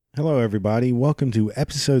Hello, everybody. Welcome to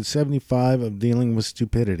episode 75 of Dealing with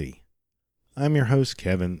Stupidity. I'm your host,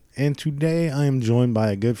 Kevin, and today I am joined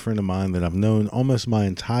by a good friend of mine that I've known almost my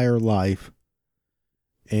entire life,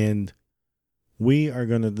 and we are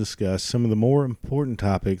going to discuss some of the more important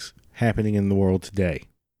topics happening in the world today.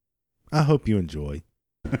 I hope you enjoy.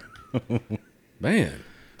 Man,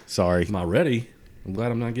 Sorry. am I ready? I'm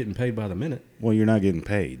glad I'm not getting paid by the minute. Well, you're not getting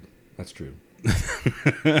paid. That's true.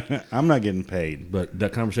 I'm not getting paid. But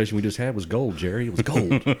that conversation we just had was gold, Jerry. It was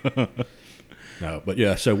gold. No, but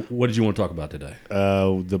yeah, so what did you want to talk about today?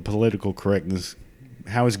 The political correctness,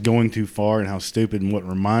 how it's going too far and how stupid, and what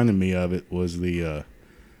reminded me of it was the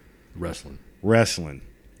Wrestling. wrestling.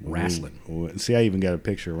 Wrestling. See, I even got a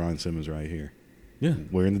picture of Ron Simmons right here. Yeah.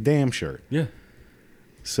 Wearing the damn shirt. Yeah.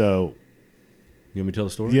 So, You want me to tell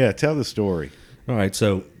the story? yeah, tell the story. All right,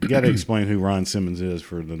 so You got to explain who Ron Simmons is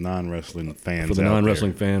for the non-wrestling fans. for the out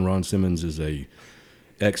non-wrestling fan, Ron Simmons is a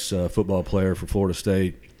ex-football player for Florida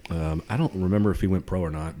State. I don't remember if he went pro or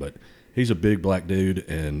not, but he's a big black dude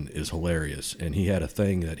and is hilarious. And he had a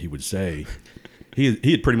thing that he would say. He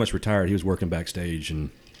had pretty much retired. He was working backstage and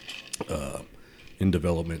in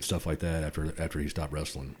development, stuff like that after he stopped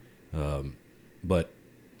wrestling. But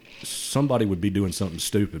somebody would be doing something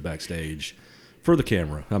stupid backstage for the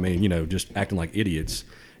camera. I mean, just acting like idiots.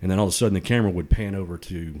 And then all of a sudden the camera would pan over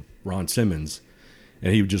to Ron Simmons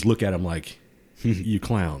and he would just look at him like, you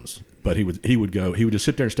clowns. But he would just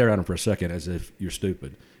sit there and stare at him for a second as if you're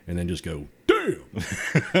stupid and then just go,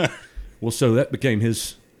 damn. Well, so that became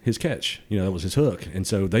his catch. That was his hook. And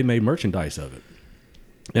so they made merchandise of it.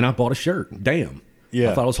 And I bought a shirt. Damn.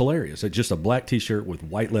 Yeah. I thought it was hilarious. It's just a black T-shirt with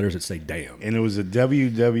white letters that say damn. And it was a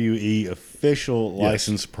WWE official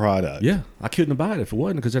licensed product. Yeah, I couldn't buy it if it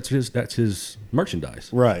wasn't because that's his merchandise.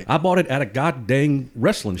 Right. I bought it at a goddamn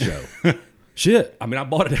wrestling show. Shit. I mean, I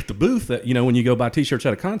bought it at the booth that, when you go buy T-shirts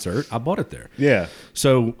at a concert, I bought it there. Yeah.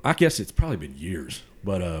 So I guess it's probably been years.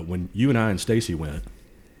 But when you and I and Stacy went,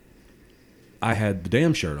 I had the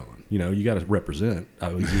damn shirt on. You got to represent.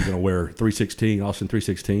 I was either going to wear Austin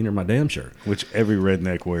 316, or my damn shirt. Which every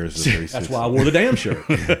redneck wears the 360. That's why I wore the damn shirt.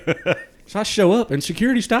 So I show up, and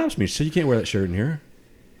security stops me. She said, you can't wear that shirt in here.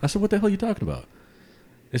 I said, what the hell are you talking about?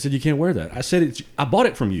 They said, you can't wear that. I said, I bought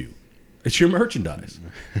it from you. It's your merchandise.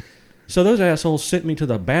 So those assholes sent me to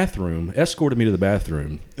the bathroom, escorted me to the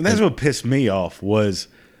bathroom. And that's what pissed me off was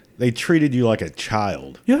they treated you like a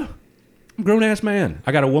child. Yeah. I'm a grown-ass man.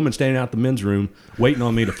 I got a woman standing out the men's room waiting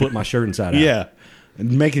on me to flip my shirt inside out. Yeah.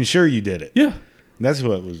 And making sure you did it. Yeah. That's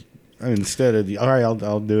what it was. I mean, instead of, all right,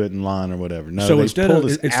 I'll do it in line or whatever. No, So they instead pulled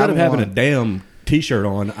of us out having a line. damn T-shirt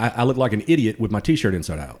on, I look like an idiot with my T-shirt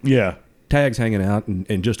inside out. Yeah. Tags hanging out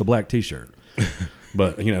and just a black T-shirt.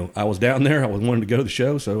 But, I was down there. I was wanting to go to the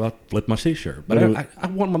show, so I flipped my T-shirt. But I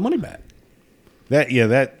want my money back.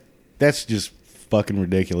 That's just fucking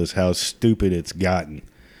ridiculous how stupid it's gotten.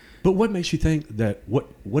 But what makes you think that,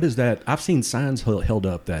 what is that? I've seen signs held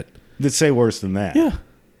up that. That say worse than that.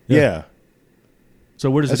 Yeah.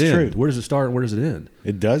 So where does That's it end? true. Where does it start and where does it end?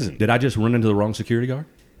 It doesn't. Did I just run into the wrong security guard?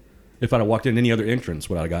 If I'd have walked in any other entrance,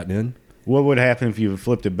 would I have gotten in? What would happen if you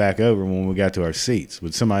flipped it back over when we got to our seats?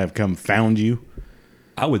 Would somebody have come found you?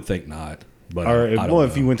 I would think not. But Or I don't know.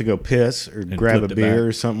 if you went to go piss or grab a flipped it beer back.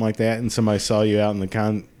 or something like that, and somebody saw you out in the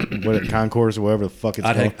concourse or whatever the fuck it's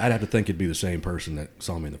called. I'd have to think it'd be the same person that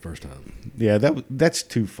saw me the first time. Yeah, that's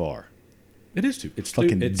too far. It is too. It's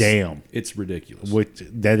Fucking damn. It's ridiculous.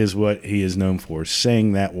 That is what he is known for,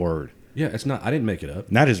 saying that word. Yeah, it's not. I didn't make it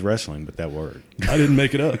up. Not his wrestling, but that word. I didn't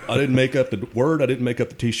make it up. I didn't make up the word. I didn't make up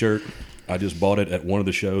the T-shirt. I just bought it at one of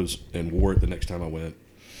the shows and wore it the next time I went.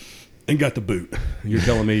 And got the boot. You're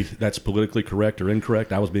telling me that's politically correct or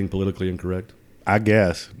incorrect? I was being politically incorrect? I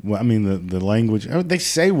guess. Well, I mean, the language. They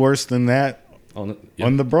say worse than that On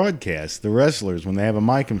the broadcast. The wrestlers, when they have a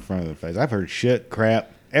mic in front of their face. I've heard shit,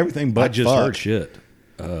 crap, everything but I just fuck. heard shit.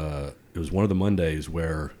 It was one of the Mondays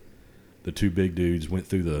where the two big dudes went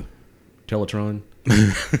through the Teletron.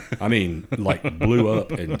 I mean, like blew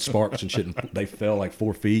up and sparks and shit. And they fell like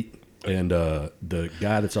 4 feet. And the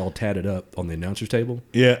guy that's all tatted up on the announcer's table.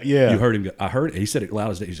 Yeah. You heard him. I heard it. He said it loud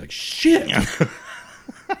as day. He's like, shit.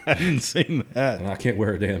 I didn't see that. And I can't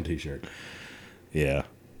wear a damn T-shirt. Yeah.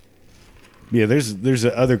 Yeah, there's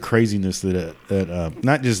other craziness that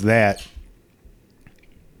not just that.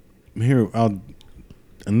 Here,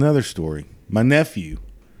 another story. My nephew,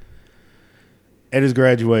 at his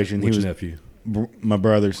graduation, Which he was nephew? My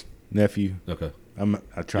brother's nephew. Okay. I try Your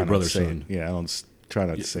not to brother's say. son. Yeah, I don't try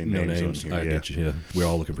not to say No names. names. On here. I get you. Yeah. We're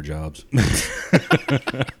all looking for jobs.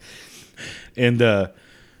 And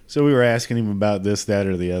so we were asking him about this, that,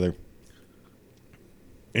 or the other.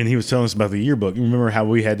 And he was telling us about the yearbook. You remember how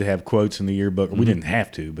we had to have quotes in the yearbook? We didn't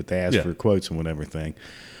have to, but they asked for quotes and whatever thing.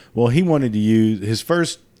 Well, he wanted to use his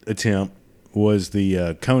first attempt was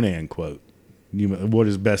the Conan quote. What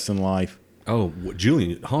is best in life? Oh,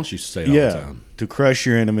 Julian Haunch used to say it all the time. To crush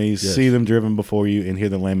your enemies, Yes. see them driven before you, and hear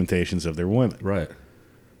the lamentations of their women. Right.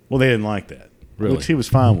 Well, they didn't like that, Really? which he was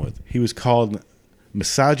fine with. He was called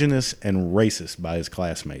misogynist and racist by his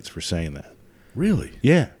classmates for saying that. Really?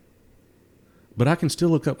 Yeah. But I can still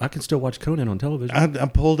watch Conan on television. I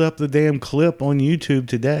pulled up the damn clip on YouTube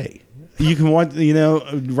today. You can watch,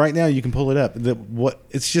 right now you can pull it up.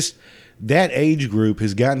 It's just that age group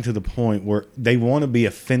has gotten to the point where they want to be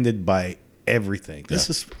offended by everything.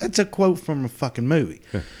 That's a quote from a fucking movie.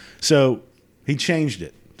 Yeah. So he changed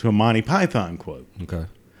it to a Monty Python quote, Okay.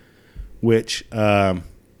 which one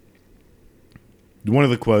of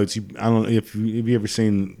the quotes. I don't know if you ever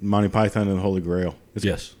seen Monty Python and the Holy Grail. It's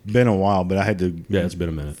Yes. been a while, but I had to Yeah, it's been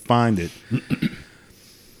a minute. find it.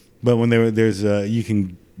 But when there's you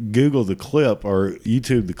can Google the clip or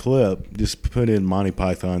YouTube the clip, just put in Monty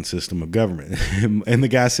Python system of government. And the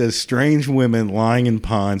guy says, strange women lying in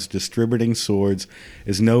ponds distributing swords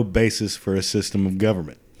is no basis for a system of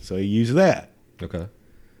government. So he used that. Okay.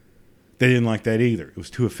 They didn't like that either. It was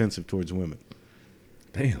too offensive towards women.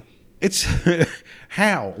 Damn. It's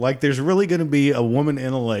how? Like there's really going to be a woman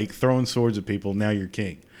in a lake throwing swords at people. Now you're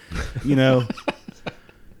king,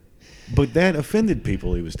 But that offended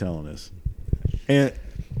people. He was telling us, and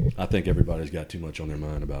I think everybody's got too much on their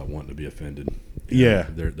mind about wanting to be offended. Yeah.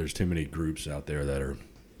 There's too many groups out there that are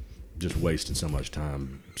just wasting so much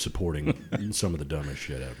time supporting some of the dumbest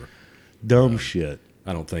shit ever. dumb shit.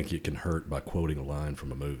 I don't think it can hurt by quoting a line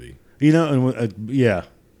from a movie. Yeah.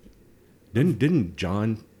 Didn't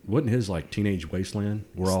John? Wasn't his like Teenage Wasteland?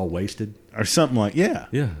 We're all wasted. Or something like, yeah.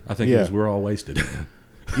 Yeah, I think it was. We're all wasted.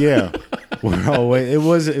 Yeah. We're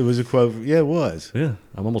always, it was a quote. Yeah, it was. Yeah,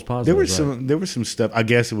 I'm almost positive. There was some stuff. I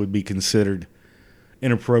guess it would be considered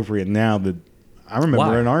inappropriate now. That I remember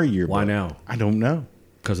Why? in our year. Why now? I don't know.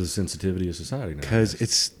 Because of the sensitivity of society now.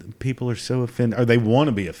 Because people are so offended, or they want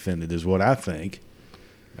to be offended, is what I think.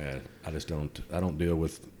 Man, I just don't. I don't deal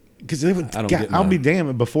with. Because I'll be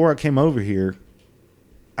damned. Before I came over here,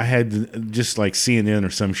 I had just like CNN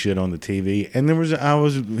or some shit on the TV, and I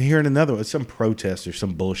was hearing some protest or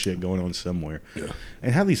some bullshit going on somewhere. Yeah.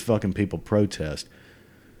 And how these fucking people protest?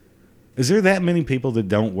 Is there that many people that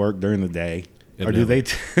don't work during the day, or do they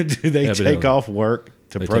take off work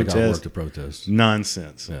to protest? Take off work to protest.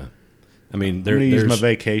 Nonsense. Yeah. I mean, I'm gonna use my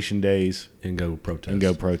vacation days and go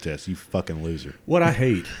protest. You fucking loser. What I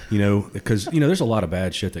hate, because there's a lot of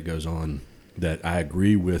bad shit that goes on that I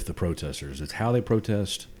agree with the protesters. It's how they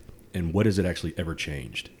protest and what has it actually ever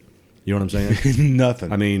changed. You know what I'm saying?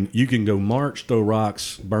 Nothing. I mean, you can go march, throw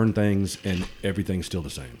rocks, burn things, and everything's still the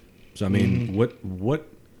same. So I mean, what?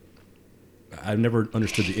 I've never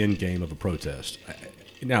understood the end game of a protest.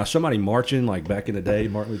 Now, somebody marching like back in the day,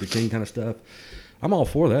 Martin Luther King kind of stuff. I'm all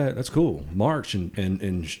for that. That's cool. March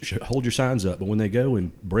and hold your signs up. But when they go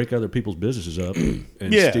and break other people's businesses up and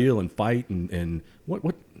steal and fight and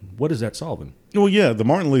what is that solving? Well, yeah, the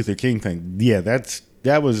Martin Luther King thing. Yeah, that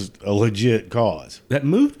was a legit cause. That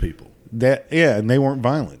moved people. And they weren't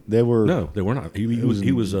violent. They were they were not.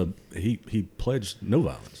 He pledged no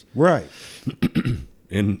violence. Right.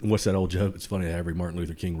 And what's that old joke? It's funny that every Martin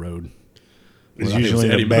Luther King road. It's usually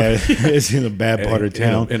it's in a bad part of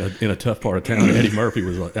town. In a tough part of town. Eddie Murphy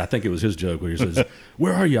was like, I think it was his joke where he says,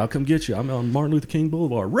 "Where are you? I'll come get you. I'm on Martin Luther King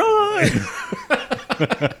Boulevard. Run!"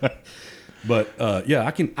 But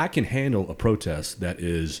I can handle a protest that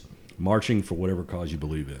is marching for whatever cause you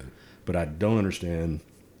believe in. But I don't understand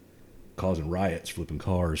causing riots, flipping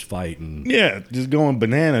cars, fighting. Yeah, just going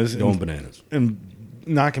bananas. And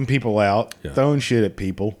knocking people out, throwing shit at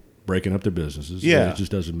people. Breaking up their businesses. Yeah. It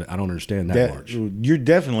just doesn't. I don't understand that march. You're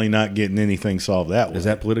definitely not getting anything solved that way. Is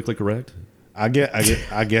that politically correct? I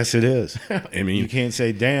guess it is. I mean, you can't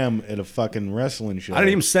say "damn" at a fucking wrestling show. I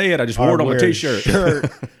didn't even say it. I just wore it on my T-shirt.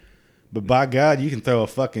 But by God, you can throw a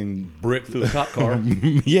fucking brick through a cop car.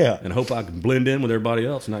 Yeah. And hope I can blend in with everybody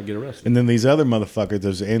else and not get arrested. And then these other motherfuckers,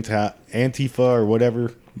 those Antifa or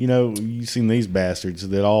whatever, you've seen these bastards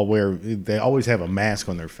that they always have a mask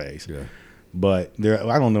on their face. Yeah. But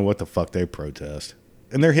I don't know what the fuck they protest.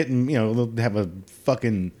 And they're hitting, they'll have a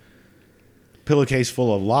fucking pillowcase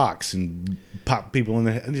full of locks and pop people in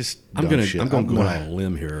the head. I'm going to go on a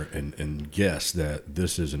limb here and guess that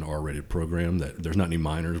this is an R-rated program, that there's not any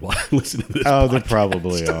minors while I listen to this podcast. There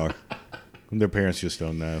probably are. Their parents just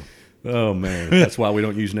don't know. Oh, man. That's why we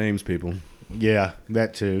don't use names, people. Yeah,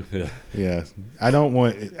 that too. Yeah. Yeah.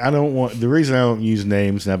 The reason I don't use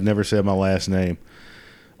names, and I've never said my last name,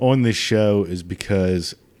 on this show is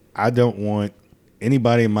because I don't want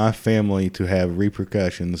anybody in my family to have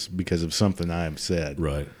repercussions because of something I have said.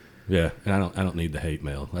 Right. Yeah, and I don't need the hate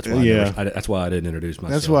mail. That's why. That's why I didn't introduce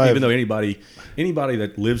myself. That's why. Even though anybody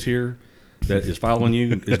that lives here that is following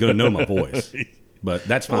you is going to know my voice, but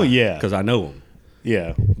that's fine. Well, yeah, because I know them.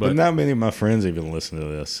 Yeah, but not many of my friends even listen to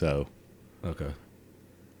this. So okay,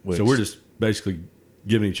 so we're just basically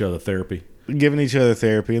giving each other therapy. Giving each other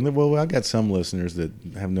therapy, and then, well, I got some listeners that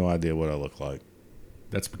have no idea what I look like.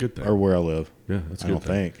 That's a good thing. Or where I live. Yeah, that's a good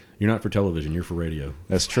thing. I don't think. You're not for television. You're for radio.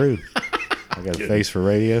 That's true. I got a face for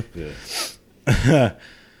radio. Yeah.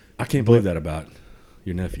 I can't believe that about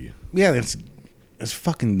your nephew. Yeah, it's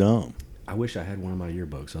fucking dumb. I wish I had one of my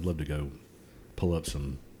yearbooks. I'd love to go pull up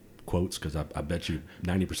some quotes because I bet you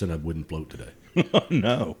 90% of them wouldn't float today.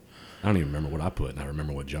 No. I don't even remember what I put, and I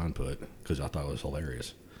remember what John put because I thought it was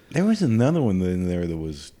hilarious. There was another one in there that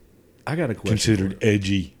was I got a question considered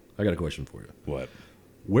edgy. I got a question for you. What?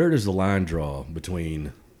 Where does the line draw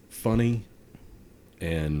between funny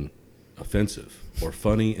and offensive or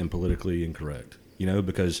funny and politically incorrect? You know,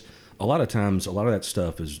 because a lot of times, a lot of that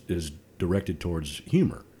stuff is directed towards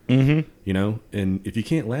humor. Mm-hmm. You know, and if you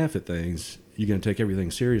can't laugh at things, you're going to take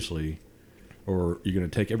everything seriously, or you're going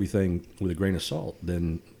to take everything with a grain of salt.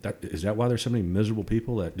 Then is that why there's so many miserable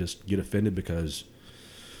people that just get offended because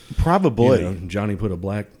probably Johnny put a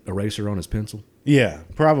black eraser on his pencil? Yeah,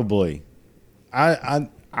 probably. I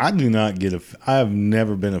do not get I have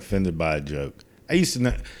never been offended by a joke. I used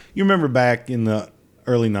to. You remember back in the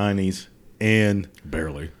early '90s and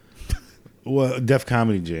barely. Well, Def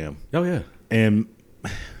Comedy Jam. Oh yeah, and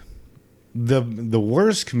the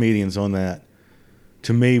worst comedians on that,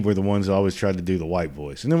 to me, were the ones that always tried to do the white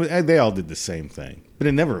voice, and they all did the same thing, but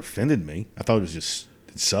it never offended me. I thought it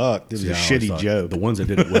sucked. It was a shitty joke. The ones that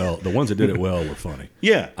did it well, were funny.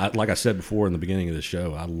 Yeah, like I said before in the beginning of the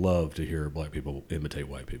show, I love to hear black people imitate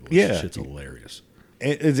white people. Shit's hilarious.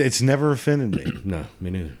 It's never offended me. No, me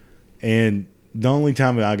neither. And the only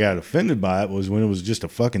time I got offended by it was when it was just a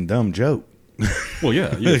fucking dumb joke. Well,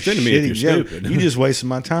 yeah, you offended me if you're joke. stupid. You just wasted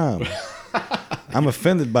my time. I'm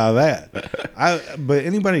offended by that. But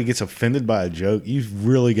anybody that gets offended by a joke, you've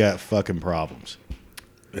really got fucking problems.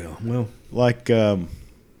 Yeah, well, like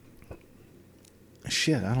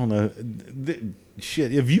shit, I don't know.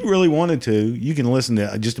 Shit, if you really wanted to, you can listen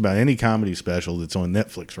to just about any comedy special that's on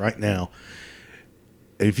Netflix right now.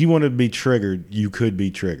 If you wanted to be triggered, you could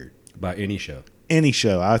be triggered by any show. Any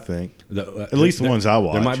show, I think. At least the ones I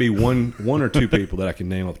watch. There might be one or two people that I can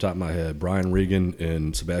name off the top of my head: Brian Regan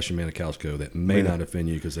and Sebastian Maniscalco, that may not offend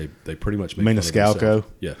you because they pretty much make Maniscalco. Fun of themselves.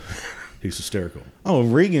 Yeah, he's hysterical. Oh,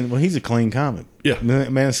 Regan. Well, he's a clean comic. Yeah,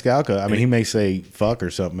 Maniscalco. I mean, he may say fuck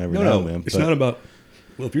or something every now and then. It's not about.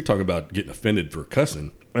 Well, if you're talking about getting offended for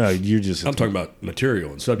cussing, you're just. I'm talking about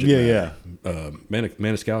material and subject matter. Yeah.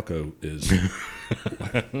 Maniscalco is.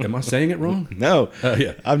 Am I saying it wrong? No.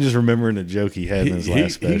 Yeah. I'm just remembering a joke he had in his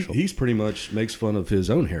last special. He's pretty much makes fun of his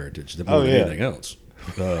own heritage more than anything else.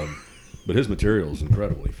 But his material is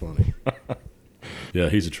incredibly funny. Yeah,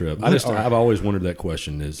 he's a trip. I've always wondered that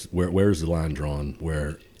question: is where's the line drawn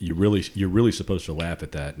where you're really supposed to laugh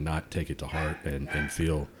at that, and not take it to heart, and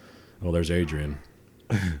feel, oh, there's Adrian.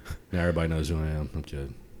 Now everybody knows who I am. I'm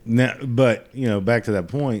kidding. Now, but back to that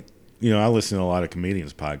point. I listen to a lot of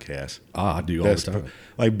comedians' podcasts. I do all the time.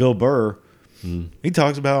 Like Bill Burr, he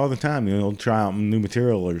talks about it all the time. He'll try out new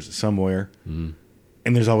material or somewhere, and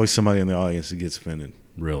there's always somebody in the audience that gets offended.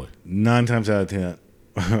 Really? 9 times out of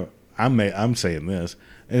 10, I'm saying this,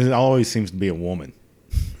 and it always seems to be a woman.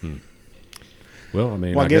 Well, I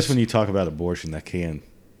mean, I guess when you talk about abortion, that can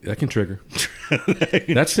trigger.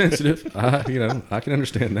 That's sensitive. I can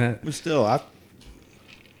understand that. But still, I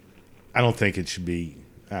don't think it should be.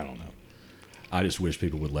 I don't know. I just wish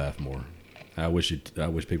people would laugh more. I wish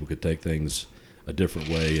people could take things a different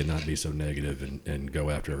way and not be so negative and go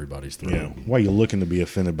after everybody's throat. Yeah. Why are you looking to be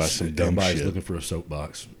offended by some dumb Everybody's shit? looking for a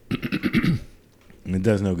soapbox. And it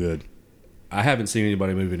does no good. I haven't seen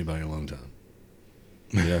anybody move anybody in a long time.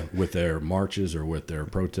 Yeah, with their marches or with their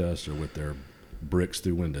protests or with their bricks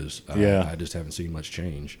through windows. I just haven't seen much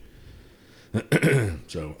change.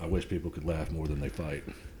 So I wish people could laugh more than they fight.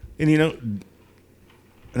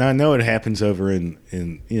 And I know it happens over in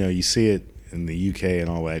you see it in the UK and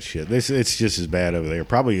all that shit. It's just as bad over there.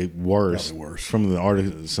 Probably worse. From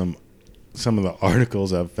the some of the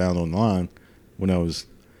articles I've found online when I was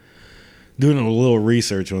doing a little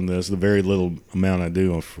research on this, the very little amount I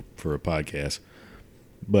do for a podcast.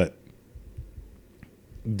 But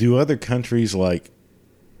do other countries like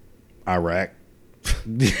Iraq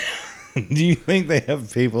Do you think they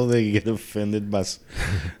have people that get offended by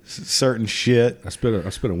certain shit? I spent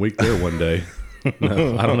a week there one day.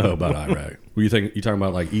 No, I don't know about Iraq. Were you talking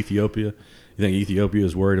about like Ethiopia? You think Ethiopia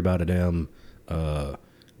is worried about a damn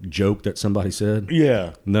joke that somebody said?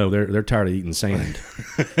 Yeah. No, they're tired of eating sand,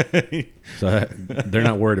 so they're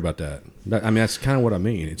not worried about that. I mean, that's kind of what I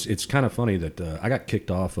mean. It's kind of funny that I got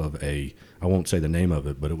kicked off of I won't say the name of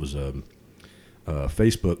it, but it was a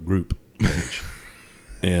Facebook group page,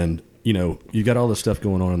 and you got all this stuff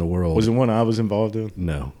going on in the world. Was it one I was involved in?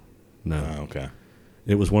 No. Oh, okay.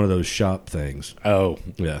 It was one of those shop things. Oh,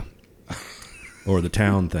 Yeah. Or the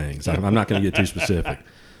town things. I'm not going to get too specific.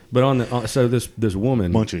 But so this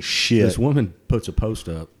woman, bunch of shit. This woman puts a post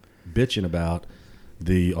up bitching about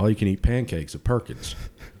the all-you-can-eat pancakes at Perkins.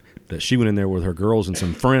 That she went in there with her girls and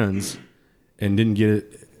some friends and didn't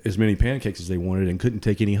get as many pancakes as they wanted and couldn't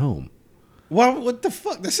take any home. Well, what the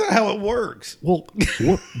fuck? That's not how it works. Well,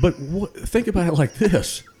 think about it like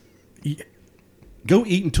this. Go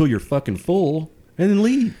eat until you're fucking full and then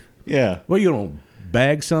leave. Yeah. Well, you don't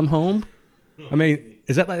bag some home? I mean,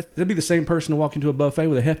 that'd be the same person to walk into a buffet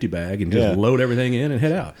with a hefty bag and just load everything in and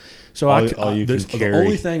head out. So the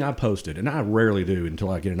only thing I posted, and I rarely do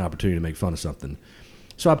until I get an opportunity to make fun of something.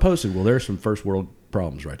 So I posted, well, there's some first world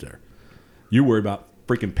problems right there. You worry about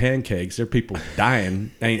freaking pancakes. There are people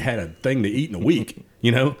dying. They ain't had a thing to eat in a week,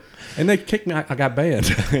 And they kicked me. I got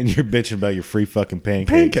banned. And you're bitching about your free fucking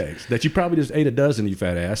pancakes. Pancakes that you probably just ate a dozen, you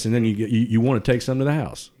fat ass, and then you want to take some to the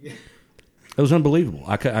house. It was unbelievable.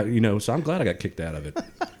 So I'm glad I got kicked out of it.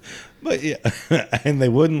 But yeah, and they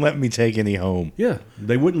wouldn't let me take any home. Yeah,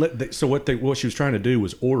 they wouldn't let. So what she was trying to do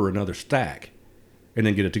was order another stack, and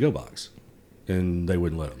then get a to-go box, and they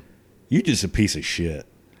wouldn't let them. You just a piece of shit.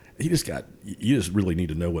 You just really need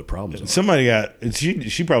to know what problems are. Somebody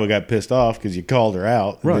she probably got pissed off because you called her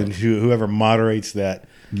out. Right. And then whoever moderates that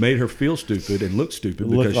made her feel stupid and look stupid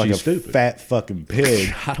because like she's a stupid. Fat fucking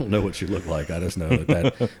pig. I don't know what she looked like. I just know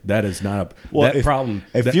that is not problem.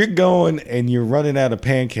 If you're going and you're running out of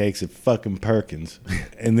pancakes at fucking Perkins,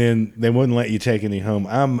 and then they wouldn't let you take any home,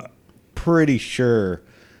 I'm pretty sure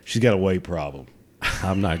she's got a weight problem.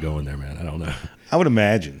 I'm not going there, man. I don't know. I would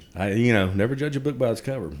imagine. Never judge a book by its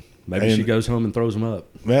cover. Maybe she goes home and throws them up.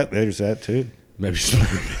 There's that too. Maybe she's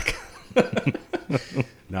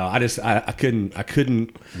No, I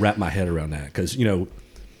couldn't wrap my head around that because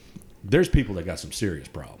there's people that got some serious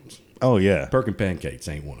problems. Oh yeah, Perkin pancakes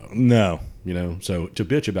ain't one of them. No, so to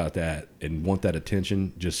bitch about that and want that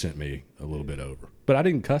attention just sent me a little bit over. But I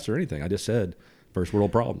didn't cuss or anything. I just said first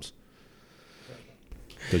world problems.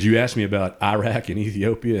 Because you asked me about Iraq and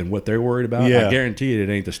Ethiopia and what they're worried about. Yeah. I guarantee it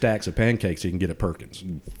ain't the stacks of pancakes you can get at Perkins.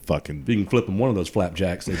 Fucking. If you can flip them one of those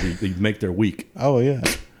flapjacks, they'd make their week. Oh yeah,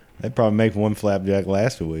 they'd probably make one flapjack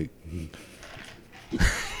last a week.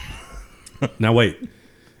 Now wait,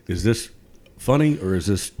 is this funny or is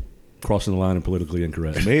this crossing the line and politically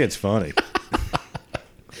incorrect? To me, it's funny.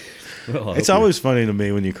 Well, it's always funny to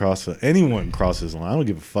me when anyone crosses the line. I don't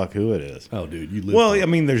give a fuck who it is. Oh, dude, you live. Well, I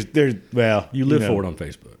mean, there's you live for it on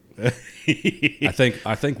Facebook.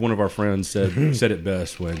 I think one of our friends said it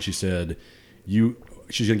best when she said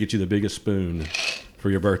she's gonna get you the biggest spoon for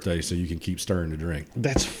your birthday so you can keep stirring the drink.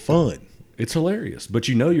 That's fun. It's hilarious, but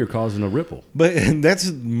you're causing a ripple. But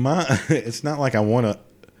it's not like I want to.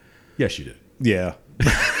 Yes, you do. Yeah.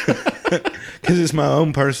 Because it's my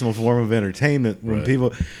own personal form of entertainment when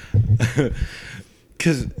people.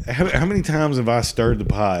 Because how many times have I stirred the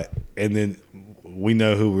pot and then we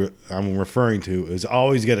know who I'm referring to is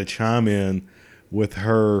always got to chime in with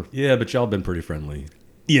her. Yeah, but y'all been pretty friendly.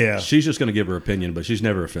 Yeah. She's just going to give her opinion, but she's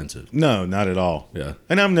never offensive. No, not at all. Yeah.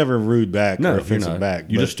 And I'm never rude back or offensive back.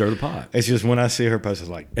 You just stir the pot. It's just when I see her post, it's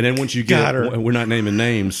like. And then once you get her, we're not naming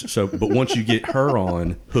names, but once you get her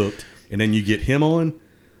on hooked and then you get him on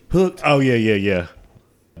hooked. Oh, yeah.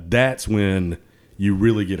 That's when you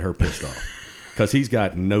really get her pissed off because he's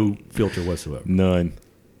got no filter whatsoever. None.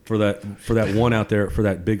 For that one out there, for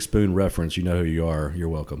that big spoon reference, you know who you are. You're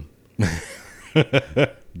welcome.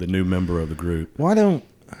 The new member of the group. Why don't...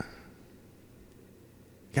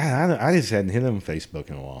 God, I just hadn't hit on Facebook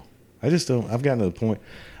in a while. I just don't... I've gotten to the point...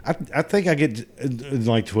 I think I get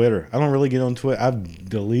like Twitter. I don't really get on Twitter. I've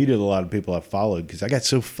deleted a lot of people I followed because I got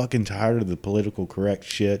so fucking tired of the political correct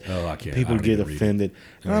shit. Oh, I can't. People get offended.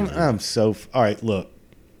 I'm so... All right, look.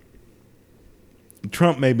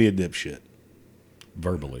 Trump may be a dipshit.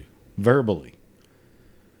 Verbally.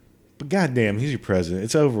 But goddamn, he's your president.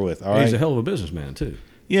 It's over with. All right. He's a hell of a businessman too.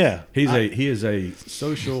 Yeah. He is a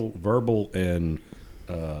social, verbal, and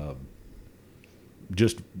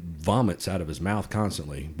just vomits out of his mouth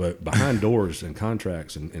constantly. But behind doors and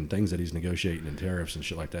contracts and things that he's negotiating and tariffs and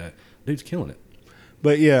shit like that, dude's killing it.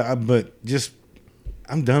 But yeah,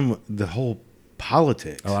 I'm done with the whole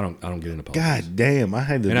politics. Oh, I don't get into politics. God damn, I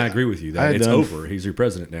had to. And I agree with you. That it's over. He's your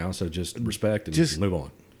president now, so just respect and just move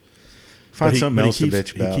on. Find something else to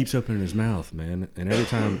bitch about. He keeps opening his mouth, man. And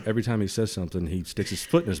every time he says something, he sticks his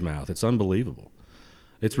foot in his mouth. It's unbelievable.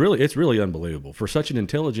 It's really unbelievable for such an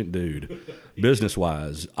intelligent dude, business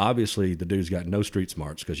wise. Obviously, the dude's got no street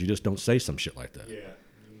smarts because you just don't say some shit like that. Yeah.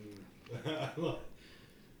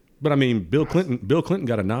 But I mean, Bill Clinton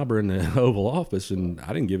got a knobber in the Oval Office, and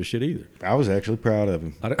I didn't give a shit either. I was actually proud of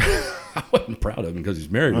him. I wasn't proud of him because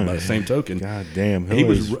he's married. But by the same token, God damn, he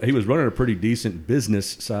was running a pretty decent business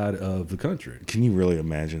side of the country. Can you really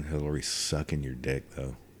imagine Hillary sucking your dick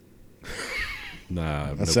though?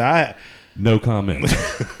 Nah, no comment.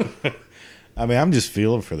 I mean, I'm just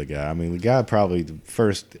feeling for the guy. I mean, the guy probably the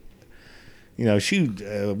first. You know, she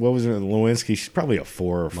what was it, Lewinsky? She's probably a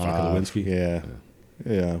 4 or 5. Monica Lewinsky.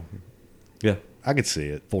 Yeah. I could see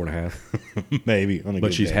it. 4.5, maybe.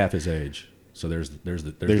 But she's half his age, so there's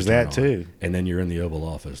that too. And then you're in the Oval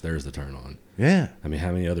Office. There's the turn on. Yeah. I mean,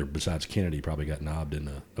 how many other besides Kennedy probably got knobbed in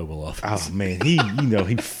the Oval Office? Oh man, he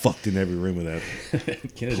fucked in every room of that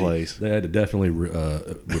Kennedy, place. They had to definitely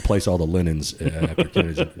replace all the linens after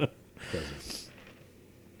Kennedy's president.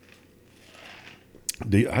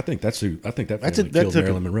 I think that family killed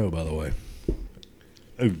Marilyn Monroe, by the way.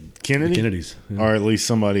 Kennedy? Kennedy's. Yeah. Or at least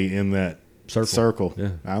somebody in that circle.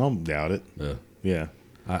 Yeah. I don't doubt it. Yeah.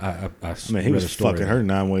 I mean, he was fucking her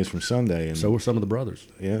 9 ways from Sunday. And so were some of the brothers.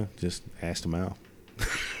 Yeah, just asked him out.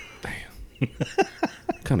 Damn.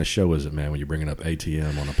 What kind of show is it, man, when you're bringing up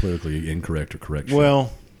ATM on a politically incorrect or correct show?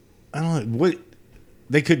 Well, I don't know.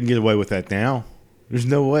 They couldn't get away with that now. There's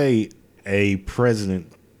no way a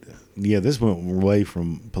president... Yeah, this went away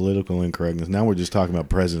from political incorrectness. Now we're just talking about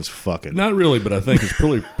presidents fucking. Not really, but I think it's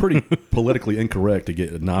pretty politically incorrect to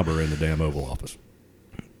get a knobber in the damn Oval Office.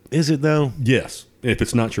 Is it, though? Yes, if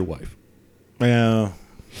it's not your wife. Even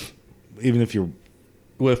if you're...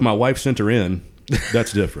 Well, if my wife sent her in,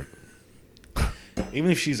 that's different. Even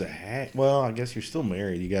if she's a hack... Well, I guess you're still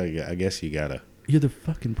married. I guess you gotta... You're the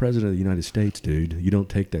fucking president of the United States, dude. You don't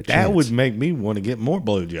take that chance. That would make me want to get more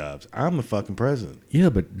blowjobs. I'm the fucking president. Yeah,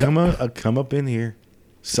 but... Come up in here.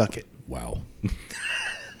 Suck it. Wow.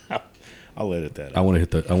 I'll let it that. I want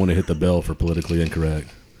to hit the bell for politically incorrect.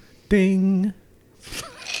 Ding.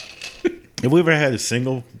 Have we ever had a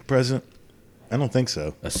single president? I don't think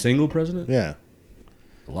so. A single president? Yeah.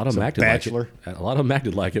 A lot of them acted bachelor. like it. A lot of them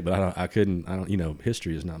acted like it, but I couldn't.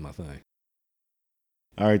 History is not my thing.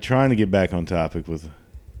 All right, trying to get back on topic with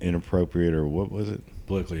inappropriate, or what was it?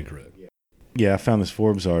 Politically incorrect. Yeah, I found this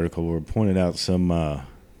Forbes article where it pointed out some,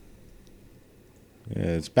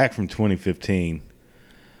 it's back from 2015,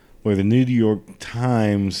 where the New York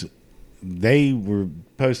Times, they were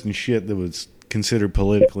posting shit that was considered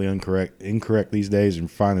politically incorrect these days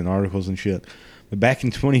and finding articles and shit. But back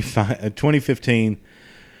in 2015,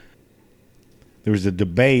 there was a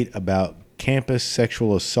debate about campus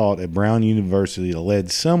sexual assault at Brown University that led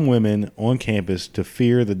some women on campus to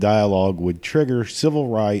fear the dialogue would trigger civil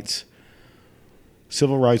rights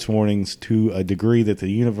warnings to a degree that the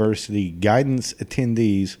university guidance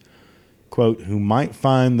attendees, quote, who might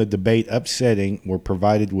find the debate upsetting, were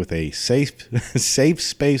provided with a safe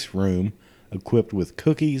space room equipped with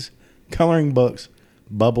cookies, coloring books,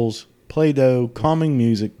 bubbles, Play-Doh, calming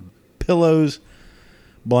music, pillows,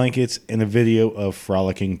 blankets, and a video of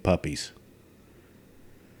frolicking puppies.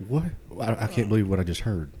 What? I can't believe what I just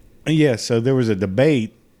heard. Yeah, so there was a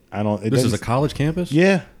debate. This is a college campus?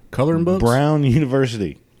 Yeah. Coloring books? Brown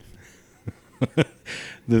University.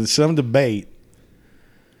 There's some debate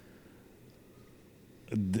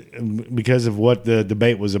because of what the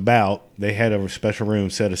debate was about. They had a special room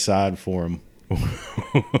set aside for them,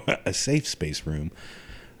 a safe space room.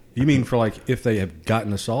 You mean for like if they have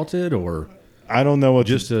gotten assaulted, or I don't know what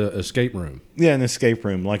just an escape room? Yeah, an escape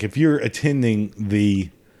room. Like if you're attending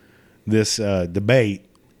this debate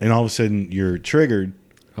and all of a sudden you're triggered.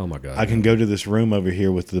 Oh my God! I can go to this room over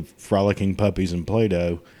here with the frolicking puppies and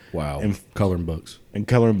Play-Doh. Wow! And coloring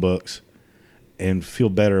books and feel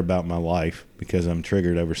better about my life because I'm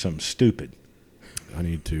triggered over something stupid. I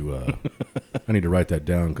need to write that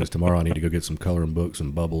down because tomorrow I need to go get some coloring books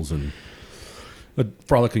and bubbles and a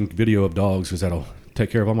frolicking video of dogs because that'll take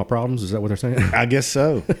care of all my problems. Is that what they're saying? I guess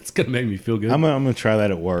so. It's gonna make me feel good. I'm gonna try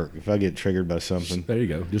that at work if I get triggered by something. There you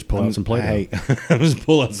go. Just pull out some Play-Doh. I'm just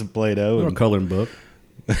pull out some Play-Doh or a coloring book.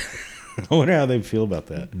 I wonder how they feel about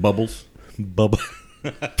that. Bubbles. God.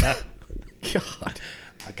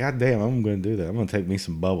 God damn, I'm going to do that. I'm going to take me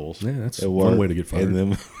some bubbles. Yeah, that's at one work, way to get fired. and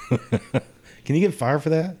then can you get fired for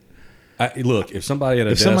that? Look, if somebody at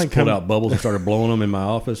a desk pulled out bubbles and started blowing them in my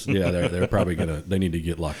office, yeah, they're probably they need to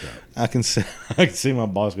get locked up. I can see my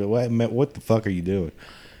boss go, what the fuck are you doing?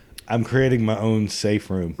 I'm creating my own safe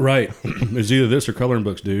room. Right. It's either this or coloring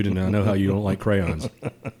books, dude, and I know how you don't like crayons.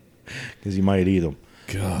 Because you might eat them.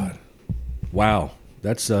 God. Wow.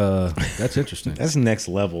 That's interesting. That's next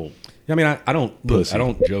level. I mean, I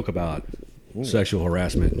don't joke about sexual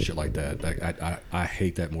harassment and shit like that. I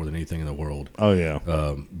hate that more than anything in the world. Oh, yeah.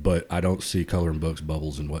 But I don't see coloring books,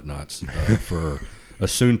 bubbles, and whatnots for a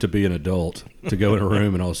soon-to-be an adult to go in a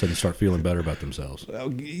room and all of a sudden start feeling better about themselves.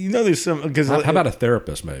 There's some... Because how about a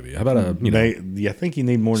therapist, maybe? How about I think you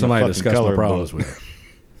need more than somebody a to fucking discuss color my problems book.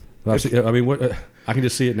 with. I mean, what? I can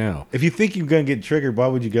just see it now. If you think you're going to get triggered, why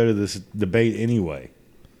would you go to this debate anyway?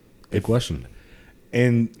 Good question.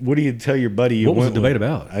 And what do you tell your buddy you What was went the debate with?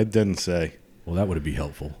 about? It doesn't say. Well, that would be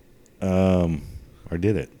helpful. Or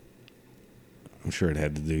did it? I'm sure it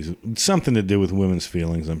had to do something to do with women's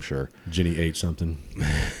feelings. I'm sure. Jenny ate something.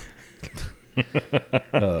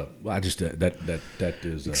 I just that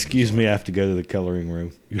is. Excuse me, I have to go to the coloring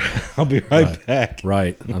room. I'll be right back.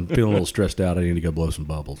 Right, I'm feeling a little stressed out. I need to go blow some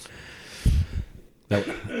bubbles. That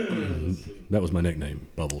was my nickname,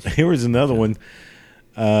 Bubbles. Here was another one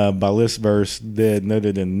by Listverse that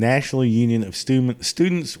noted a National Union of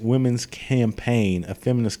Students Women's Campaign, a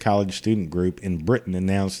feminist college student group in Britain,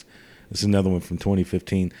 announced, this is another one from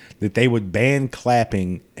 2015, that they would ban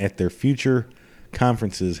clapping at their future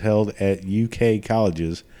conferences held at UK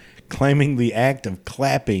colleges, claiming the act of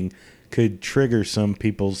clapping could trigger some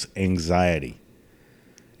people's anxiety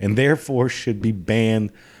and therefore should be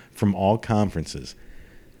banned from all conferences.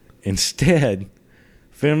 Instead,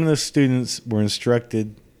 feminist students were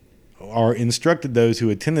instructed those who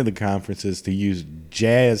attended the conferences to use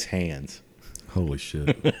jazz hands, Holy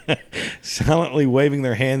shit. silently waving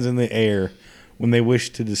their hands in the air when they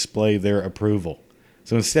wished to display their approval.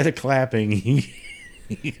 So instead of clapping,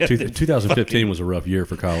 2015 was a rough year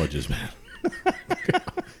for colleges, man.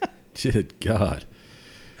 Good God.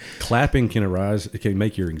 Clapping can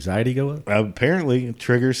make your anxiety go up? apparently it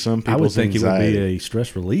triggers some people's I would think anxiety. it would be a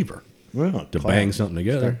stress reliever Well, to bang something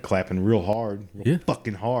together. Start clapping real hard,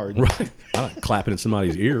 fucking hard. Right. I like clapping in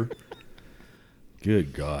somebody's ear.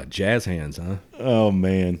 Good God. Jazz hands, huh? Oh,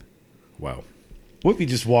 man. Wow. What if you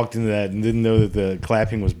just walked into that and didn't know that the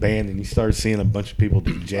clapping was banned and you started seeing a bunch of people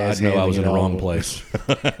do jazz I know I handing was in and the all? wrong place.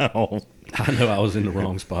 Oh. I know I was in the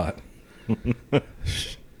wrong spot.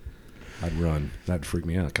 I'd run. That'd freak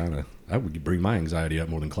me out, kind of. That would bring my anxiety up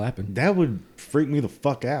more than clapping. That would freak me the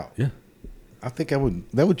fuck out. Yeah. I think that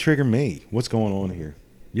would trigger me. What's going on here?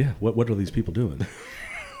 Yeah. What are these people doing?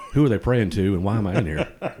 Who are they praying to, and why am I in here?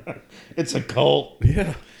 It's a cult.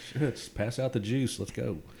 Yeah. Let's pass out the juice. Let's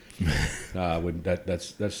go.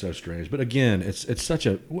 That's so strange. But again, it's such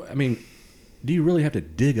a. I mean, do you really have to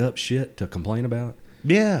dig up shit to complain about?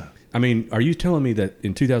 Yeah. I mean, are you telling me that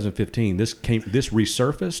in 2015 this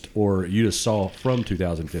resurfaced, or you just saw from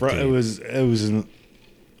 2015? It was an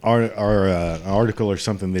article or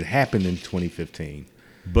something that happened in 2015.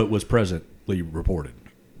 But was presently reported,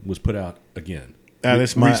 was put out again.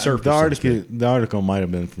 The article might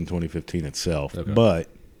have been from 2015 itself, Okay. but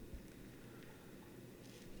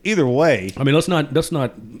either way, I mean, let's not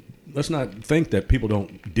think that people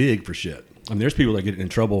don't dig for shit. I mean, there's people that get in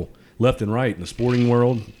trouble left and right in the sporting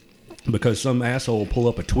world because some asshole will pull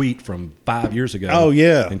up a tweet from 5 years ago. oh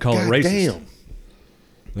yeah, and call it racist. Damn.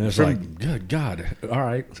 And it's like, good God, all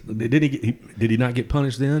right. Did he not get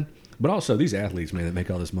punished then? But also, these athletes, man, that make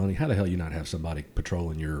all this money, how the hell you not have somebody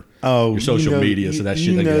patrolling your social media so that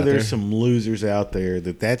shit they get out there's there? some losers out there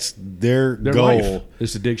that's their Their goal life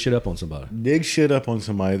is to dig shit up on somebody. dig shit up on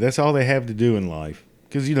somebody. That's all they have to do in life.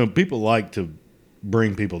 Because people like to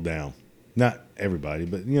bring people down. Not everybody,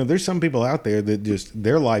 but there's some people out there that just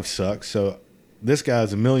their life sucks. So this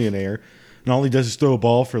guy's a millionaire, and all he does is throw a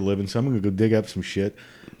ball for a living. So I'm gonna go dig up some shit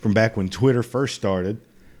from back when Twitter first started.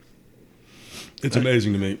 It's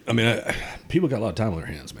amazing to me. I mean, people got a lot of time on their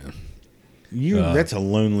hands, man. That's a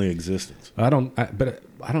lonely existence. But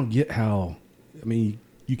I don't get how. I mean,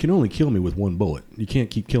 you can only kill me with one bullet. You can't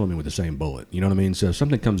keep killing me with the same bullet. You know what I mean? So if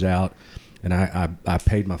something comes out, and I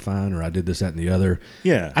paid my fine, or I did this, that, and the other.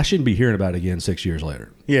 Yeah. I shouldn't be hearing about it again 6 years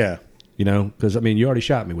later. Yeah. Because I mean, you already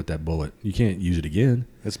shot me with that bullet. You can't use it again.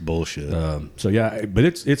 That's bullshit. So yeah, but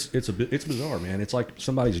it's bizarre, man. It's like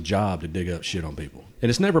somebody's job to dig up shit on people, and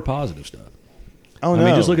it's never positive stuff. Oh, I no.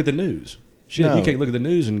 mean, just look at the news. Shit, No. you can't look at the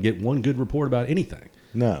news and get one good report about anything.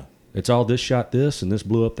 No. It's all this shot this and this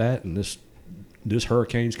blew up that and this this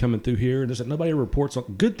hurricane's coming through here, and this, nobody reports on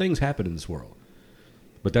good things happen in this world.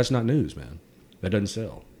 But that's not news, man. That doesn't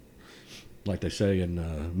sell. Like they say in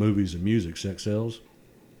movies and music, sex sells.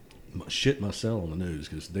 Shit must sell on the news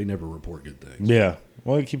because they never report good things. Yeah.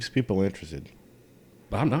 Well, it keeps people interested.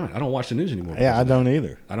 But I'm not. I don't watch the news anymore. Yeah, I don't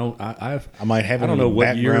either. I don't. I might have it I don't in know the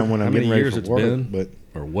what year, background when how I'm many getting ready years for it's work, been, but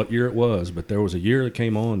or what year it was. But there was a year that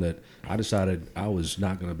came on that I decided I was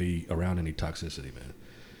not going to be around any toxicity, man.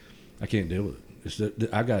 I can't deal with it. It's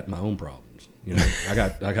that I got my own problems. You know, I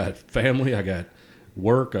got family. I got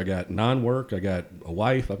work. I got non-work. I got a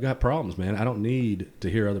wife. I've got problems, man. I don't need to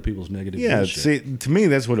hear other people's negative bullshit. see, to me,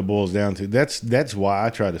 that's what it boils down to. That's why I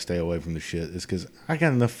try to stay away from the shit. Is because I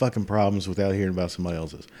got enough fucking problems without hearing about somebody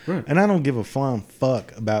else's, Right. and I don't give a flying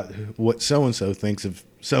fuck about what so and so thinks of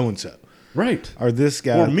so and so Right. or this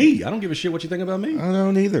guy Or me. I don't give a shit what you think about me. I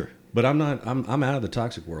don't either. But I'm not. I'm out of the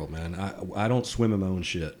toxic world, man. I don't swim in my own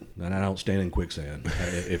shit, and I don't stand in quicksand.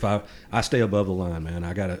 If I stay above the line, man.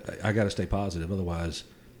 I gotta stay positive. Otherwise,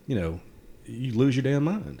 you know, you lose your damn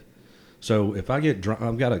mind. So if I get,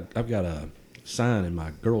 I've got a sign in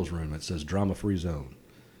my girls' room that says drama-free zone.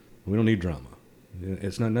 We don't need drama.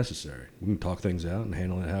 It's not necessary. We can talk things out and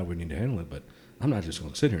handle it how we need to handle it. But I'm not just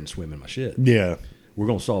going to sit here and swim in my shit. Yeah, We're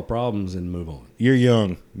going to solve problems and move on. you're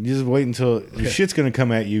young. You just wait until the shit's going to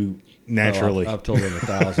come at you naturally. I've told them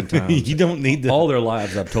 1,000 times. You don't need to. All their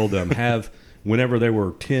lives, I've told them, whenever they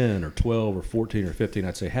were 10 or 12 or 14 or 15,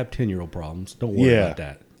 I'd say, have 10-year-old problems. Don't worry about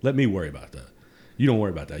that. Let me worry about that. You don't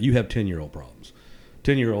worry about that. You have 10-year-old problems.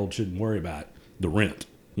 10-year-old shouldn't worry about the rent.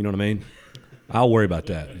 You know what I mean? I'll worry about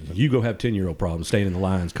that. You go have 10-year-old problems staying in the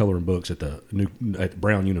lines, coloring books at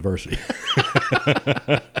Brown University.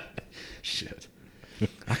 Shit.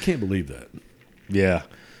 I can't believe that. Yeah.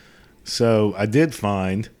 So I did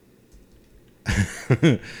find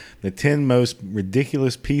the 10 most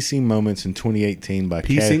ridiculous PC moments in 2018 by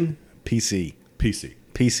Piecing? PC.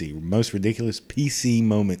 PC. Most ridiculous PC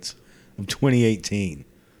moments of 2018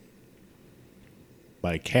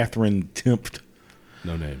 by Catherine Tempt.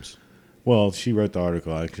 No names. Well, she wrote the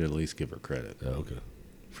article. I should at least give her credit. Oh, okay.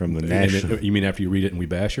 From the national. You mean after you read it and we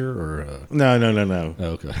bash her? Or No. Oh,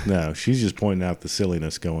 okay. No, she's just pointing out the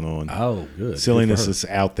silliness going on. Oh, good. Silliness Good is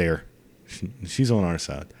out there. She's on our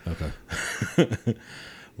side. for her.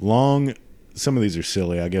 Okay. Some of these are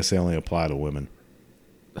silly. I guess they only apply to women.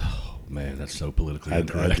 Man, that's so politically I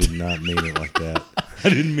incorrect. did not mean it like that. I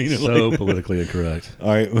didn't mean it like So that. politically incorrect. All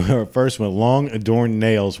right, our first one. Long adorned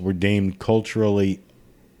nails were deemed cultural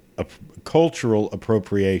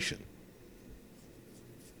appropriation.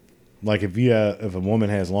 Like if a woman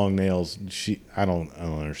has long nails, I don't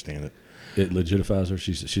understand it. It legitifies her.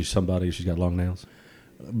 She's somebody. She's got long nails.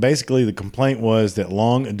 Basically, the complaint was that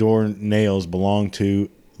long adorned nails belong to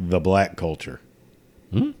the black culture.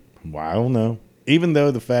 Well, I don't know. Even though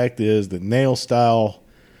the fact is that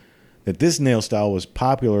this nail style was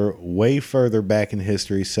popular way further back in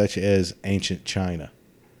history, such as ancient China.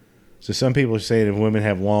 So some people are saying if women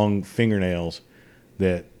have long fingernails,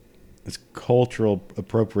 that it's cultural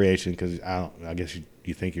appropriation because I guess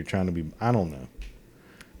you think you're trying to be. I don't know.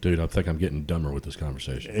 Dude, I think I'm getting dumber with this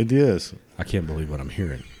conversation. It is. I can't believe what I'm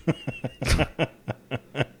hearing.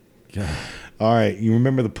 God. All right, you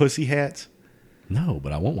remember the pussy hats? No,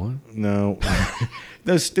 but I want one. No,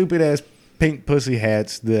 those stupid ass pink pussy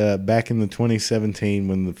hats. Back in the 2017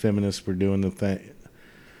 when the feminists were doing the thing.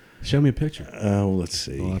 Show me a picture. Oh, let's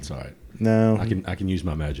see. Oh, that's all right. No, I can use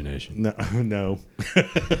my imagination. no.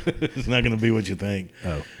 It's not going to be what you think.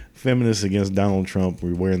 Oh. Feminists against Donald Trump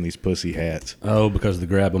were wearing these pussy hats. Oh, because they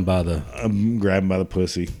grab them by the. Grab them by the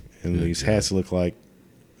pussy, and Good these God. hats look like.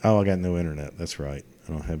 Oh, I got no internet. That's right.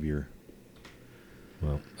 I don't have your.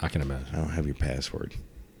 Well, I can imagine. I don't have your password.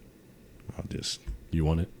 I'll just. You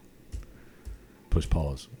want it? Push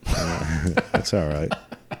pause. That's all right.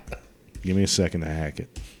 Give me a second to hack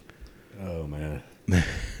it. Oh man.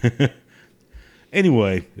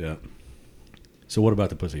 Anyway, Yeah. So what about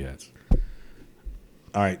the pussy hats?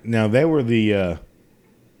 all right. Now they were the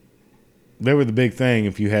big thing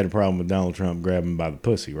if you had a problem with Donald Trump grabbing by the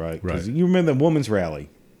pussy, right? 'Cause Right. You remember the women's rally?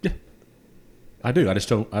 Yeah. I do. I just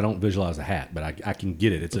don't. I don't visualize the hat, but I can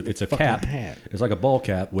get it. It's a fucking cap. hat. It's like a ball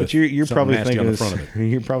cap with. But you're something probably nasty thinking on the front of it.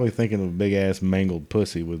 you're probably thinking of a big ass mangled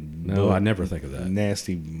pussy with No, I never think of that.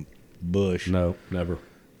 nasty bush. No, never.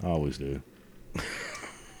 I always do.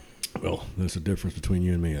 Well, there's a difference between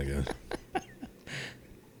you and me, I guess.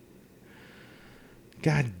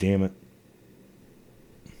 God damn it.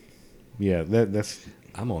 Yeah, that's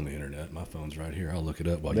I'm on the internet. My phone's right here. I'll look it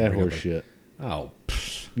up while you that bring up horse a- shit. Oh,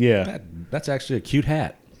 pfft. Yeah. That's actually a cute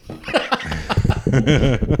hat.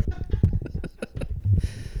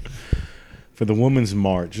 For the Women's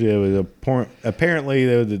March. It was apparently,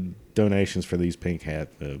 the donations for these pink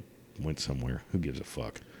hats went somewhere. Who gives a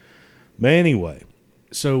fuck? But anyway.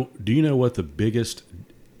 So, do you know what the biggest?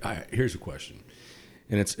 Here's a question,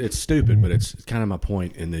 and it's stupid, but it's kind of my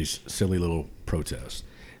point in these silly little protests.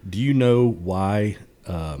 Do you know why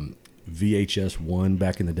VHS won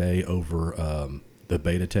back in the day over the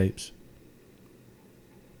beta tapes?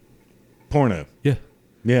 Porno. Yeah,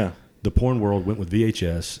 Yeah. the porn world went with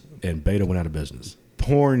VHS, and beta went out of business.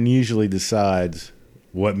 Porn usually decides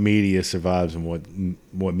what media survives and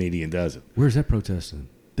what media doesn't. Where's that protesting?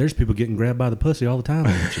 There's people getting grabbed by the pussy all the time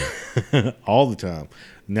on that shit. All the time.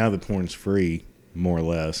 Now the porn's free, more or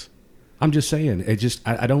less. I'm just saying. It just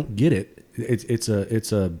I don't get it. It's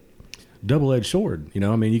a double-edged sword. You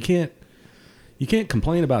know, I mean, you can't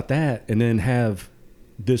complain about that and then have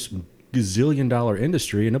this gazillion-dollar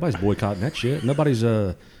industry and nobody's boycotting that shit. Nobody's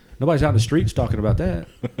out in the streets talking about that.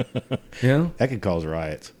 You know, That could cause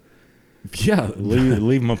riots. yeah.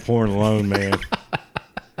 Leave my porn alone, man.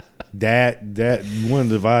 That you want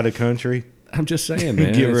to divide a country? I'm just saying,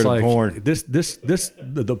 man. Get rid it's of like porn.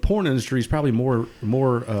 The porn industry is probably more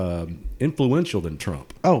influential than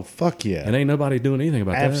Trump, Oh, fuck yeah. and ain't nobody doing anything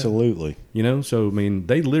about that. Absolutely. You know, so I mean,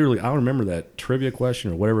 they literally. I don't remember that trivia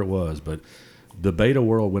question or whatever it was, but the beta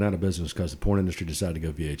world went out of business because the porn industry decided to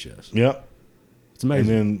go VHS. Yep. It's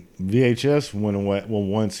amazing. And then VHS went away. Well,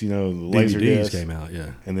 once, the laser DVDs discs came out,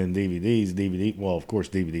 yeah. and then DVD. Well, of course,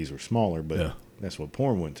 DVDs were smaller, but Yeah. that's what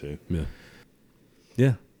porn went to. Yeah.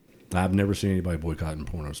 Yeah. I've never seen anybody boycotting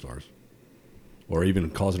porno stars or even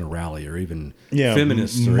causing a rally or even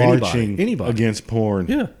feminists or marching anybody. against porn.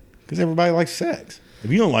 Yeah. Because everybody likes sex.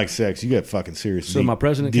 If you don't like sex, you got fucking serious. So my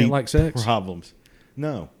president can't like sex? Problems.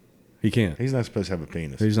 No, He can't. he's not supposed to have a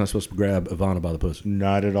penis. He's not supposed to grab Ivana by the pussy.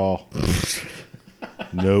 Not at all.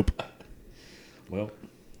 Nope. Well,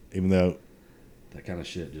 Even though, that kind of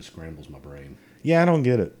shit just scrambles my brain. yeah, I don't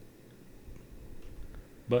get it.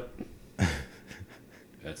 But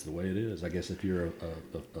that's the way it is. I guess if you're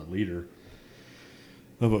a leader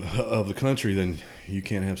of the country, then you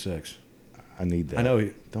can't have sex. I need that. I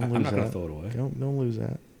know. Don't I'm lose not going to that. throw it away. Don't lose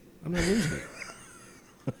that. I'm not losing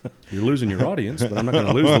it. You're losing your audience, but I'm not going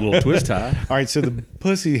to lose the little twist tie. All right, so the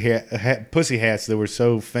pussy hats that were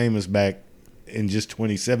so famous back in just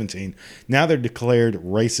 2017, now they're declared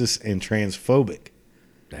racist and transphobic.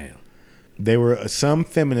 Damn. Some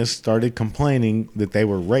feminists started complaining that they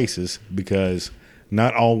were racist because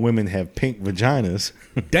not all women have pink vaginas,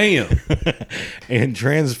 Damn. and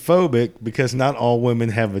transphobic because not all women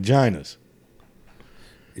have vaginas.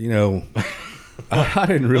 You know, I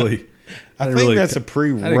didn't really. I didn't think really- that's a I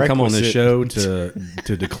prerequisite. didn't come on this show to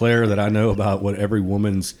declare that I know about what every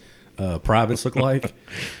woman's privates look like,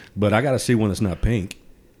 but I got to see one that's not pink.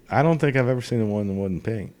 I don't think I've ever seen one that wasn't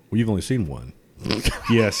pink. Well, you've only seen one.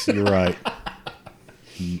 Yes, you're right.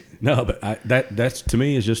 No, but that's to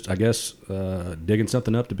me is just, I guess, digging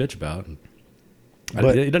something up to bitch about.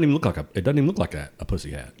 But- It doesn't even look like a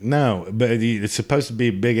pussy hat. No, but it's supposed to be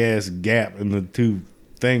a big ass gap, and the two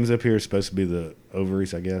things up here are supposed to be the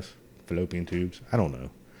ovaries, I guess, fallopian tubes. I don't know.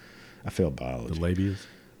 I failed The biology. labias.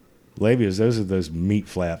 Labias, those are those meat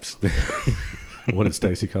flaps. What did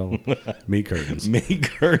Stacy call them? Meat curtains. Meat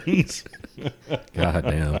curtains. God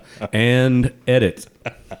damn. And edit.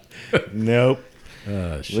 Nope.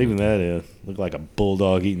 Shit. Leaving that in. Look like a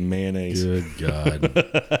bulldog eating mayonnaise. Good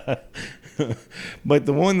God. But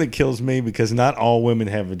the one that kills me, because not all women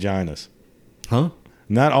have vaginas. Huh?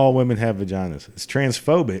 Not all women have vaginas. It's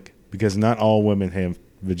transphobic because not all women have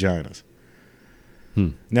vaginas.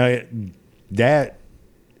 Now,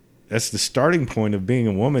 that's the starting point of being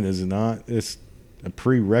a woman, is it not? It's a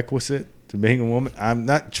prerequisite to being a woman. I'm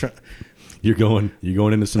not trying. You're going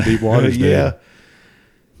into some deep waters, dude. Yeah.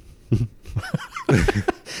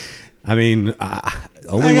 I mean,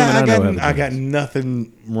 only women I know have I got vaginas.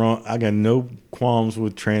 nothing wrong. I got no qualms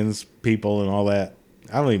with trans people and all that.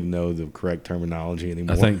 I don't even know the correct terminology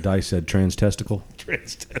anymore. I think Dice said trans testicle.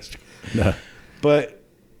 trans testicle. No. But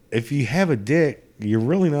if you have a dick, you're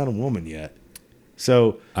really not a woman yet.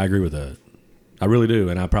 So I agree with that. I really do,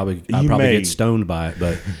 and I probably You may. get stoned by it.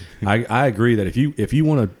 But I agree that if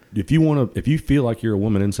you feel like you're a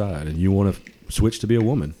woman inside and you want to switch to be a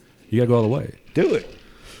woman, you got to go all the way. do it.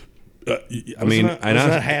 I mean, let's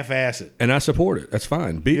not half-ass it. and I support it. That's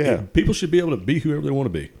fine. Yeah. People should be able to be whoever they want to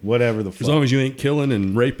be. Whatever the As fuck. long as you ain't killing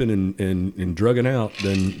and raping and drugging out,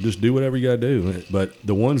 then just do whatever you got to do. But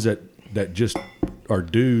the ones that just are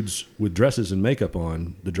dudes with dresses and makeup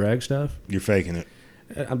on, the drag stuff, You're faking it.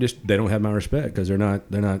 they don't have my respect because they're not.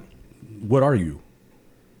 What are you?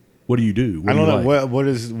 What do you do? What I do don't you know like?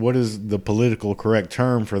 what is the political correct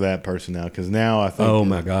term for that person now, because now I think Oh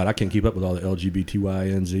my God, I can't keep up with all the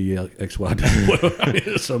LGBTYNZ XY. I mean,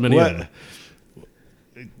 there's so many of them.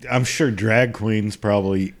 I'm sure drag queen's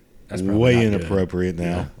probably That's probably way not good. inappropriate now.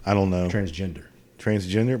 Yeah. I don't know. Transgender.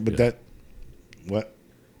 Transgender, but Yeah. that what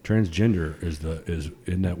Transgender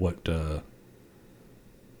isn't that what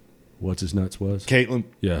what's his nuts was? Caitlin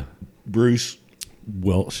Yeah. Bruce,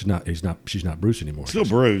 Well, she's not Bruce anymore. still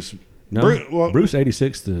Bruce. No, Bruce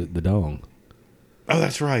 86 the dong. Oh,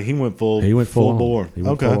 that's right. He went full. He went full bore. on. He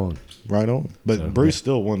went okay, full on. right on. But So, Bruce yeah.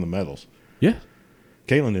 still won the medals. Yeah.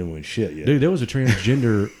 Caitlin didn't win shit yet. Dude, there was a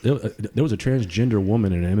transgender there was a transgender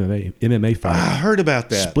woman in an MMA fight. I heard about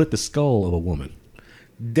that. Split the skull of a woman.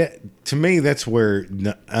 That to me, that's where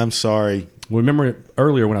I'm sorry. Remember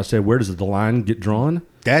earlier when I said where does the line get drawn?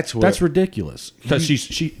 That's where That's ridiculous. Because she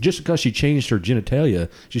just because she changed her genitalia,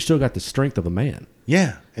 she still got the strength of a man.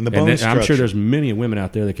 yeah, and the And bone I'm structure. sure there's many women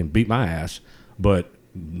out there that can beat my ass, but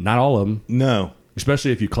not all of them. no.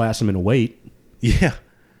 Especially if you class them in a weight. Yeah,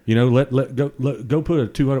 You know, go put a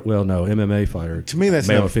 200. Well, no, MMA fighter. To me, that's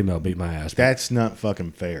male not- or female beat my ass. that's not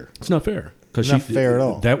fucking fair. It's not fair because Not fair at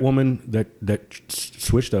all. That woman that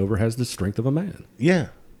switched over has the strength of a man. Yeah,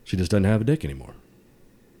 She just doesn't have a dick anymore.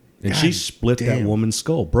 And God she split that damn. woman's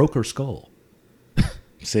skull, broke her skull.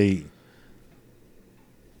 see,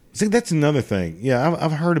 that's another thing. Yeah,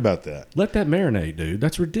 I've heard about that. Let that marinate, dude.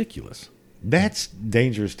 That's ridiculous. That's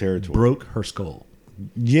dangerous territory. Broke her skull.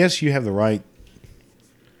 Yes, you have the right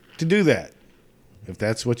to do that. If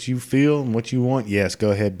that's what you feel and what you want, yes,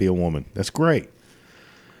 go ahead, be a woman. That's great.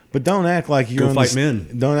 But don't act like you're Go on fight the,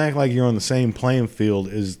 men. Don't act like you're on the same playing field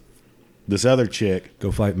as this other chick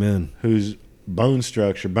Go fight men. whose bone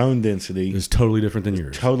structure, bone density It's totally different than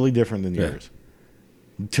yours. totally different than Yeah. yours.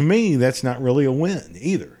 To me, that's not really a win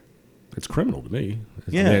either. It's criminal to me.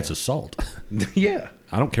 I Yeah. mean, it's assault. Yeah.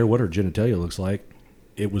 I don't care what her genitalia looks like.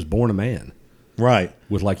 It was born a man. Right.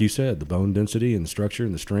 With, like you said, the bone density and the structure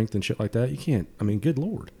and the strength and shit like that. You can't, I mean, good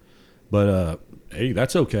Lord. But, hey,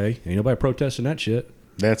 that's okay. Ain't nobody protesting that shit.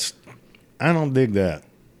 I don't dig that.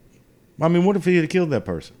 I mean, what if he had killed that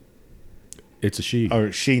person? It's a she.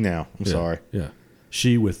 Or she now. I'm Yeah, sorry. Yeah.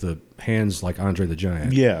 She with the hands like Andre the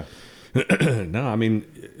Giant. Yeah. No, I mean,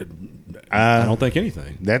 I don't think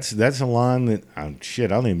anything. That's a line that, I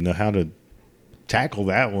don't even know how to tackle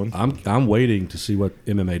that one. I'm waiting to see what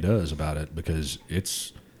MMA does about it because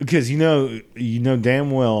it's Because you know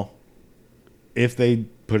damn well if they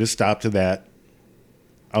put a stop to that,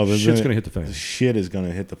 shit's gonna hit the fan. Shit is going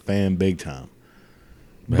to hit the fan big time.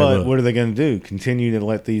 Man, But look. what are they going to do? Continue to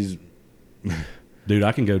let these? Dude,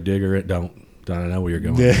 I can go digger it. Don't I know where you're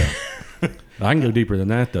going. Yeah. I can go deeper than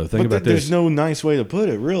that though. Think But about there's this. no nice way to put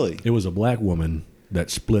it, really. It was a black woman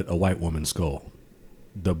that split a white woman's skull.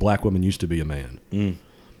 The black woman used to be a man.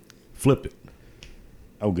 Flip it.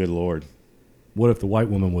 Oh, good Lord. What if the white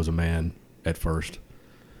woman was a man at first,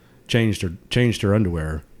 changed her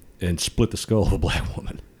underwear, and split the skull of a black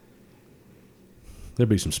woman? There'd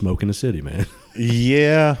be some smoke in the city, man.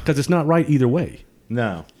 Yeah. Because it's not right either way.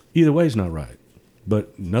 No. Either way is not right.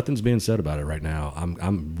 But nothing's being said about it right now.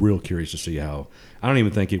 I'm real curious to see how. I don't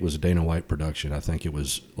even think it was a Dana White production. I think it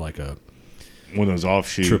was like a One of those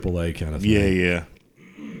offshoot. AAA kind of thing. Yeah.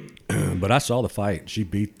 But I saw the fight. She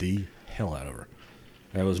beat the hell out of her.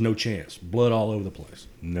 There was no chance. Blood all over the place.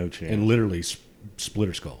 No chance. And literally split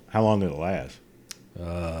her skull. How long did it last?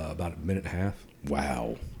 About a minute and a half.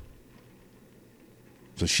 Wow.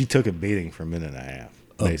 So she took a beating for a minute and a half,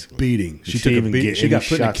 A basically. beating. Did She she took a even beating. get She any got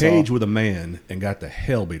put in a shots cage off? with a man and got the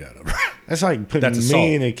hell beat out of her. That's like putting That's assault.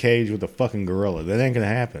 me in a cage with a fucking gorilla. That ain't gonna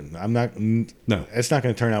happen. I'm not. No. It's not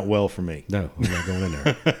gonna turn out well for me. No, I'm not going in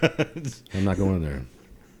there. I'm not going in there.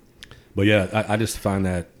 But yeah, I just find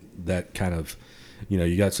that kind of,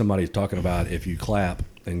 you got somebody talking about if you clap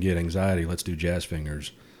and get anxiety, let's do jazz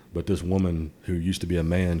fingers. But this woman who used to be a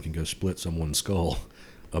man can go split someone's skull,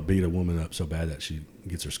 beat a woman up so bad that she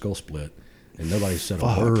gets her skull split, and nobody said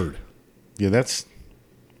Fuck. a word. Yeah, that's.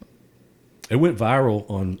 It went viral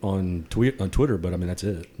on Twitter, but I mean that's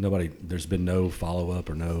it. There's been no follow up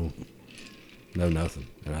or no nothing,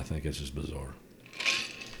 and I think it's just bizarre.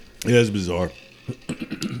 It is bizarre.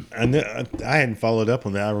 I hadn't followed up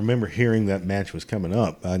on that. I remember hearing that match was coming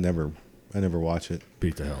up. I never watched it.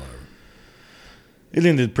 Beat the hell out of her. It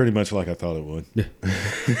ended pretty much like I thought it would.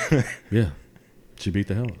 Yeah, yeah. She beat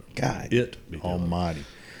the hell out of her. God, It beat the hell out of her. Almighty.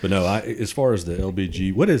 But no, as far as the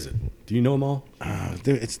LBG, what is it? Do you know them all?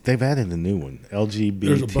 They've added a new one.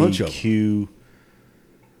 There's a bunch of LGBTQ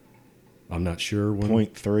I'm not sure. When.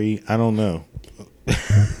 .3. I don't know.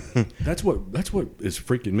 That's what is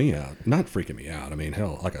freaking me out. Not freaking me out. I mean,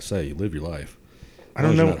 hell, like I say, you live your life. I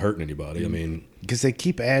don't know. You're not hurting anybody. I mean, because they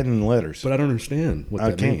keep adding letters. but I don't understand what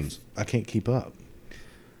that means. I can't keep up.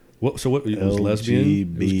 So what? It was lesbian.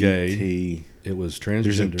 It was gay. LGBT. It was transgender.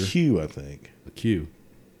 There's a Q, I think. A Q.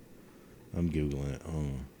 I'm googling it.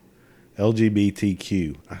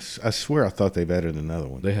 LGBTQ. I swear I thought they've added another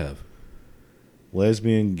one. They have.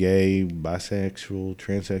 Lesbian, gay, bisexual,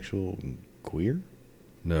 transsexual, and queer.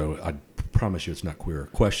 No, I promise you, it's not queer.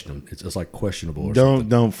 Question. It's like questionable. Or something.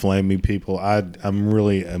 Don't flame me, people. I'm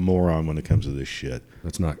really a moron when it comes to this shit.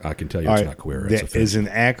 That's not. I can tell you, All it's right, not queer. That is an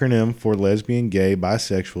acronym for lesbian, gay,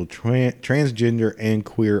 bisexual, transgender, and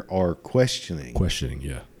queer are questioning. Questioning,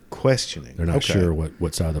 yeah. Questioning. They're not sure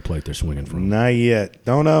what side of the plate they're swinging from. Not yet.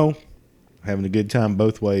 Don't know. Having a good time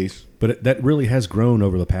both ways. But that really has grown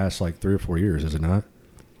over the past like 3 or 4 years, is it not?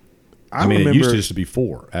 I mean, remember, it used to just be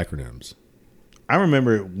 4 acronyms. I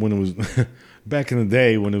remember when it was back in the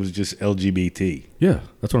day when it was just LGBT. Yeah,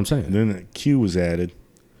 that's what I'm saying. And then a Q was added.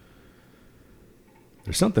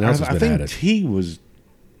 There's something else that's been added. T was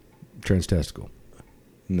Transtestical.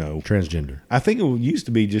 no Transgender. I think it used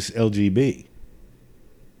to be just LGB.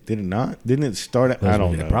 Did it not? Didn't it start? I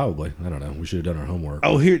don't know. Probably. I don't know. We should have done our homework.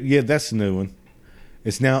 Oh, that's the new one.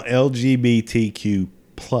 It's now LGBTQ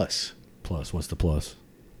plus. Plus, what's the plus?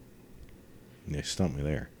 Yeah, stump me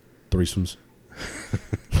there. Threesomes.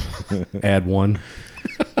 Add 1.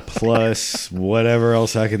 Plus whatever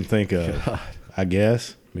else I can think of. God. I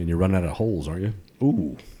guess. I mean, you're running out of holes, aren't you?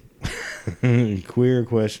 Ooh. Queer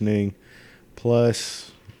questioning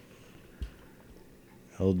plus.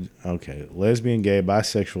 Okay. Lesbian, gay,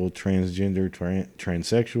 bisexual, transgender,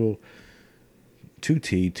 transsexual,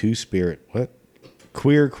 2T, 2-spirit. What?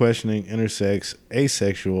 Queer questioning, intersex,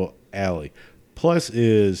 asexual, ally. Plus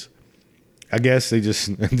is, I guess they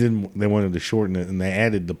wanted to shorten it and they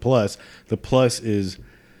added the plus. The plus is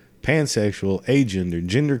pansexual, agender,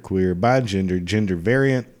 genderqueer, bigender, gender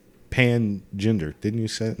variant, pangender. Didn't you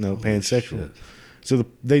say no? Holy pansexual. Shit. So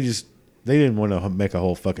they didn't want to make a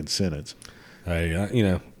whole fucking sentence. Hey,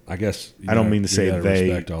 I guess I don't mean to say they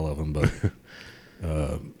respect all of them, but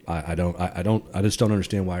I just don't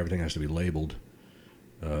understand why everything has to be labeled.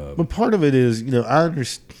 But part of it is, I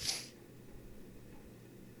understand.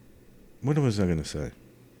 What was I going to say?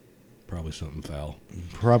 Probably something foul.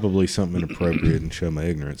 Probably something inappropriate and show my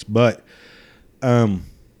ignorance. But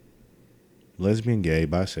lesbian, gay,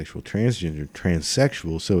 bisexual, transgender,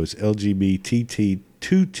 transsexual. So it's LGBT,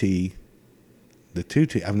 2T. The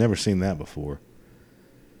 2T, I've never seen that before.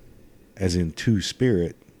 As in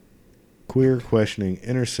 2-spirit. Queer, questioning,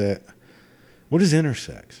 intersex. What is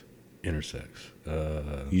intersex? Intersex.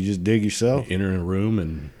 You just dig yourself? You enter in a room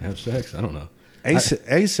and have sex? I don't know.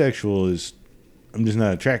 Asexual is, I'm just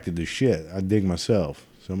not attracted to shit. I dig myself.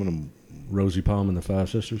 So I'm going to. Rosie Palm and the Five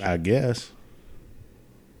Sisters? I guess.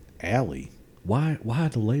 Allie. Why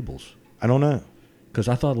the labels? I don't know. Because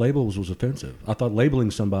I thought labels was offensive. I thought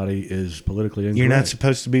labeling somebody is politically incorrect. You're not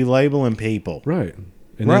supposed to be labeling people. Right.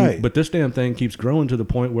 Right. But this damn thing keeps growing to the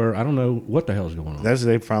point where I don't know what the hell is going on.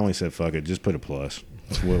 They finally said, fuck it, just put a plus.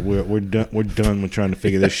 We're done with trying to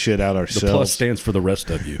figure this shit out ourselves. The plus stands for the rest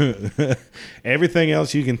of you. Everything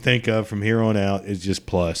else you can think of from here on out is just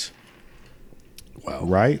plus. Wow.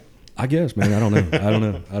 Right? I guess, man. I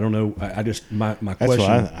don't know. I just my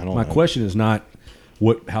question. My question is not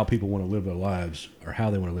how people want to live their lives or how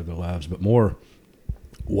they want to live their lives, but more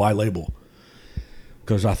why label?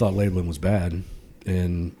 Because I thought labeling was bad,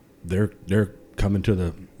 and they're coming to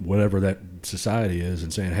the whatever that society is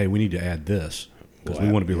and saying, hey, we need to add this because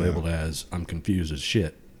we want to be labeled as I'm confused as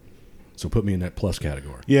shit. So put me in that plus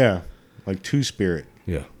category. Yeah, like 2-spirit.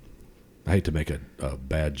 Yeah. I hate to make a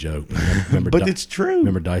bad joke. But it's true.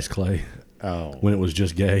 Remember Dice Clay? Oh. When it was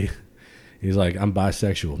just gay? He's like, I'm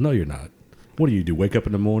bisexual. No, you're not. What do? Wake up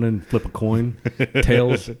in the morning, flip a coin,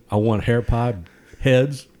 tails, I want hair pie,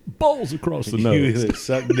 heads, balls across the nose. You either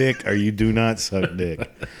suck dick or you do not suck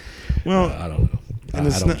dick. Well, I don't know. I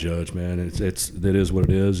don't judge, man. That is what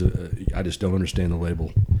it is. I just don't understand the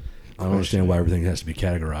label. I don't understand why everything has to be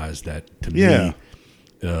categorized. That to me.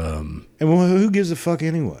 And who gives a fuck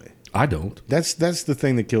anyway? I don't. That's the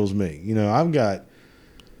thing that kills me.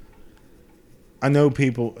 I know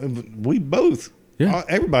people. We both. Yeah.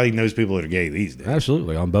 Everybody knows people that are gay these days.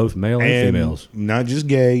 Absolutely, on both male and females. Not just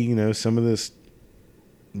gay. Some of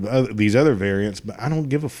these other variants, but I don't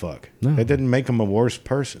give a fuck. No. That doesn't make them a worse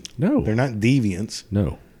person. No, they're not deviants.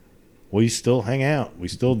 No, We still hang out. We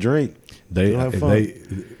still drink. Still have fun.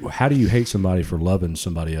 How do you hate somebody for loving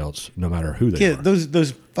somebody else, no matter who they are?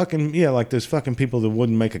 those fucking like those fucking people that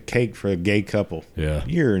wouldn't make a cake for a gay couple. Yeah,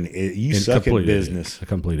 you suck at business. Idiot. A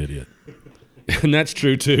complete idiot. And that's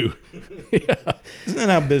true too. Yeah. Isn't that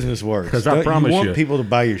how business works? Because I promise you want people to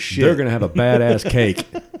buy your shit. They're going to have a badass cake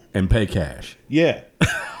and pay cash. Yeah,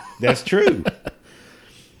 that's true.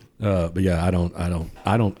 But yeah,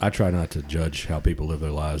 I try not to judge how people live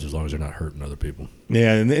their lives as long as they're not hurting other people.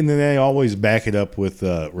 Yeah, and then they always back it up with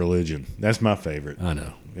religion. That's my favorite. I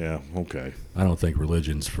know. Yeah, okay. I don't think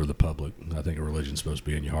religion's for the public. I think a religion's supposed to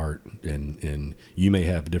be in your heart, and you may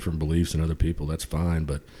have different beliefs than other people. That's fine,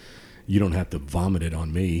 but you don't have to vomit it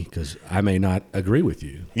on me because I may not agree with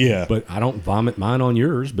you. Yeah. But I don't vomit mine on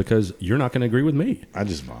yours because you're not going to agree with me. I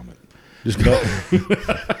just vomit. Just go.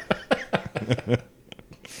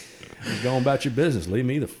 Just go about your business. Leave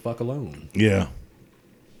me the fuck alone. Yeah.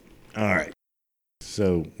 All right.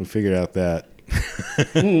 So we figured out that.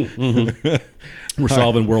 We're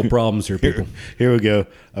solving world problems here, people. Here we go.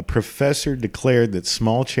 A professor declared that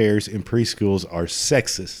small chairs in preschools are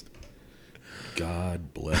sexist.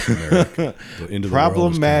 God bless America. The end of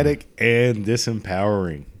problematic and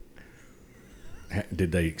disempowering.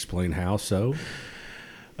 Did they explain how so?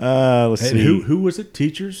 Let's see. Who was it?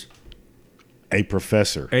 Teachers? A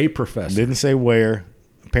professor. A professor. Didn't say where.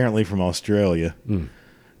 Apparently from Australia.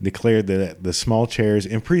 Declared that the small chairs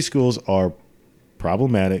in preschools are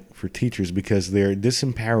problematic for teachers because they're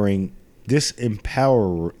disempowering. You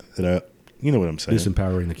know what I'm saying?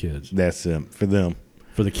 Disempowering the kids. That's them. For them.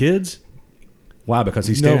 For the kids? Why? Because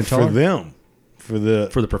he's standing taller? For them.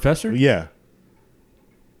 For the professor? Yeah.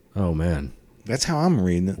 Oh man. That's how I'm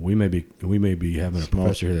reading it. We may be having a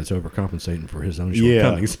professor here that's overcompensating for his own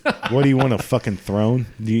shortcomings. Yeah. What do you want, a fucking throne?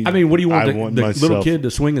 What do you want the little kid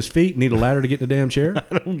to swing his feet, need a ladder to get in the damn chair?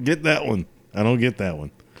 I don't get that one.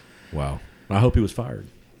 Wow. I hope he was fired.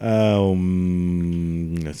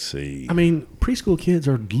 Let's see. I mean, preschool kids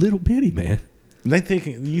are little bitty, man.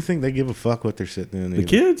 You think they give a fuck what they're sitting in? The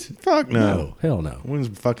kids? Fuck no. Hell no. When's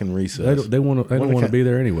fucking recess? They don't want to be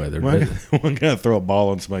there anyway. One gonna throw a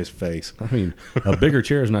ball in somebody's face. I mean, a bigger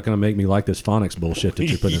chair is not going to make me like this phonics bullshit that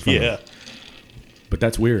you're putting in front of me. But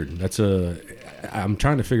that's weird. I'm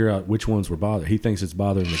trying to figure out which ones were bothering. He thinks it's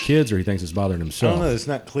bothering the kids, or he thinks it's bothering himself. I don't know. It's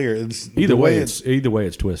not clear. Either way,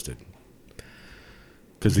 it's twisted.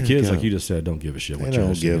 Because the kids, like you just said, don't give a shit what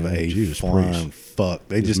you're saying. They don't give a flying fuck.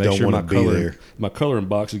 They just don't want to be there. My coloring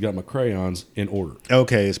box has got my crayons in order.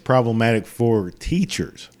 Okay, it's problematic for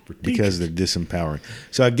teachers because they're disempowering.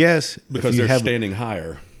 So I guess because they're standing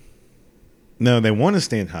higher. No, they want to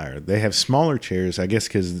stand higher. They have smaller chairs, I guess,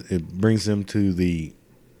 because it brings them it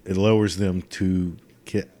lowers them to.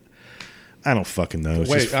 I don't fucking know.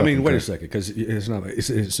 Wait a second, because it's not.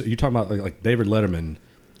 You're talking about like David Letterman.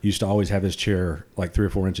 Used to always have his chair like 3 or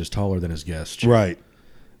 4 inches taller than his guest chair. Right.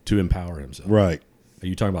 To empower himself. Right. Are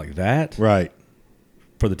you talking about like that? Right.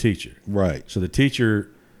 For the teacher. Right. So the teacher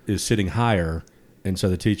is sitting higher, and so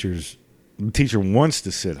the teacher wants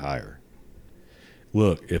to sit higher.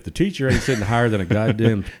 Look, if the teacher ain't sitting higher than a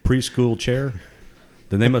goddamn preschool chair,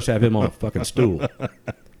 then they must have him on a fucking stool.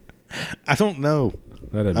 I don't know.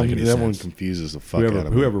 That doesn't make any sense. That one confuses the fuck out of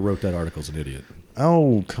me. Whoever wrote that article is an idiot.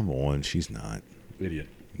 Oh, come on. She's not. Idiot.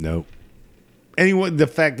 Nope. Anyway, the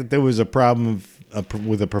fact that there was a problem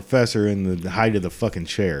with a professor in the height of the fucking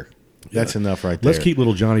chair, that's enough right there. Let's keep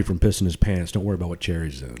little Johnny from pissing his pants. Don't worry about what chair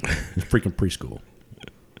he's in. It's freaking preschool.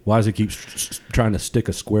 Why does he keep trying to stick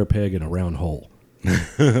a square peg in a round hole?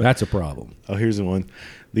 That's a problem. Oh, here's the one.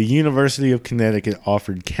 The University of Connecticut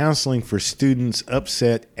offered counseling for students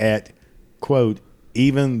upset at, quote,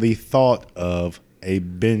 even the thought of a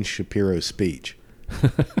Ben Shapiro speech.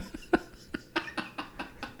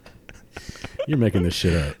 You're making this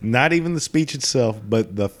shit up. Not even the speech itself,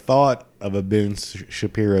 but the thought of a Ben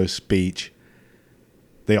Shapiro speech.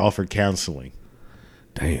 They offered counseling.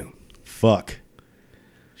 Damn. Fuck.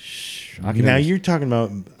 You're talking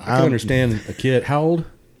about... I can understand a kid. How old?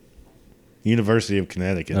 University of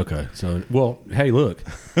Connecticut. Okay. So, well, hey, look.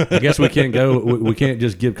 I guess we can't go... We can't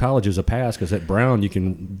just give colleges a pass because at Brown you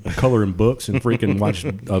can color in books and freaking watch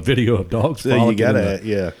a video of dogs. So you got to,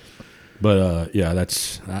 yeah. But, yeah,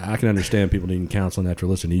 I can understand people needing counseling after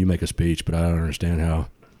listening to you make a speech, but I don't understand how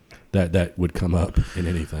that would come up in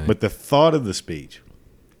anything. But the thought of the speech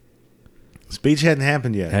hadn't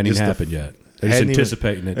happened yet. Hadn't even happened yet. They're just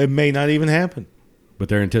anticipating it. It may not even happen. But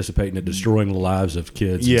they're anticipating it destroying the lives of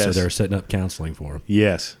kids, yes. And so they're setting up counseling for them.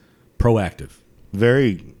 Yes. Proactive.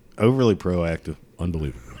 Very overly proactive.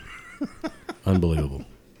 Unbelievable. Unbelievable.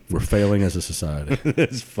 We're failing as a society.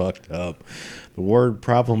 It's fucked up. The word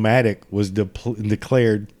problematic was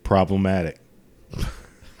declared problematic.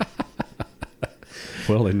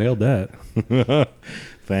 Well, they nailed that.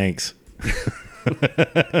 Thanks.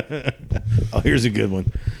 Oh, here's a good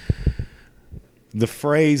one. The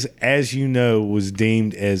phrase, as you know, was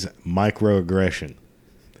deemed as microaggression.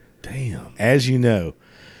 Damn. As you know,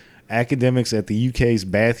 academics at the UK's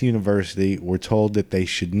Bath University were told that they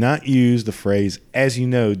should not use the phrase, as you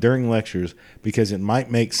know, during lectures because it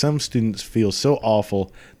might make some students feel so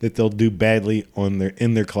awful that they'll do badly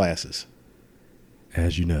in their classes.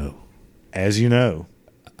 As you know. As you know.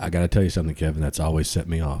 I got to tell you something, Kevin. That's always set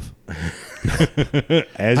me off.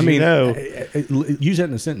 As you know. Use that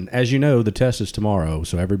in a sentence. As you know, the test is tomorrow,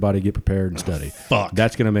 so everybody get prepared and study. Fuck.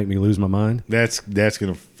 That's going to make me lose my mind. That's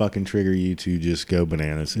going to fucking trigger you to just go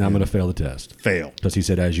bananas. Now I'm going to fail the test. Fail. Because he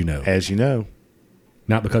said, as you know. As you know.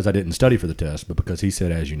 Not because I didn't study for the test, but because he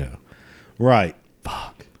said, as you know. Right.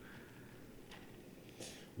 Fuck.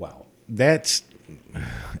 Wow. That's,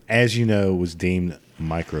 as you know, was deemed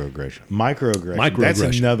microaggression. Microaggression.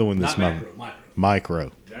 That's another one that's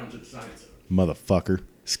micro. Down to the science. Motherfucker.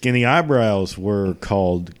 Skinny eyebrows were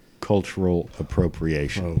called cultural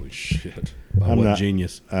appropriation. Holy shit. By what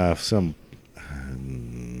genius? Doesn't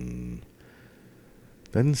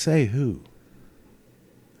say who.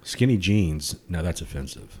 Skinny jeans. Now that's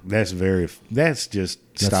offensive. That's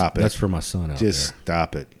stop it. That's for my son out there. Just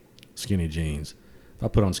stop it. Skinny jeans. If I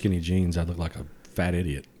put on skinny jeans, I'd look like a fat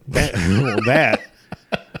idiot.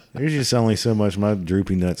 There's just only so much my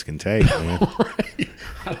droopy nuts can take, man. Right.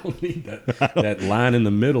 I don't need that line in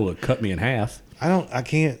the middle to cut me in half. I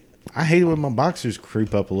can't. I hate it when my boxers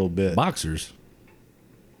creep up a little bit. Boxers?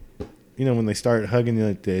 You know, when they start hugging you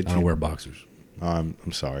at the edge. I don't wear boxers. I'm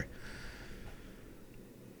sorry.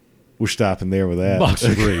 We're stopping there with that.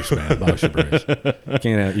 Boxer briefs, man. Boxer briefs.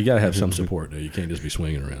 You got to have some support, though. You can't just be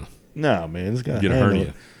swinging around. No, man. It's got to get a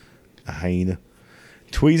hernia. A hyena.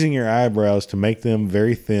 Tweezing your eyebrows to make them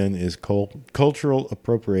very thin is cultural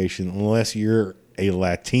appropriation unless you're a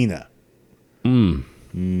Latina. I'll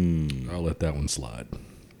let that one slide.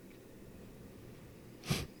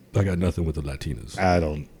 I got nothing with the Latinas. I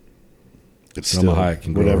don't. But Selma Hayek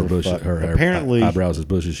can grow her eyebrows as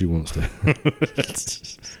bush as she wants to.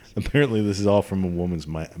 Apparently, this is all from a woman's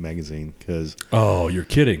magazine. Cause you're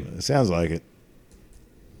kidding. It sounds like it.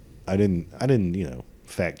 I didn't,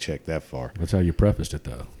 fact check that far. That's how you prefaced it,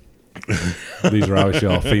 though. These are obviously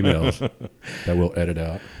all females that we'll edit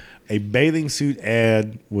out. A bathing suit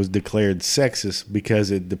ad was declared sexist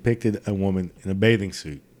because it depicted a woman in a bathing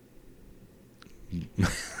suit.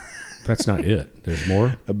 That's not it. There's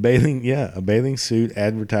more? A bathing suit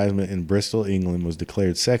advertisement in Bristol, England was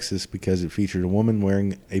declared sexist because it featured a woman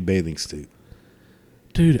wearing a bathing suit.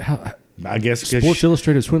 Dude, I guess Sports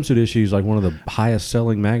Illustrated swimsuit issue is like one of the highest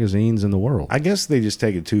selling magazines in the world. I guess they just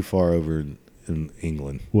take it too far over in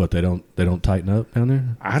England. What, they don't tighten up down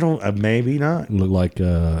there? I don't. Maybe not. Look like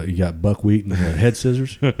you got buckwheat and head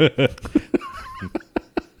scissors.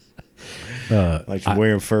 Like you're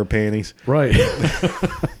wearing fur panties, right?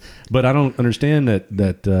 But I don't understand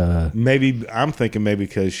that. Maybe I'm thinking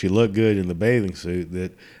because she looked good in the bathing suit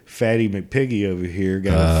that Fatty McPiggy over here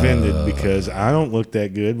got offended because I don't look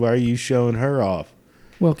that good. Why are you showing her off?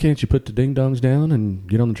 Well, can't you put the ding dongs down and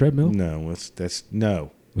get on the treadmill? No, that's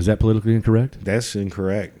no. Was that politically incorrect? That's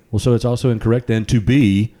incorrect. Well, so it's also incorrect then to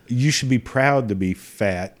be. You should be proud to be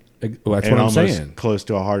fat. Well, that's what I'm saying. Close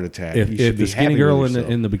to a heart attack. If the skinny girl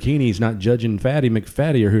in the bikini is not judging Fatty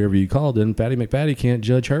McFatty or whoever you called, then Fatty McFatty can't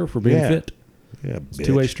judge her for being fit. Yeah, it's a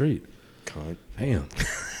two-way street. Cunt. Damn.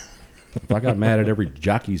 If I got mad at every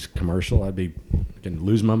Jockey's commercial, I'd be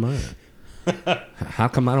lose my mind. How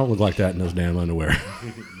come I don't look like that in those damn underwear?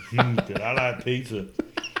 Because I like pizza.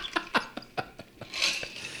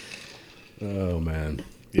 Oh, man.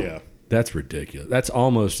 Yeah. That's ridiculous. That's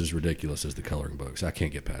almost as ridiculous as the coloring books. I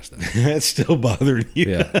can't get past that. That's still bothering you.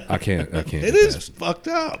 Yeah, I can't. It is fucked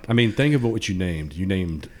up. I mean, think of what you named. You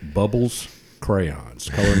named Bubbles, crayons,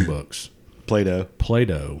 coloring books.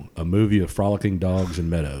 Play-Doh, a movie of frolicking dogs and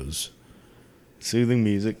meadows. Soothing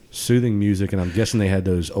music, and I'm guessing they had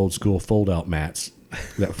those old school fold-out mats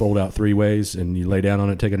that fold out three ways, and you lay down on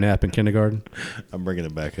it, take a nap in kindergarten. I'm bringing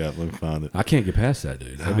it back up. Let me find it. I can't get past that,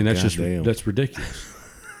 dude. I mean, that's ridiculous.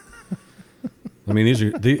 I mean, these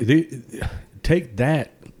are take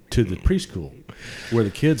that to the preschool where the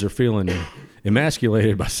kids are feeling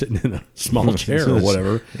emasculated by sitting in a small chair or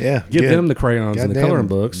whatever. Yeah, give them the crayons and the coloring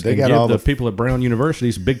books. They got give all the people at Brown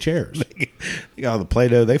University's big chairs. They got all the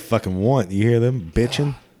Play-Doh they fucking want. You hear them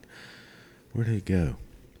bitching? Where did it go?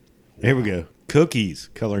 Here we go. cookies,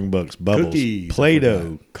 coloring books, bubbles, Cookies, I Play-Doh,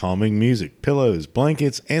 forgot. calming music, pillows,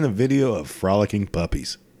 blankets, and a video of frolicking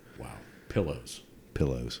puppies. Wow. Pillows.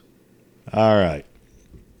 Pillows. All right.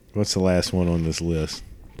 What's the last one on this list?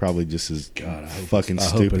 Probably just as God, I hope fucking I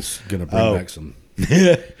stupid. hope it's going to bring Oh. back some.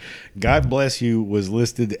 God Bless You was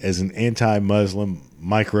listed as an anti-Muslim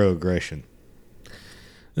microaggression.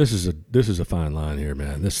 This is a fine line here,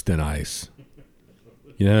 man. This is thin ice.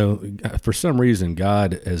 You know, for some reason,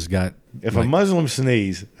 God has got. If a Muslim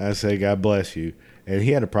sneeze, I say God bless you, and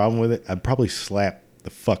he had a problem with it, I'd probably slap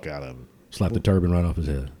the fuck out of him. Slap the turban right off his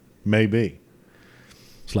head. Maybe.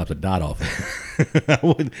 Slap the dot off him. I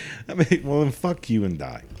would. I mean, well, then fuck you and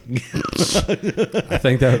die. I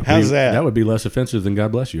think that would How's be, that? That would be less offensive than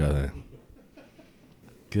God bless you, I think.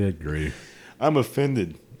 Good grief. I'm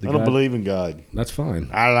offended. I don't God- believe in God. That's fine.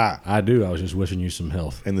 Allah I do. I was just wishing you some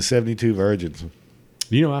health. and the 72 virgins.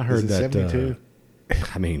 You know, I heard Is it that. 72?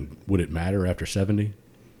 I mean, would it matter after 70?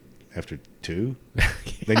 After 2?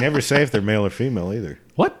 They never say if they're male or female either.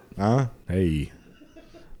 What? Huh? Hey,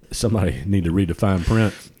 somebody need to read the fine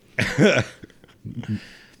print.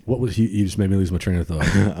 What was he? You just made me lose my train of thought.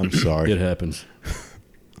 I'm sorry. It happens.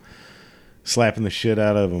 Slapping the shit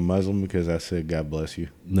out of a Muslim because I said God bless you.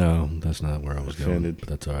 No, that's not where I was going. Offended. But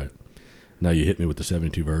that's all right. Now you hit me with the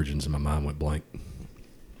 72 virgins, and my mind went blank.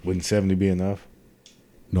 Wouldn't 70 be enough?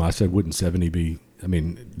 No, I said, wouldn't 70 be? I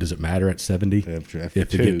mean, does it matter at 70 After if they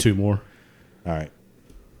 2. get 2 more? All right.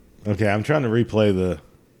 Okay, I'm trying to replay the.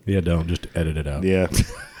 Yeah, don't just edit it out. Yeah.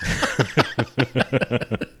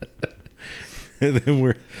 And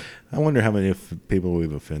then I wonder how many people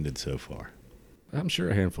we've offended so far. I'm sure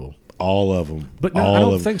a handful. All of them. But no, all I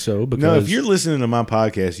don't of think so. Because No, if you're listening to my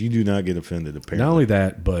podcast, you do not get offended, apparently. not only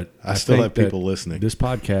that, but I still think have people that listening. This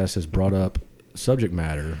podcast has brought up subject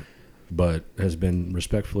matter, but has been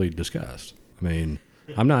respectfully discussed. I mean,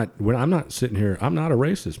 I'm not sitting here. I'm not a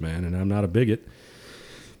racist, man, and I'm not a bigot.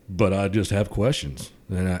 But I just have questions,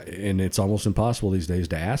 and it's almost impossible these days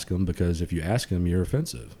to ask them because if you ask them, you're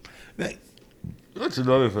offensive. That's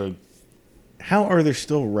another thing. How are there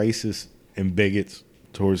still racists and bigots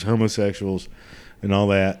towards homosexuals and all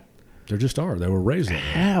that? There just are. They were raised that way.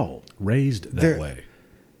 How? Raised that They're- way.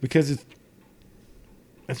 Because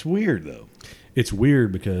it's weird, though. It's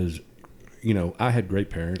weird because, you know, I had great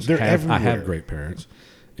parents. They're I everywhere. have great parents,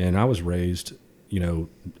 and I was raised. You know,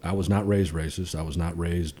 I was not raised racist. I was not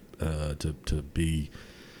raised to be,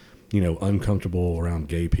 you know, uncomfortable around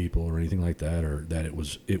gay people or anything like that, or that it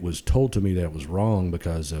was told to me that it was wrong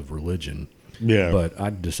because of religion. Yeah. But I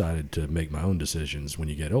decided to make my own decisions when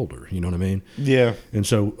you get older. You know what I mean? Yeah. And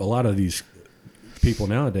so a lot of these people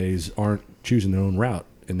nowadays aren't choosing their own route,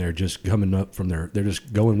 and they're just coming up from they're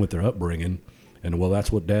just going with their upbringing, and well,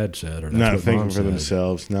 that's what Dad said, or that's Not what thinking Mom for said.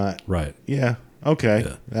 themselves. Not. Right. Yeah. Okay.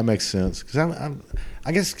 Yeah. That makes sense. Because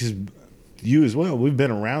I guess because you as well, we've been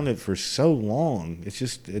around it for so long. It's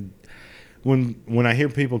just when I hear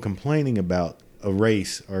people complaining about a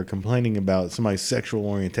race or complaining about somebody's sexual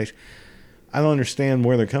orientation, I don't understand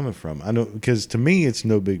where they're coming from. I don't, because to me, it's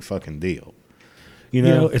no big fucking deal. You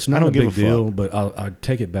know, It's I not don't a give big deal, fuck. but I'll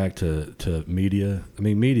take it back to media. I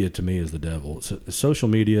mean, media to me is the devil. Social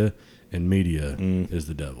media and media is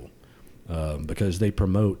the devil because they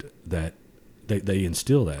promote that. They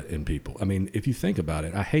instill that in people. I mean, if you think about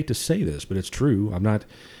it, I hate to say this, but it's true.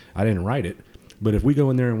 I didn't write it, but if we go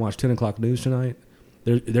in there and watch 10 o'clock news tonight,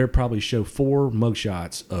 they'll probably show 4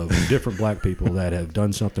 mugshots of different black people that have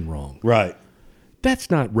done something wrong. Right. That's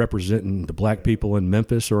not representing the black people in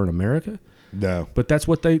Memphis or in America. No. But that's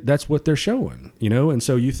what they're showing, you know. And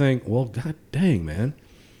so you think, well, god dang, man,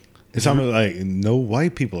 It's almost like no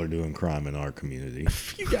white people are doing crime in our community.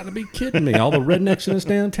 you got to be kidding me! All the rednecks in this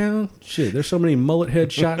downtown, shit. There's so many mullet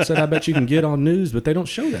head shots that I bet you can get on news, but they don't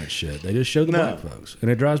show that shit. They just show the No. black folks,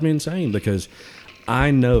 and it drives me insane because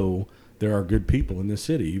I know there are good people in this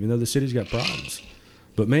city, even though the city's got problems.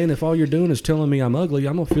 But man, if all you're doing is telling me I'm ugly,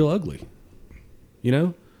 I'm gonna feel ugly, you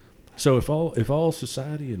know. So if all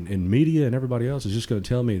society and media and everybody else is just going to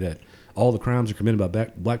tell me that all the crimes are committed by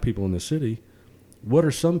black people in this city, what are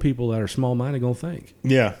some people that are small-minded going to think?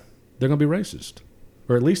 Yeah. They're going to be racist,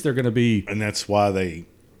 or at least they're going to be And that's why they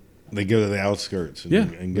go to the outskirts and,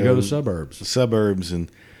 and they go to the suburbs. the suburbs, and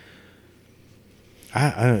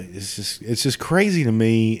I it's just crazy to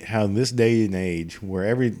me how in this day and age where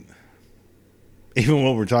even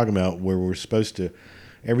what we're talking about, where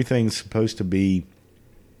everything's supposed to be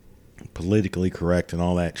politically correct and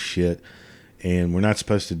all that shit, and we're not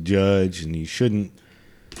supposed to judge, and you shouldn't,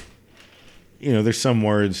 you know, there's some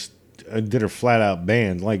words that are flat out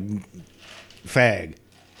banned, like fag.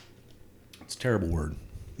 It's a terrible word.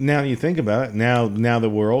 Now you think about it, now that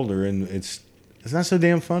we're older and it's It's not so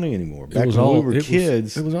damn funny anymore. Back It was when all we were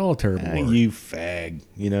kids, it was all a terrible word. you fag,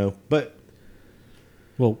 But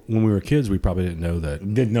Well, when we were kids, we probably didn't know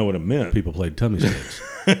that didn't know what it meant. people played tummy sticks.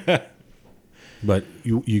 But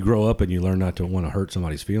you grow up and you learn not to want to hurt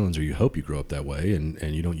somebody's feelings, or you hope you grow up that way, and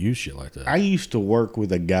you don't use shit like that. I used to work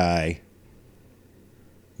with a guy.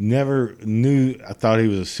 Never knew. I thought he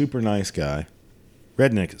was a super nice guy.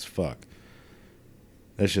 Redneck as fuck.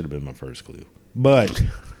 That should have been my first clue. But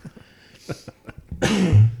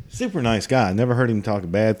super nice guy. I never heard him talk a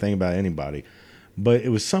bad thing about anybody. But it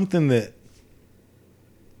was something that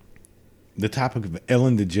the topic of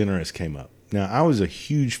Ellen DeGeneres came up. Now, I was a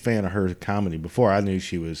huge fan of her comedy before I knew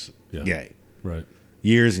she was gay. Right.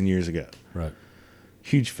 Years and years ago. Right.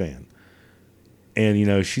 Huge fan.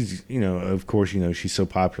 And, she's, of course, she's so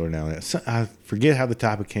popular now. So, I forget how the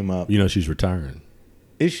topic came up. She's retiring.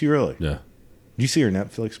 Is she really? Yeah. Did you see her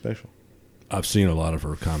Netflix special? I've seen a lot of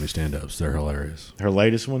her comedy stand-ups. They're hilarious. Her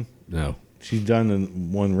latest one? No. She's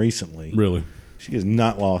done one recently. Really? She has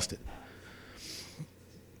not lost it.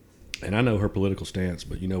 And I know her political stance,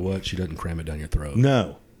 but you know what? She doesn't cram it down your throat.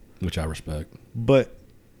 No. Which I respect. But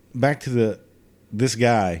back to this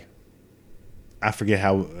guy, I forget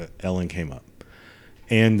how Ellen came up.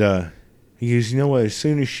 And he goes, you know what? As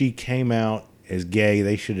soon as she came out as gay,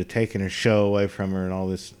 they should have taken her show away from her and all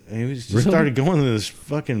this. And he just Really? started going to this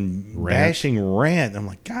fucking bashing rant. I'm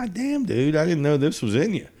like, God damn, dude, I didn't know this was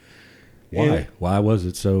in you. Why? And Why was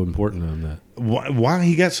it so important to him that? why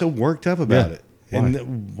he got so worked up about Yeah. it? Why?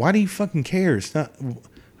 And why do you fucking care? It's not.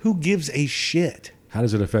 Who gives a shit? How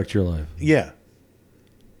does it affect your life? Yeah.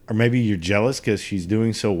 Or maybe you're jealous because she's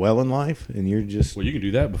doing so well in life, and you're just Well, you can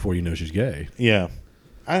do that before you know she's gay. yeah.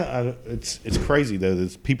 It's crazy though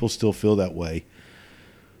that people still feel that way.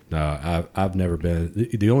 No, I've never been.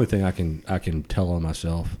 The only thing I can tell on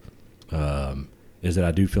myself is that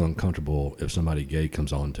I do feel uncomfortable if somebody gay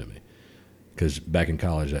comes on to me, because back in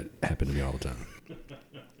college that happened to me all the time,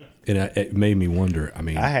 and it made me wonder. I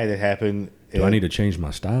mean, I had it happen. do I need to change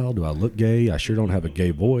my style? Do I look gay? I sure don't have a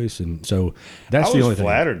gay voice, and so that's I the was only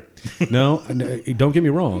flattered. thing. No, don't get me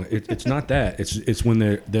wrong. It's not that. It's when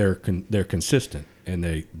they're consistent, and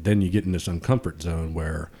then you get in this uncomfort zone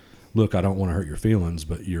where, look, I don't want to hurt your feelings,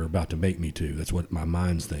 but you're about to make me to. That's what my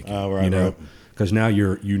mind's thinking. Oh, right, right. Because now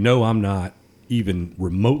I'm not even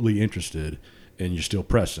remotely interested, and you're still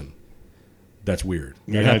pressing. That's weird.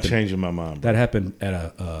 You're not changing my mind. That happened at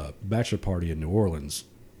a bachelor party in New Orleans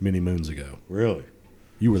many moons ago. Really?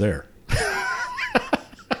 You were there.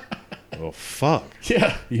 Well, fuck.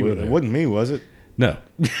 Yeah, you were It there. wasn't me, was it? No,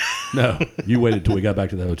 no. You waited till we got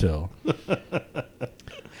back to the hotel.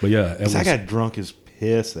 But yeah, 'Cause I got drunk as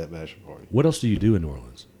piss at that bachelor party. What else do you do in New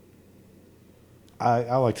Orleans?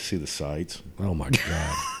 I like to see the sights. Oh my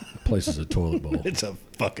god, the place is a toilet bowl. It's a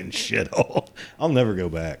fucking shithole. I'll never go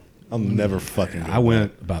back. I'll never fucking go I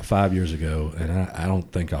went about 5 years ago, and I don't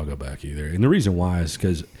think I'll go back either. And the reason why is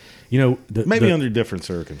because, Maybe under different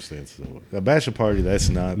circumstances. A bachelor party, that's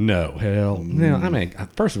not. no, hell, no. I mean,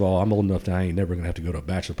 first of all, I'm old enough that I ain't never gonna have to go to a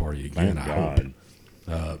bachelor party again. Thank I God.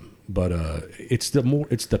 hope. But it's the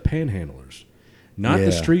panhandlers, not Yeah.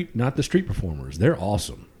 the street performers. They're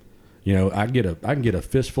awesome. I can get a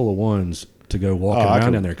fistful of ones to go walking I around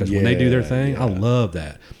can- down there, because when they do their yeah, thing, I yeah. love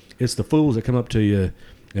that. It's the fools that come up to you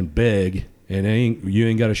and beg, and you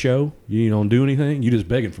ain't got a show, you don't do anything, you just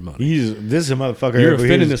begging for money. This is a motherfucker. You're over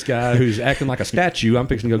offending here. this guy who's acting like a statue. I'm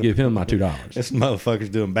fixing to go give him my $2. This motherfucker's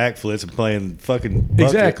doing backflips and playing fucking bucket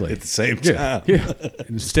Exactly. at the same Yeah, time. yeah.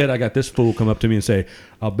 Instead, I got this fool come up to me and say,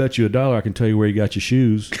 "I'll bet you $1 I can tell you where you got your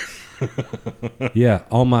shoes." Yeah,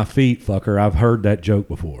 on my feet, fucker. I've heard that joke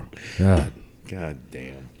before. God. God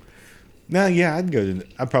damn. Now, yeah,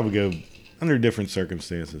 I'd probably go under different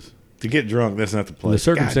circumstances. To get drunk, that's not the place. The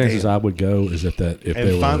circumstances God I would go is if they damn.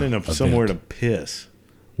 And finding were somewhere event. to piss.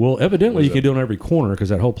 Well, evidently you Was can do it on every corner, because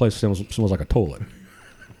that whole place smells like a toilet.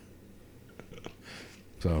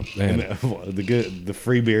 So, And man, the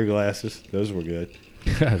free beer glasses, those were good.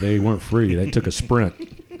 they weren't free. They took a Sprint.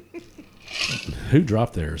 Who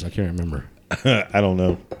dropped theirs? I can't remember. I don't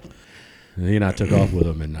know. And he and I took off with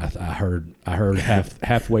him, and I heard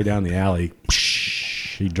halfway down the alley,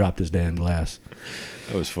 he dropped his damn glass.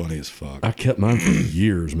 That was funny as fuck. I kept mine for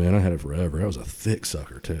years, man. I had it forever. That was a thick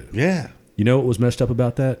sucker too. Yeah. You know what was messed up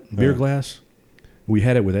about that beer glass? We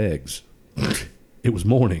had it with eggs. It was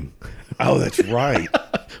morning. Oh, that's right.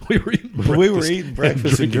 We were eating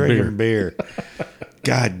breakfast, and drinking beer.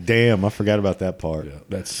 God damn, I forgot about that part. Yeah,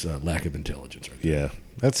 that's lack of intelligence right there. Yeah,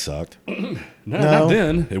 that sucked. No, not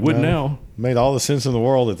then. It wouldn't now. Made all the sense in the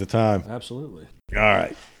world at the time. Absolutely. All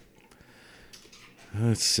right.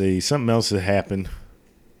 Let's see. Something else that happened.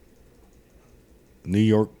 New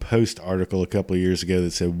York Post article a couple of years ago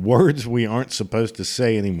that said words we aren't supposed to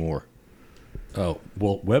say anymore. Oh,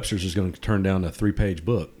 well, Webster's is going to turn down a 3-page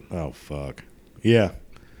book. Oh, fuck. Yeah.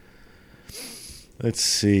 Let's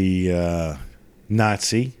see.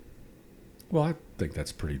 Nazi. Well, I think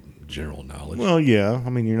that's pretty general knowledge. Well, yeah. I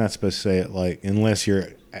mean, you're not supposed to say it unless you're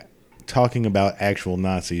talking about actual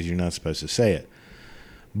Nazis, you're not supposed to say it.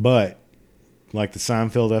 But, like the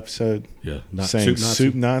Seinfeld episode, saying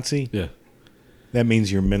soup Nazi, yeah, that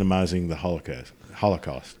means you're minimizing the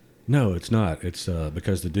Holocaust. No, it's not. It's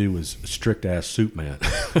because the dude was a strict-ass soup man.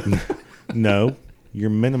 No, you're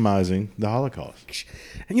minimizing the Holocaust.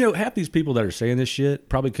 And, half these people that are saying this shit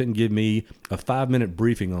probably couldn't give me a 5-minute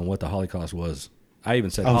briefing on what the Holocaust was. I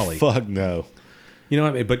even said Holly. Oh, fuck no. You know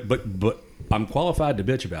what I mean? But I'm qualified to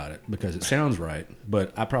bitch about it because it sounds right,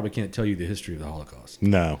 but I probably can't tell you the history of the Holocaust.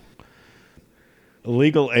 No.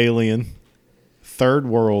 Illegal alien, third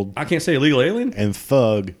world. I can't say illegal alien? And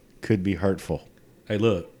thug could be hurtful. Hey,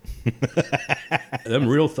 look. Them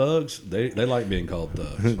real thugs, they like being called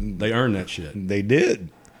thugs. They earn that shit. They did.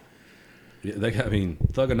 Yeah,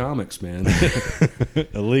 thugonomics, man.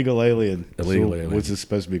 Illegal alien. Illegal alien. What's it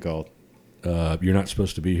supposed to be called? You're not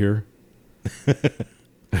supposed to be here.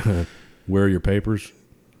 Where are your papers?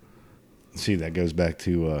 See, that goes back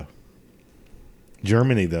to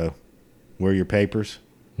Germany, though. Where are your papers?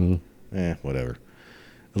 Whatever.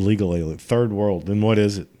 Illegal alien. Third world. Then what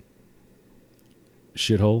is it?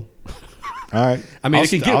 Shithole. All right. I mean, it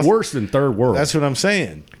can get worse than third world. That's what I'm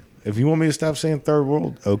saying. If you want me to stop saying third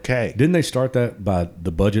world, okay. Didn't they start that by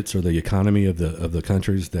the budgets or the economy of the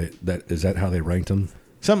countries? That is that how they ranked them?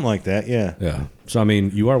 Something like that, yeah. Yeah. So I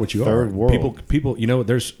mean, you are what you are. Third world. People.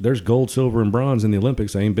 There's gold, silver, and bronze in the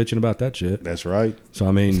Olympics. I ain't bitching about that shit. That's right. So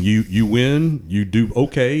I mean, you win, you do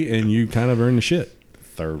okay, and you kind of earn the shit.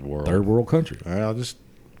 Third world. Third world country. All right, I'll just.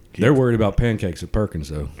 They're worried about pancakes at Perkins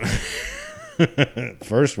though.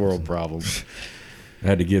 First world problems. I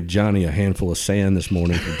had to give Johnny a handful of sand this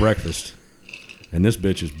morning for breakfast, and this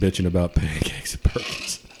bitch is bitching about pancakes at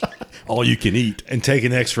Perkins. All you can eat. And take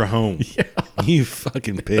an extra home. Yeah. You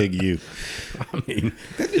fucking pig, you. I mean,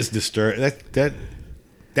 that just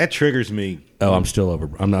that triggers me. Oh, I'm still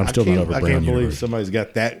over. I'm still not over. I can't believe somebody's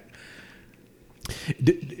got that.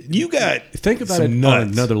 You got think about it nuts.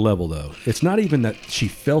 On another level, though. It's not even that she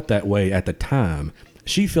felt that way at the time.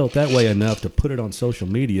 She felt that way enough to put it on social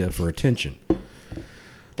media for attention.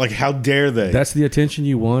 Like, how dare they? That's the attention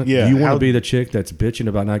you want? Yeah. You want to be the chick that's bitching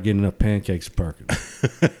about not getting enough pancakes at Perkins.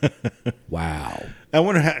 Wow. I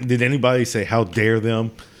wonder, did anybody say, how dare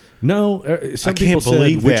them? No. Some people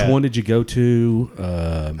said, which one did you go to?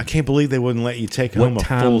 I can't believe they wouldn't let you take home a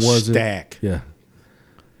full stack. Yeah.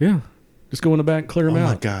 Yeah. Just go in the back and clear them out.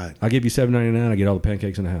 Oh, my God. I give you $7.99. I get all the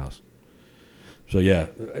pancakes in the house. So, yeah,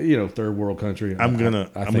 third world country. I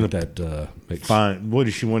think that makes... Fine. What,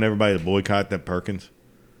 does she want everybody to boycott that Perkins?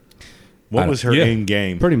 What was her end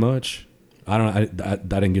game? Pretty much. I don't know. I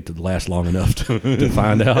didn't get to last long enough to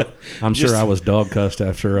find out. I'm sure I was dog cussed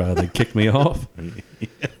after they kicked me off.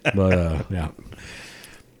 But, yeah.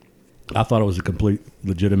 I thought it was a complete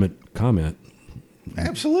legitimate comment.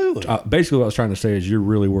 Absolutely. Basically, what I was trying to say is you're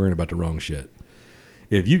really worrying about the wrong shit.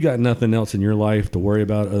 If you got nothing else in your life to worry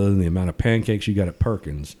about other than the amount of pancakes you got at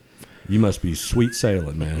Perkins, you must be sweet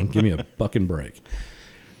sailing, man. Give me a fucking break.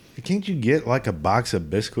 Can't you get like a box of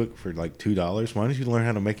Bisquick for like $2? Why don't you learn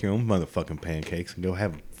how to make your own motherfucking pancakes and go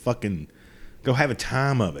have a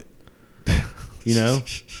time of it?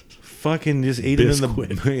 Fucking just eat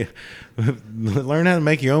Bisquick. it in the. Learn how to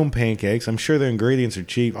make your own pancakes. I'm sure their ingredients are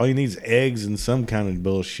cheap. All you need is eggs and some kind of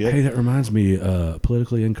bullshit. Hey, that reminds me,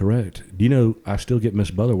 politically incorrect. Do you know I still get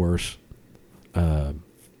Miss Butterworth's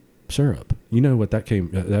syrup? You know what that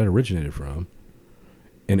originated from?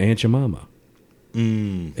 In Aunt Jemima.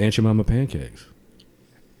 Aunt Jemima pancakes.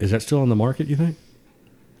 Is that still on the market, you think?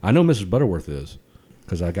 I know Mrs. Butterworth is,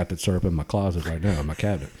 because I got that syrup in my closet right now in my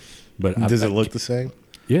cabinet. But does it look the same?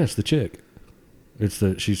 Yes, the chick.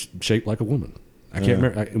 She's shaped like a woman. I can't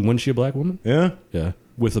remember. Wasn't she a black woman? Yeah. Yeah.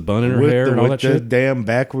 With a bun in her hair and all that shit? With the damn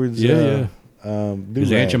backwards. Yeah.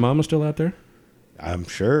 Is Aunt Jemima still out there? I'm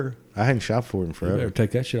sure. I hadn't shopped for it in forever. You better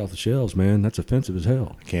take that shit off the shelves, man. That's offensive as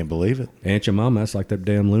hell. I can't believe it. Aunt Jemima, that's like that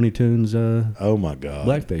damn Looney Tunes oh, my God.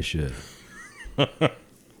 blackface shit. Well,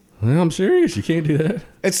 I'm serious. You can't do that.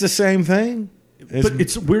 It's the same thing. But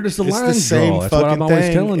it's where does the line the same draw? That's what I'm always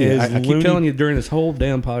telling you. I keep telling you during this whole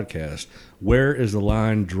damn podcast, where is the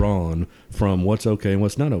line drawn from what's okay and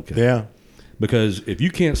what's not okay? Yeah. Because if you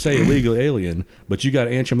can't say illegal alien, but you got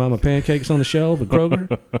Aunt Jemima pancakes on the shelf at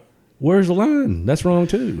Kroger, where's the line? That's wrong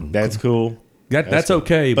too. That's cool. That's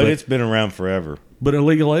okay. But it's been around forever. But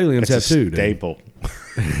illegal aliens It's have a too. dude. staple.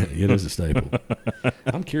 It is a staple.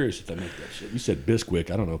 I'm curious if they make that shit. You said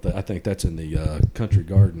Bisquick. I don't know if that. I think that's in the Country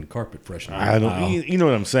Garden carpet freshener. I don't. aisle. You know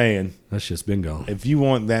what I'm saying? That shit's been gone. If you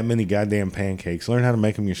want that many goddamn pancakes, learn how to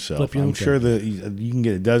make them yourself. Flip your own I'm sure that you can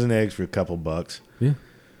get a dozen eggs for a couple bucks. Yeah.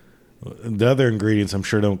 The other ingredients, I'm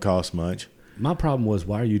sure, don't cost much. My problem was,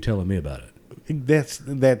 why are you telling me about it? That's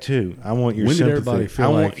that too. I want your When did sympathy. everybody feel I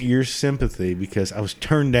want like- your sympathy because I was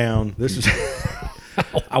turned down. This is.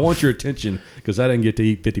 I want your attention because I didn't get to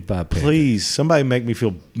eat 55 pancakes. Please, somebody make me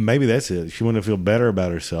feel. Maybe that's it. She wanted to feel better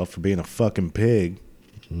about herself for being a fucking pig.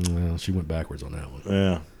 Well, she went backwards on that one.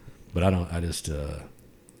 Yeah. But I don't. I just.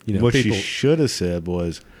 You know, What people. she should have said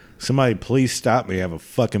was, "Somebody, please stop me. I have a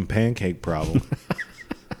fucking pancake problem.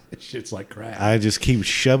 Shit's like crap. I just keep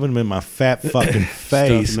shoving them in my fat fucking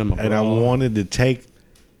face, them in my and I bra. wanted to take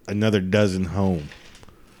another dozen home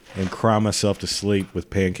and cry myself to sleep with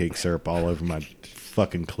pancake syrup all over my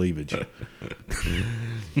fucking cleavage."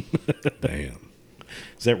 Damn.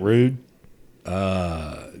 Is that rude?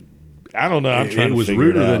 I don't know. I'm trying It to was figure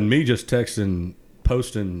ruder it out. than me just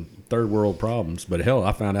posting third world problems. But hell,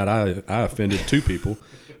 I found out I offended two people.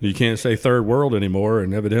 You can't say third world anymore,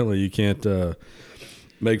 and evidently you can't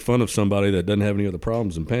make fun of somebody that doesn't have any other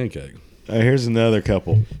problems than pancake. Here's another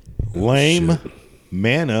couple. Lame, Shit.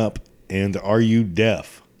 man up, and are you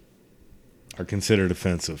deaf are considered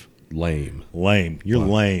offensive. Lame. Lame. You're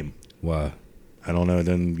Wow. lame. Why? I don't know. It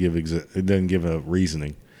doesn't give a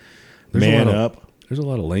reasoning. There's a Man lot of- up. There's a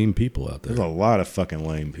lot of lame people out there. There's a lot of fucking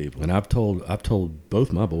lame people. And I've told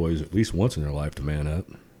both my boys at least once in their life to man up.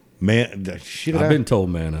 Man, shit. I've been told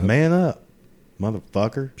man up. man up,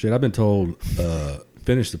 motherfucker. Shit, I've been told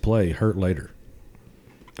finish the play, hurt later.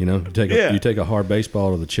 You know, Yeah. you take a hard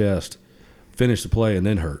baseball to the chest, finish the play, and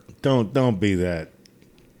then hurt. Don't be that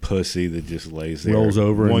pussy that just lays there, Rolls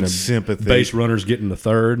over and wants the sympathy. base runner's getting the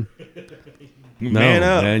third. No, Man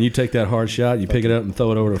up. man, you take that hard shot, you pick it up and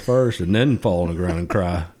throw it over to first, and then fall on the ground and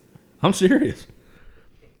cry. I'm serious.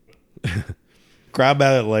 Cry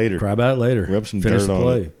about it later. Cry about it later. Rub some Finish dirt the on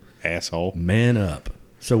play. it, asshole. Man up.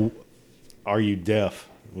 So Are you deaf?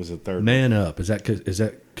 Was the third one. man up.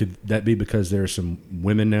 Could that be because there are some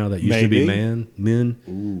women now that used to be Maybe. men?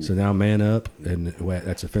 Ooh. So now man up, and well,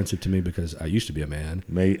 that's offensive to me because I used to be a man,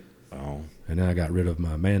 Mate. Oh, and then I got rid of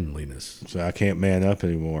my manliness. so I can't man up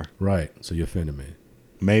anymore. Right. So you offended me.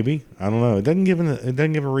 Maybe. I don't know. It doesn't give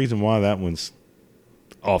a reason why that one's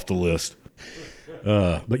off the list.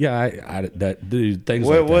 But yeah, that dude things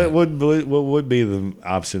What like that. what would be the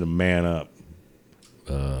opposite of man up?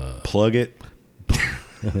 Plug it.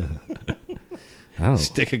 I don't know.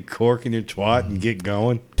 Stick a cork in your twat and get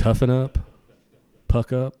going. Toughen up,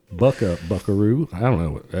 buck up, buckaroo. I don't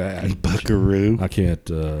know. Buckaroo. I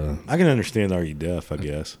can't. I can understand. Are you deaf? I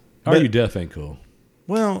guess. Are But- you deaf? Ain't cool.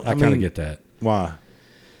 Well, I kind mean, of get that. why.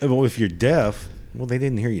 Well, if you're deaf, well, they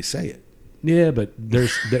didn't hear you say it. Yeah, but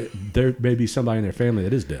there may be somebody in their family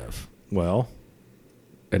that is deaf, Well,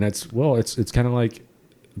 and it's kind of like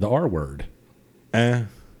the R word.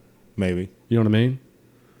 maybe. You know what I mean?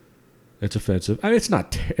 It's offensive. I mean, it's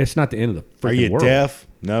not the end of the freaking Are you world. deaf?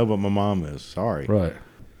 No, but my mom is. Sorry. Right.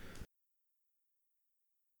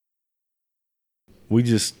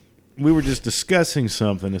 We were just discussing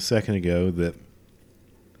something a second ago that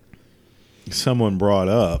someone brought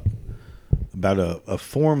up about a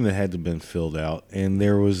form that had to been filled out, and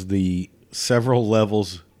there was the several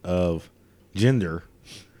levels of gender,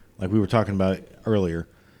 like we were talking about earlier.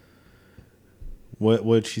 What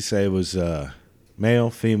would she say was male,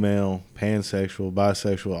 female, pansexual,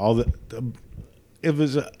 bisexual, all that? It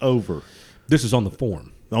was over This is on the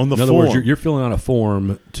form. on the In other form. words, you're filling out a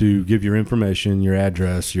form to give your information, your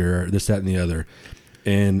address, your this, that, and the other.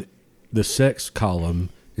 And the sex column,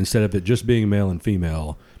 instead of it just being male and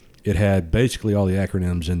female, it had basically all the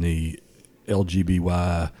acronyms in the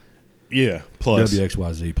LGBY, yeah, plus.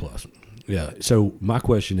 WXYZ plus. Yeah. So my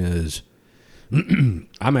question is,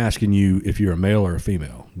 I'm asking you if you're a male or a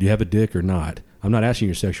female. Do you have a dick or not? I'm not asking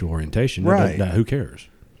your sexual orientation. Right. Who cares?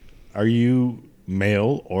 Are you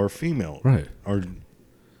male or female? Right. Or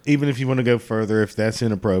even if you want to go further, if that's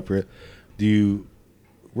inappropriate, do you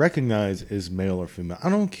recognize as male or female? I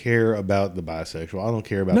don't care about the bisexual. I don't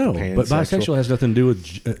care about No, the pansexual. but bisexual has nothing to do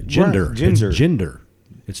with gender. Right, gender. It's gender.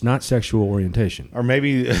 It's not sexual orientation. Or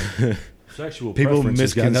maybe Sexual people preference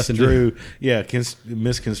has got nothing to do.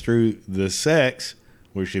 misconstrue the sex,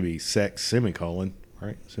 which should be sex semicolon,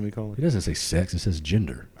 right? Semicolon. It doesn't say sex. It says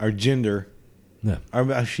gender. Or gender. No.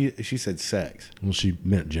 Or she said sex. Well, she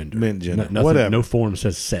meant gender. Meant gender. Nothing, Whatever. No form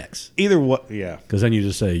says sex. Either what? Yeah. Because then you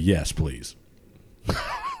just say yes, please.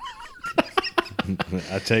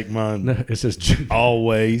 I take mine No, it says gender.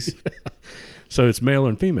 always. So it's male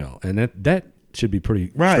and female, and that should be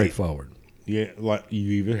pretty Right. straightforward. Yeah, like you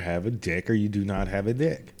either have a dick or you do not have a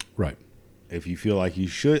dick. Right. If you feel like you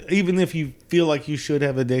should, even if you feel like you should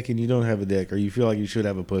have a dick and you don't have a dick, or you feel like you should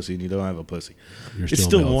have a pussy and you don't have a pussy, You're it's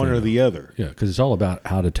still male one or female. the other. Yeah, because it's all about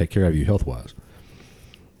how to take care of you health-wise.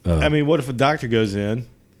 I mean, what if a doctor goes in,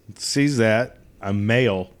 sees that a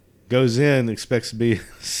male goes in, expects to be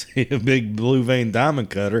see a big blue vein diamond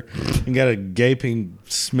cutter, and got a gaping,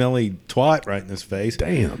 smelly twat right in his face?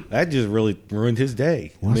 Damn. That just really ruined his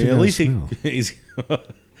day. Why's I he mean, at gotta least smell? he's. Well,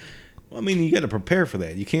 I mean, you got to prepare for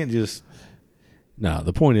that. You can't just. No,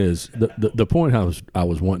 the point is the point I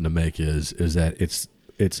was wanting to make is that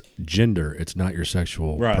it's gender, it's not your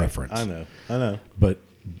sexual preference. I know. But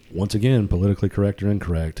once again, politically correct or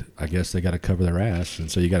incorrect, I guess they got to cover their ass,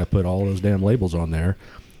 and so you got to put all those damn labels on there.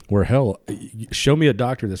 Where hell, show me a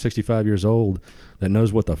doctor that's 65 years old that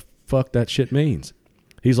knows what the fuck that shit means.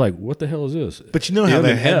 He's like, what the hell is this? But you know how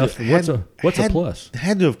that F, what's a plus?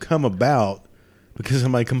 Had to have come about because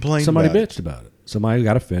somebody complained. Somebody about bitched about it. Somebody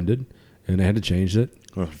got offended, and they had to change it.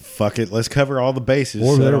 Well, fuck it. Let's cover all the bases. Or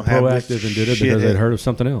so I they were don't have this proactive and did it because shithead- they'd heard of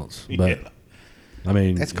something else. But Yeah. I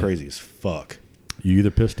mean, That's crazy as fuck. you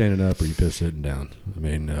either piss standing up or you piss sitting down. I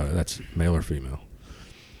mean, that's male or female.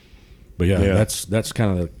 But yeah, Yeah. that's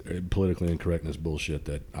kind of the politically incorrectness bullshit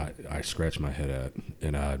that I scratch my head at,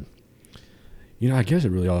 and I guess it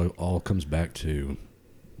really all comes back to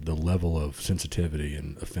the level of sensitivity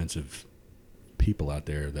and offensive people out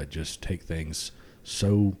there that just take things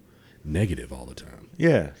so negative all the time.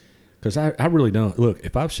 Yeah. Because I really don't look.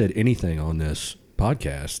 If I've said anything on this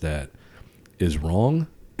podcast that is wrong,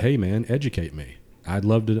 hey man, educate me. I'd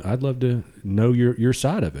love to know your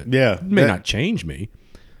side of it. Yeah. It may not change me,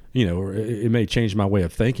 or it may change my way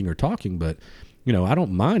of thinking or talking, but I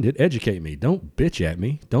don't mind it. Educate me. Don't bitch at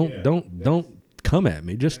me. Don't come at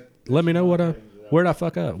me. Just let me know where'd I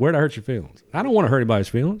fuck up? Where'd I hurt your feelings? I don't want to hurt anybody's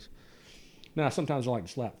feelings. Now, sometimes I like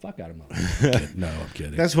to slap the fuck out of them. No, I'm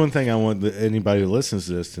kidding. That's one thing I want anybody who listens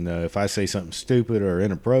to this to know. If I say something stupid or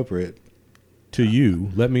inappropriate, To you,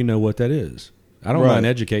 let me know what that is. I don't Right. mind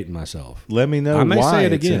educating myself. let me know I may why say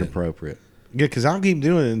it it's again. inappropriate. Yeah, because I'll keep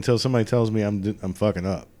doing it until somebody tells me I'm fucking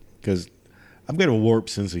up. Because I've got a warped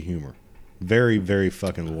sense of humor. Very, very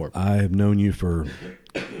fucking warped. I have known you for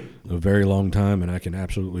a very long time, and I can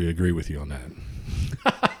absolutely agree with you on that.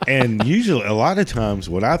 And usually, a lot of times,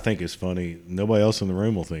 what I think is funny, nobody else in the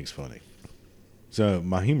room will think is funny. So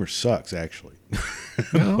my humor sucks, actually.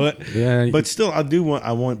 But still,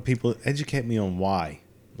 I want people to educate me on why.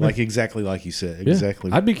 Like exactly like you said. Yeah,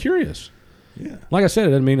 Exactly. I'd be curious. Yeah. Like I said, it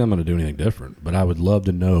doesn't mean I'm going to do anything different, but I would love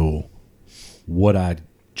to know what I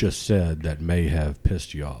just said that may have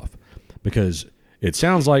pissed you off. Because it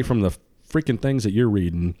sounds like from the freaking things that you're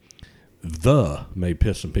reading, may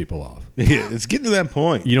piss some people off. Yeah, it's getting to that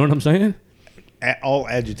point. You know what I'm saying? All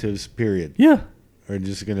adjectives, period, Yeah. are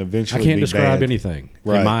just going to I eventually can't be describe bad. anything.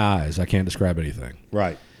 Right. In my eyes, I can't describe anything.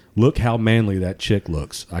 Right. Look how manly that chick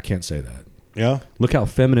looks. I can't say that. Yeah. Look how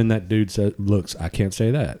feminine that dude looks. I can't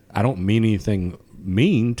say that. I don't mean anything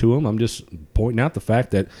mean to him. I'm just pointing out the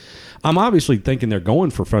fact that I'm obviously thinking they're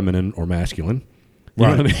going for feminine or masculine. You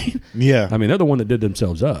know what I mean? Yeah. I mean, they're the one that did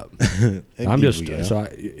themselves up. I'm just Yeah.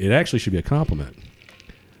 it actually should be a compliment.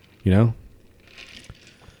 I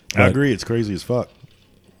But- agree. It's crazy as fuck.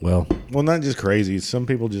 Well, Well, not just crazy. Some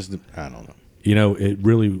people just, I don't know. it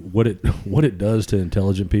really what it does to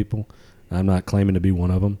intelligent people. I'm not claiming to be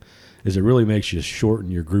one of them. Is it really makes you shorten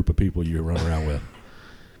your group of people you run around with.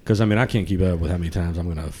 Because, I mean, I can't keep up with how many times I'm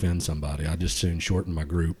going to offend somebody. I just soon shorten my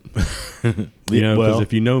group. Because Well-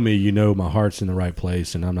 if you know me, you know my heart's in the right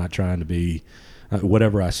place, and I'm not trying to be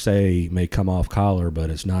whatever I say may come off collar, but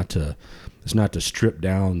it's not to strip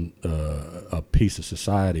down a piece of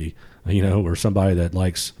society, or somebody that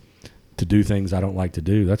likes to do things I don't like to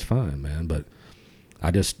do. That's fine, man. But I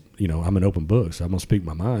just, I'm an open book, so I'm going to speak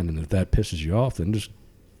my mind, and if that pisses you off, then just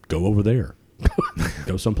go over there.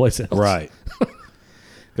 Go someplace else. Right.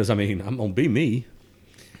 Because, I mean, I'm going to be me.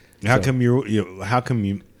 How So- come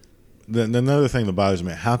you, another thing that bothers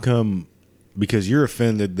me, how come, because you're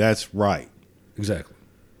offended, that's right. Exactly.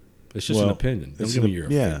 It's just an Well, opinion. Don't it's give an- me you're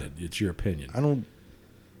yeah. offended. It's your opinion. I don't,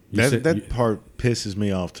 You said- that you- part pisses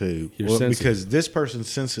me off too. You're Well, sensitive. because this person's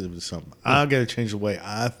sensitive to something. I got to change the way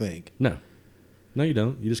I think. No, you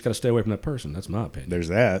don't. You just got to stay away from that person. That's my opinion. There's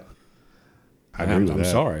that. I agree I'm, with I'm that.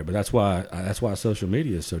 sorry, but that's why social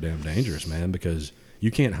media is so damn dangerous, man. Because you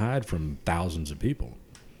can't hide from thousands of people.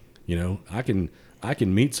 I can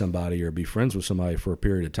meet somebody or be friends with somebody for a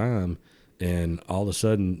period of time, and all of a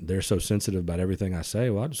sudden they're so sensitive about everything I say.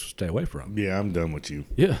 Well, I'll just stay away from them. Yeah, I'm done with you.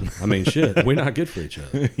 Yeah, I mean, shit, we're not good for each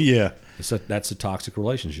other. Yeah. That's a toxic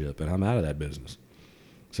relationship, and I'm out of that business.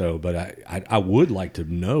 So, but I would like to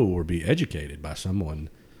know or be educated by someone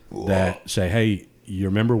that say, hey, you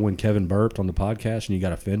remember when Kevin burped on the podcast and you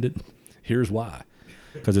got offended? Here's why.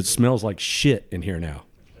 Because it smells like shit in here now.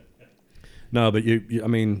 No, but I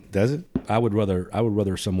mean, does it? I would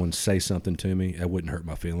rather someone say something to me. It wouldn't hurt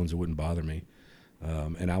my feelings. It wouldn't bother me,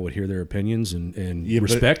 and I would hear their opinions and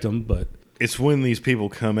respect them. But it's when these people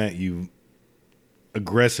come at you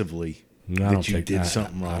aggressively that you did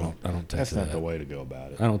something wrong. I don't take That's to not that. the way to go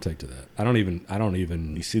about it. I don't take to that. I don't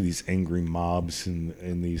even. You see these angry mobs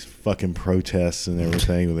and these fucking protests and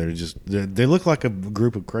everything. They look like a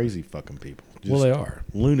group of crazy fucking people. Well, they are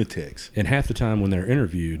lunatics. And half the time when they're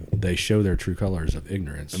interviewed, they show their true colors of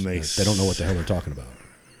ignorance. And they don't know what the hell they're talking about.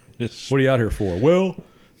 What are you out here for? Well,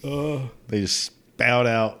 they just spout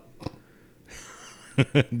out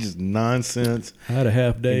just nonsense. I had a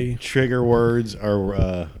half day. Trigger words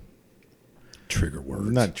are trigger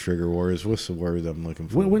words. Not trigger words. What's the word I'm looking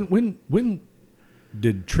for? When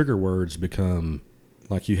did trigger words become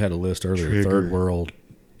like you had a list earlier? Trigger. Third world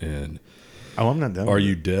and. Oh, I'm not done. Are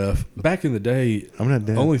you deaf? Back in the day, I'm not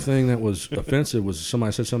deaf. Only thing that was offensive was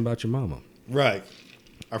somebody said something about your mama. Right.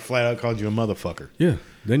 I flat out called you a motherfucker. Yeah.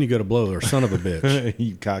 Then you go to blow or son of a bitch.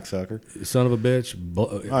 You cocksucker. Son of a bitch.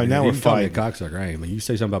 All right, now we're fighting. Cocksucker. I mean, you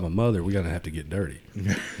say something about my mother, we're going to have to get dirty.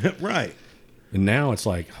 Right. And now it's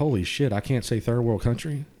like, holy shit, I can't say third world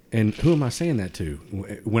country? And who am I saying that to?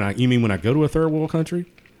 You mean when I go to a third world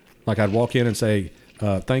country? Like I'd walk in and say,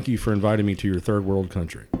 thank you for inviting me to your third world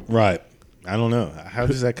country. Right. I don't know. How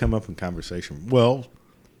does that come up in conversation? Well,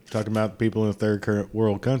 talking about people in a third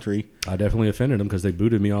world country. I definitely offended them because they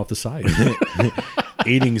booted me off the site.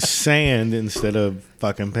 Eating sand instead of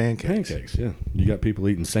fucking pancakes. Pancakes, yeah. You got people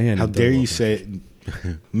eating sand. How dare you say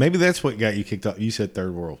it? Maybe that's what got you kicked off. You said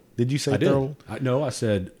third world. Did you say third world? No, I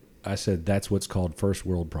said that's what's called first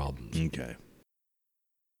world problems. Okay.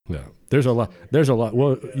 Yeah. There's a lot.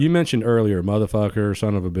 Well, you mentioned earlier, motherfucker,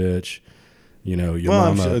 son of a bitch. You know, your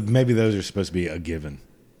mama. Sure maybe those are supposed to be a given.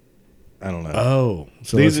 I don't know. Oh,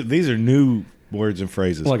 so these are new words and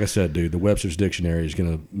phrases. Like I said, dude, the Webster's Dictionary is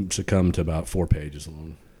going to succumb to about 4 pages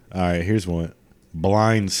long. All right, here's one.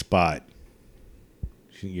 Blind spot.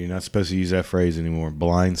 You're not supposed to use that phrase anymore.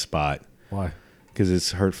 Blind spot. Why? Because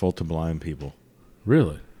it's hurtful to blind people.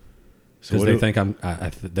 Really? Because they think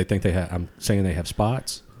I'm saying they have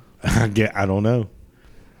spots. I don't know.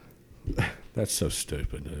 That's so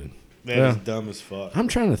stupid, dude. That is dumb as fuck. I'm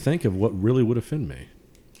trying to think of what really would offend me.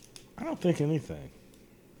 I don't think anything.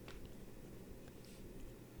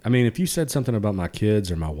 I mean, if you said something about my kids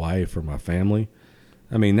or my wife or my family,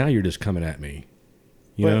 I mean, now you're just coming at me,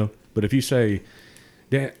 you know? But if you say,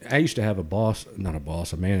 I used to have a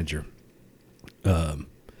manager, and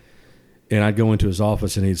I'd go into his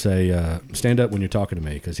office and he'd say, stand up when you're talking to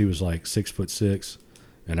me, because he was like 6'6",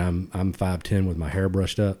 and I'm 5'10" with my hair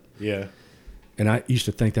brushed up. Yeah. And I used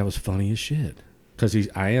to think that was funny as shit, because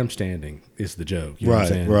I am standing is the joke. You know what I'm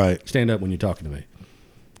saying? Right. Stand up when you're talking to me.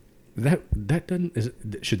 That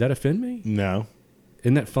doesn't should that offend me? No.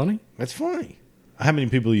 Isn't that funny? That's funny. How many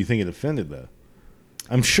people do you think it offended though?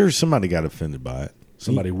 I'm sure somebody got offended by it.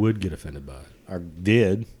 Somebody would get offended by it. Or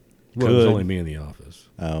did. Well, it was only me in the office.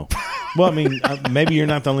 Oh. Well, I mean, maybe you're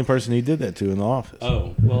not the only person he did that to in the office.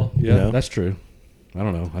 Oh, well, yeah, that's true. I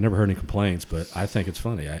don't know. I never heard any complaints, but I think it's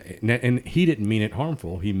funny. And he didn't mean it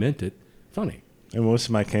harmful. He meant it funny. And when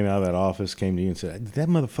somebody came out of that office, came to you and said, did that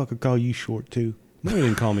motherfucker call you short too? No, he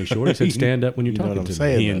didn't call me short. He said, stand up when you're talking to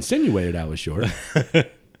me. He insinuated I was short.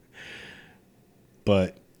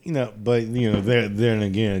 But then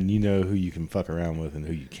again, you know who you can fuck around with and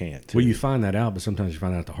who you can't. Too. Well, you find that out, but sometimes you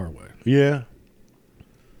find out the hard way. Yeah.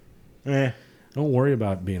 Don't worry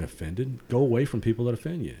about being offended. Go away from people that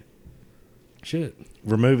offend you. Shit.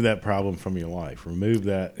 Remove that problem from your life. Remove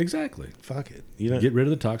that. Exactly. Fuck it. Get rid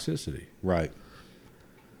of the toxicity. Right.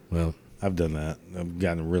 Well, I've done that. I've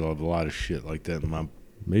gotten rid of a lot of shit like that in my.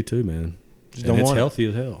 Me too, man. It's healthy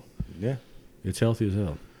as hell. Yeah. It's healthy as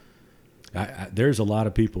hell. There's a lot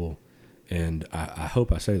of people, and I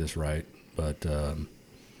hope I say this right, but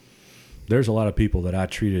there's a lot of people that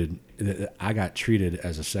I got treated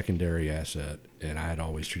as a secondary asset, and I had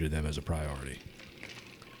always treated them as a priority.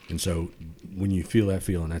 And so when you feel that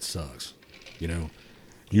feeling, that sucks. You know,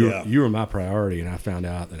 you were my priority, and I found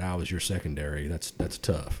out that I was your secondary. That's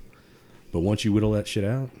tough. But once you whittle that shit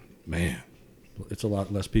out, man, it's a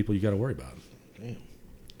lot less people you got to worry about. Damn.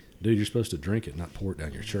 Dude, you're supposed to drink it, not pour it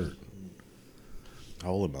down your shirt.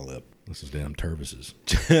 hole in my lip. This is damn Tervis's.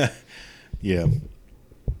 Yeah.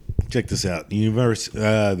 Check this out. The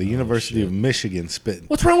University of Michigan spent.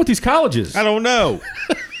 What's wrong with these colleges? I don't know.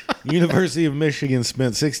 University of Michigan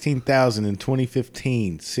spent $16,000 in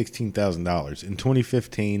 2015. $16,000 in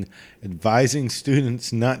 2015, advising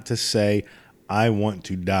students not to say, "I want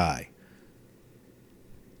to die,"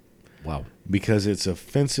 Wow. because it's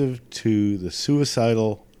offensive to the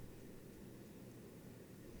suicidal.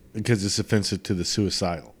 Because it's offensive to the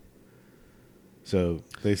suicidal. So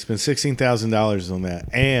they spent $16,000 on that,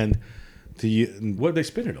 and What did they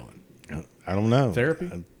spend it on? I don't know,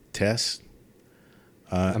 Therapy? tests.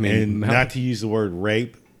 I mean, and not to use the word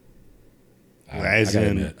rape, as I gotta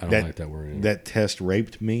in admit, I don't like that word either. That test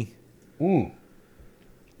raped me. You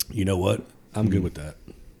know what? I'm good with that.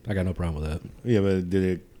 I got no problem with that. Yeah, but did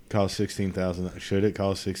it cost $16,000? Should it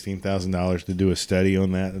cost $16,000 to do a study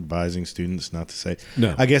on that, advising students not to say?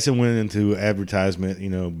 No. I guess it went into advertisement,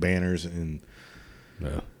 banners and.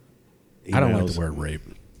 No. Emails. I don't like the word rape.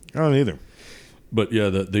 I don't either. But yeah,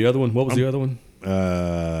 the other one. What was the other one?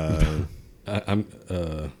 I'm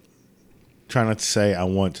Try not to say I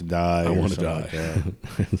want to die. I or want to something die.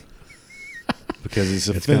 like that. Because it's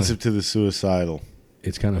offensive to the suicidal.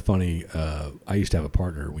 It's kind of funny. I used to have a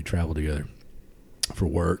partner. We traveled together for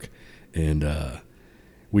work, and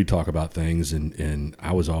we'd talk about things. And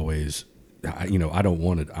I was always, I don't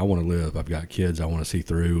want it. I want to live. I've got kids. I want to see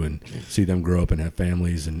through and see them grow up and have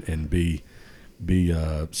families and be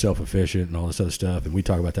self-efficient and all this other stuff. And we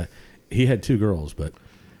talk about that. He had 2 girls, but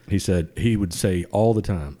he said he would say all the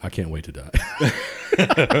time, "I can't wait to die."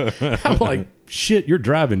 I'm like, shit, you're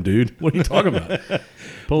driving, dude. What are you talking about?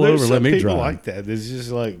 Pull There's over, some let me people drive. like that. It's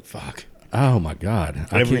just like, fuck. Oh my God.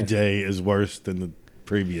 Every day is worse than the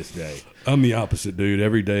previous day. I'm the opposite, dude.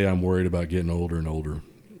 Every day I'm worried about getting older and older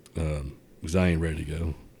because I ain't ready to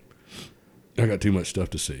go. I got too much stuff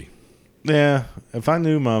to see. Yeah. If I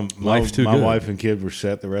knew my Life's too good. wife and kid were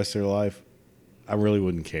set the rest of their life, I really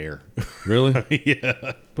wouldn't care. Really?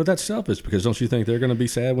 Yeah. But that's selfish because don't you think they're going to be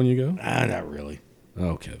sad when you go? Not really.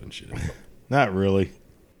 Oh, Kevin, shit. Not really.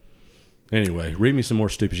 Anyway, read me some more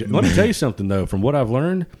stupid shit. Let me tell you something, though. From what I've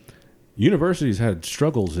learned, universities had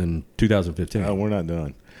struggles in 2015. Oh, we're not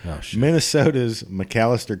done. Oh, shit. Minnesota's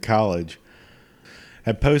McAllister College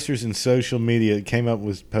had posters in social media. It came up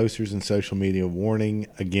with posters in social media warning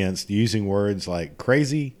against using words like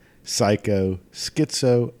crazy, psycho,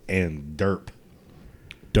 schizo, and derp.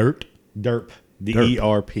 Dirt? Derp. Derp.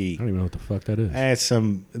 D-E-R-P. I don't even know what the fuck that is. I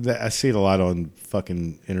see it a lot on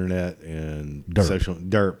fucking internet and Derp. social.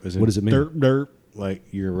 Derp. What does it mean? Derp. Like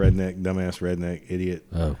you're a redneck, dumbass redneck idiot.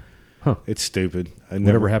 Oh. Huh. It's stupid.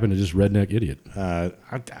 Whatever happened to just redneck idiot?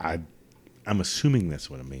 I'm assuming that's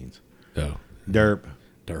what it means. Oh. Derp.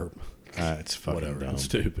 Derp. It's fucking Whatever. dumb. It's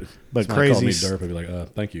stupid. But Somebody called crazy. me derp. I'd be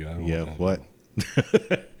like, thank you. I don't Yeah. want What?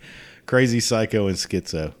 Crazy, psycho, and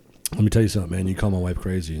schizo. Let me tell you something, man. You call my wife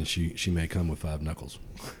crazy, and she may come with 5 knuckles.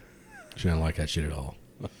 She doesn't like that shit at all.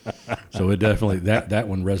 So it definitely that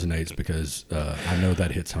one resonates because I know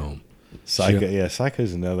that hits home. Psycho.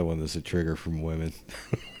 Psycho's another one that's a trigger from women.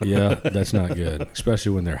 Yeah, that's not good,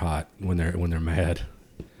 especially when they're hot, when they're mad.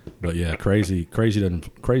 But yeah, crazy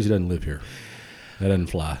doesn't live here. That doesn't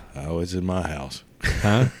fly. Oh, it's in my house.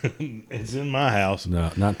 Huh? It's in my house.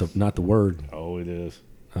 No, not the word. Oh, it is.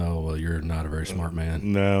 Oh well, you're not a very smart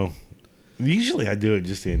man. No. Usually I do it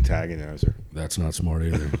just to antagonize her. That's not smart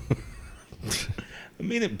either. I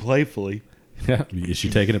mean it playfully. Yeah, is she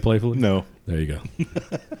taking it playfully? No. There you go.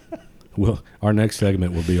 Well, our next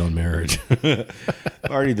segment will be on marriage. I've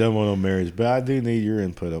already done one on marriage, but I do need your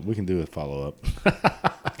input up. We can do a follow up.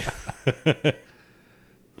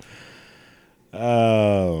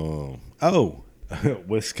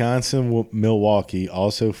 Wisconsin, Milwaukee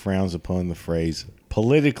also frowns upon the phrase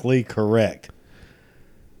politically correct.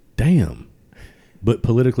 Damn. But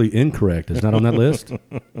politically incorrect is not on that list?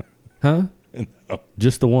 Huh? No.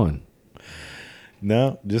 Just the one.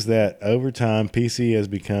 No, just that. Over time, PC has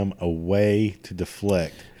become a way to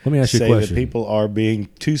deflect. Let me ask you a say question. that people are being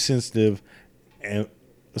too sensitive. And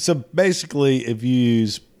so basically, if you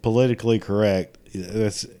use politically correct,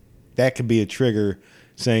 that could be a trigger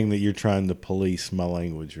saying that you're trying to police my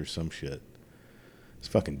language or some shit. It's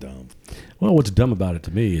fucking dumb. Well, what's dumb about it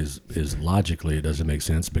to me is logically it doesn't make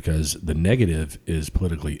sense because the negative is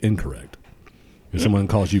politically incorrect. If someone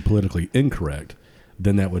calls you politically incorrect,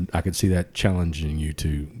 then I could see that challenging you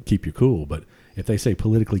to keep you cool. But if they say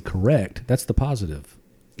politically correct, that's the positive.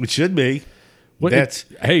 It should be.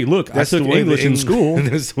 Hey, look, I took the way English in school.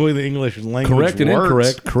 That's the way the English language Correct and works.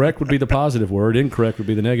 incorrect. Correct would be the positive word. Incorrect would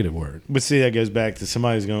be the negative word. But see, that goes back to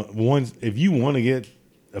somebody's going. If you want to get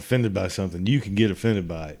offended by something, you can get offended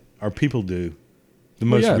by it. Or people do. The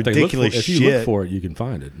Well, most yeah, if they look ridiculous for, if shit. you look for it, you can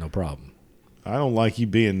find it. No problem. I don't like you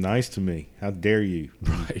being nice to me. How dare you,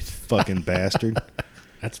 Right. fucking bastard.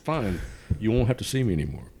 That's fine. You won't have to see me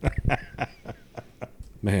anymore.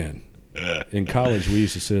 Man, in college we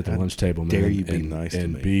used to sit at the lunch table, man, dare you be nice to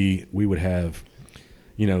me. we would have,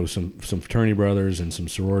 some fraternity brothers and some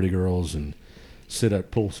sorority girls, and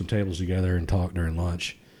pull some tables together and talk during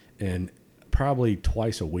lunch, and probably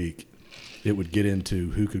twice a week it would get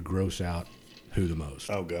into who could gross out who the most.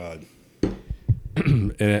 Oh, God.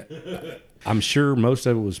 And I'm sure most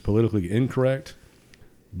of it was politically incorrect,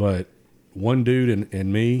 but one dude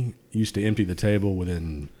and me used to empty the table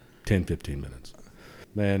within 10, 15 minutes.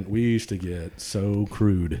 Man, we used to get so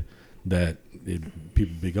crude that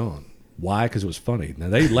people would be gone. Why? Because it was funny. Now,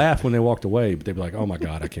 they laughed when they walked away, but they'd be like, oh, my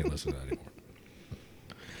God, I can't listen to that anymore.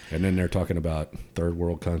 And then they're talking about third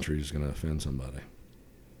world countries going to offend somebody.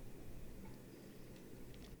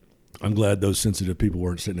 I'm glad those sensitive people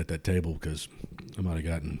weren't sitting at that table, because I might have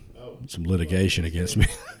gotten some litigation against me.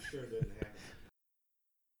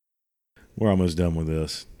 We're almost done with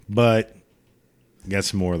this. But got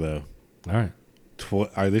some more, though. All right. All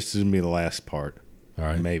right, this is going to be the last part. All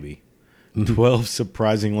right. Maybe. 12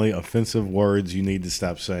 surprisingly offensive words you need to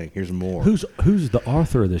stop saying. Here's more. Who's the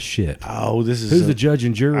author of this shit? Oh, this is... Who's the judge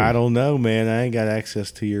and jury? I don't know, man. I ain't got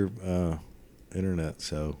access to your internet,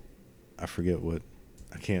 so I forget what...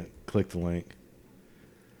 I can't click the link.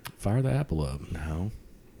 Fire the apple up. No.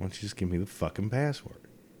 Why don't you just give me the fucking password?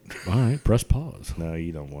 All right, press pause. No,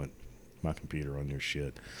 you don't want my computer on your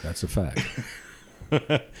shit. That's a fact.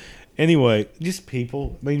 Anyway, just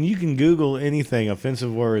people. I mean, you can Google anything,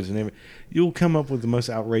 offensive words, and everything. You'll come up with the most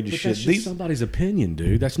outrageous But shit. that's just somebody's opinion,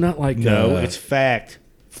 dude. That's not like... No, it's fact.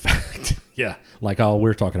 fact. Yeah, like all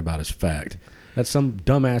we're talking about is fact. That's some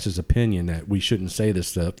dumbass's opinion that we shouldn't say this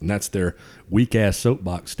stuff, and that's their weak-ass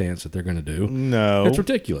soapbox stance that they're going to do. No. It's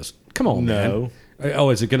ridiculous. Come on, No. man.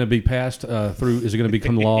 Oh, is it going to be passed through? Is it going to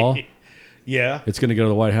become law? Yeah. It's going to go to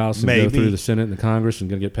the White House and Maybe. go through the Senate and the Congress and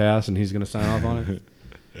going to get passed, and he's going to sign off on it?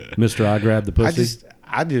 Mr. I grabbed the pussy?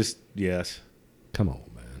 I just, yes. Come on,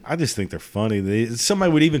 man. I just think they're funny. Somebody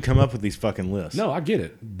would even come up with these fucking lists. No, I get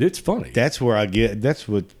it. It's funny. That's where I get, that's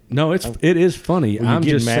what, No, it is funny. When you I'm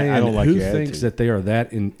get just mad, saying, I don't like who your thinks attitude. that they are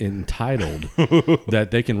that entitled that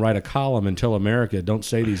they can write a column and tell America, don't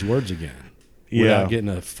say these words again without getting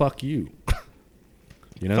a fuck you.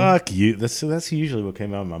 You know? fuck you. That's usually what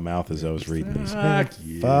came out of my mouth as I was reading these. Fuck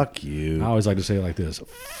you. Fuck you. I always like to say it like this.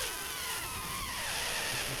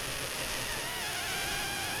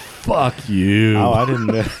 Fuck you. Oh, I didn't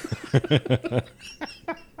know.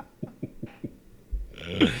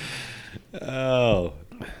 Oh.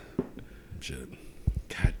 Shit.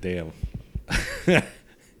 God damn.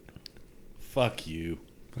 Fuck you.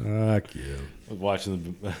 Fuck you. I was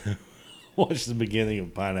watching the beginning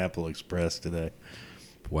of Pineapple Express today.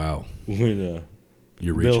 Wow. When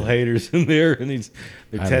You're Bill reaching. Hader's in there and they're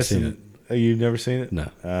I haven't testing seen it. Oh, you've never seen it? No.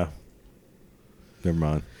 Never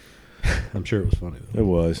mind. I'm sure it was funny, though. It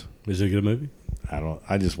was. Is it a good movie?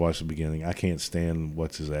 I just watched the beginning. I can't stand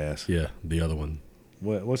what's his ass. Yeah, the other one.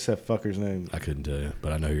 What's that fucker's name? I couldn't tell you,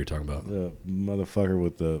 but I know who you're talking about. The motherfucker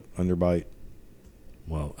with the underbite.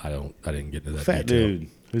 Well, I didn't get into that Fat detail. dude.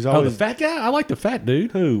 Who's Oh, always the fat guy? I like the fat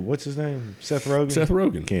dude. who? What's his name? Seth Rogen. Seth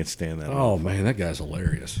Rogen. Can't stand that. Oh, man, that guy's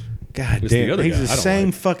hilarious. God It's the damn. other He's guy the I don't same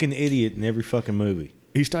like. fucking idiot in every fucking movie.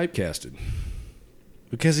 He's typecasted.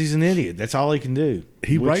 Because he's an idiot. That's all he can do.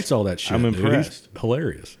 He Which- writes all that shit. I'm dude. impressed. He's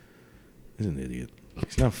hilarious. He's an idiot.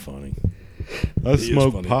 He's not funny. I is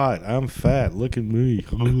smoke funny. pot. I'm fat. Look at me.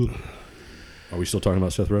 Are we still talking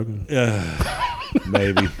about Seth Rogen?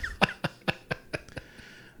 Maybe.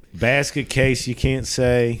 Basket case, you can't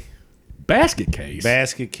say. Basket case?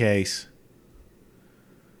 Basket case.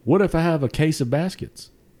 What if I have a case of baskets?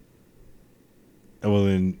 Well,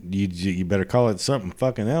 then you better call it something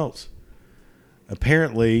fucking else.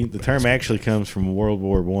 Apparently, the term actually comes from World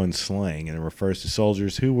War I slang, and it refers to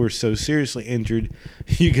soldiers who were so seriously injured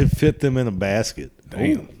you could fit them in a basket.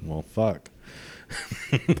 Damn. Oh, well, fuck.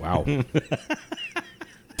 Wow.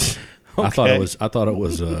 I thought it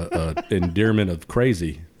was a endearment of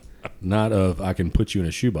crazy, not of I can put you in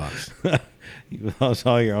a shoebox. You lost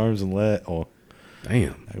all your arms and legs. Oh,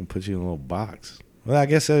 Damn. I can put you in a little box. Well, I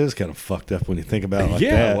guess that is kind of fucked up when you think about it like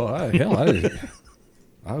Yeah. that. Well,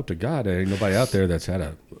 I hope to God there ain't nobody out there that's had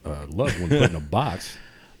a loved one put in a box.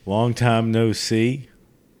 Long time no see.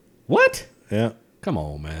 What? Yeah, Come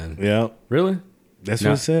on, man. yeah. Really? That's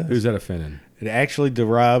Now, what it says. Who's that offending? It actually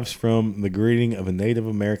derives from the greeting of a Native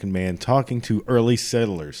American man talking to early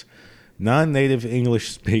settlers. Non-native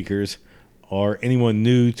English speakers or anyone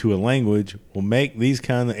new to a language will make these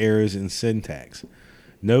kind of errors in syntax.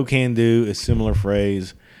 No can do is a similar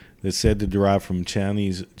phrase that's said to derive from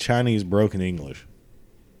Chinese broken English.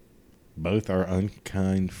 Both are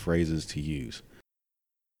unkind phrases to use.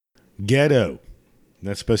 Ghetto.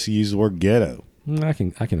 That's supposed to use the word ghetto. I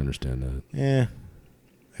can understand that. Yeah.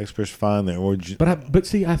 Experts find the origin. But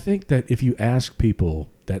see, I think that if you ask people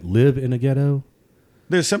that live in a ghetto,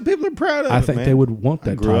 there's some people are proud of it. I think they would want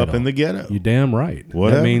that. I grew up in the ghetto. You're damn right.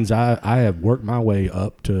 Whatever. That means I have worked my way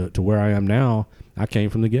up to where I am now. I came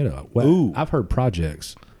from the ghetto. Well, Ooh. I've heard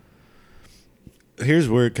projects. Here's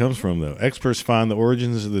where it comes from, though. Experts find the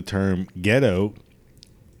origins of the term ghetto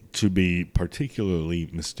to be particularly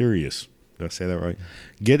mysterious. Did I say that right?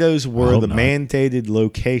 Ghettos were the mandated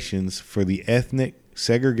locations for the ethnic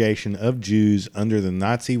segregation of Jews under the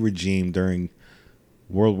Nazi regime during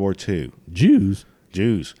World War II. Jews?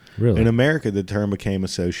 Really? In America, the term became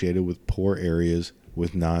associated with poor areas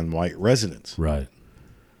with non-white residents. Right.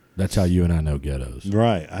 That's how you and I know ghettos.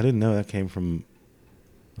 Right. I didn't know that came from...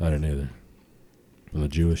 I didn't either. From the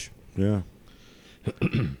Jewish. Yeah.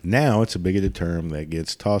 Now it's a bigoted term that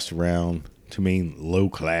gets tossed around to mean low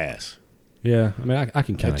class. Yeah. I mean, I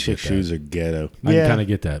can kind of get chick that. shoes are ghetto. I can kind of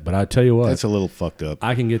get that. But I tell you what. That's a little fucked up.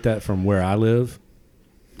 I can get that from where I live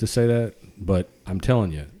to say that. But I'm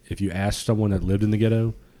telling you, if you ask someone that lived in the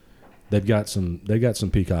ghetto, they've got some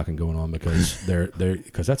peacocking going on because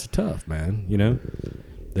because that's tough, man. You know,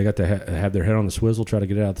 they got to have their head on the swizzle, try to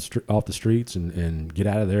get out off the streets and get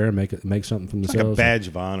out of there and make something from themselves. Like a badge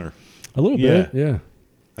of honor. A little bit, yeah.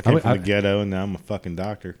 I came from the ghetto and now I'm a fucking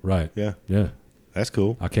doctor. Right. Yeah. Yeah. That's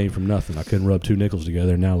cool. I came from nothing. I couldn't rub two nickels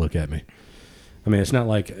together, and now look at me. I mean, it's not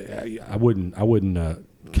like I wouldn't. I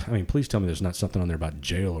mean, please tell me there's not something on there about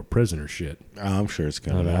jail or prison or shit. Oh, I'm sure it's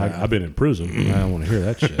coming. I've been in prison. I don't want to hear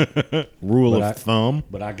that shit. Rule of thumb.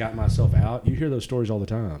 But I got myself out. You hear those stories all the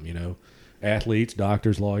time, you know. Athletes,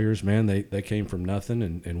 doctors, lawyers, man, they came from nothing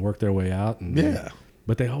and worked their way out. And yeah.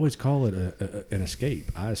 But they always call it an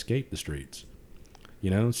escape. I escaped the streets. You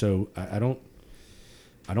know, so I don't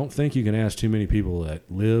think you can ask too many people that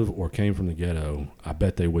live or came from the ghetto. I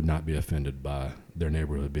bet they would not be offended by their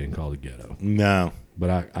neighborhood being called a ghetto. No.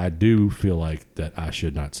 But I do feel like that I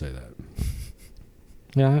should not say that.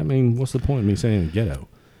 Yeah, I mean, what's the point of me saying ghetto?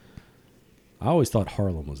 I always thought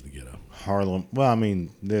Harlem was the ghetto. Harlem. Well, I mean,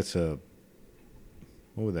 that's what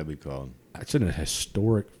would that be called? It's in a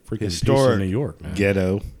historic piece of New York, man.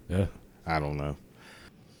 Ghetto. Yeah. I don't know.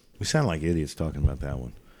 We sound like idiots talking about that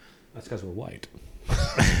one. That's because we're white.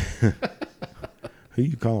 Who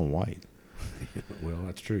you calling white? Well,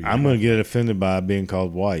 that's true. I'm going to get offended by being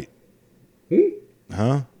called white.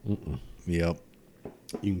 Huh? Mm-mm. Yep.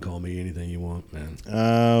 You can call me anything you want, man.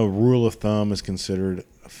 Rule of thumb is considered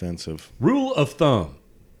offensive. Rule of thumb.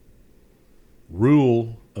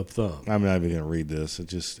 Rule of thumb. I'm not even going to read this.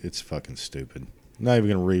 It's fucking stupid. I'm not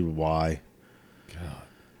even going to read why.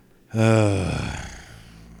 God.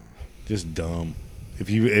 Just dumb.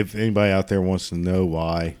 If anybody out there wants to know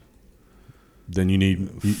why, then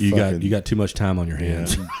you got too much time on your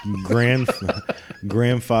hands. Yeah,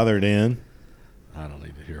 grandfathered in. I don't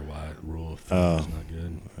need to hear why rule of thumb is not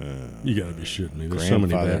good. You got to be shitting me. There's so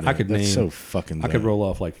many bad. I could name. That's so fucking dumb. I could roll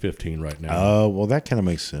off like 15 right now. Oh, well, that kind of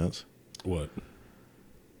makes sense. What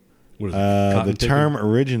is the term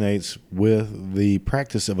originates with the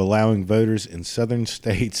practice of allowing voters in southern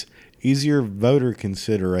states easier voter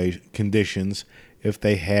conditions if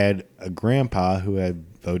they had a grandpa who had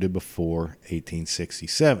voted before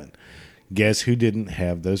 1867. Guess who didn't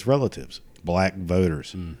have those relatives? Black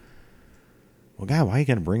voters. Well, God, why are you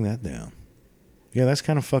going to bring that down? Yeah, that's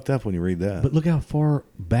kind of fucked up when you read that. But look how far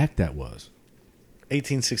back that was.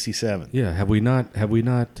 1867. Yeah, have we not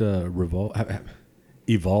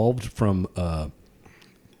evolved from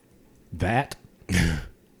that?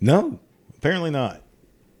 No, apparently not.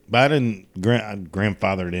 But I didn't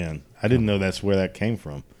grandfathered in. I didn't know that's where that came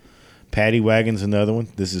from. Paddy wagon's another one.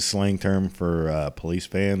 This is slang term for a police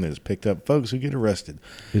van that has picked up folks who get arrested.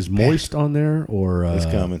 Is moist on there or it's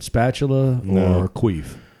coming. Spatula No. or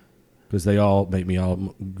queef? Because they all make me all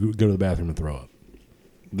go to the bathroom and throw up.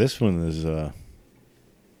 This one is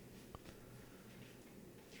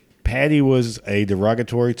Paddy was a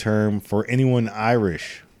derogatory term for anyone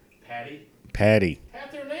Irish. Paddy.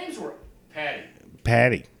 Half their names were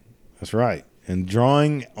Paddy. That's right. And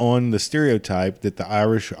drawing on the stereotype that the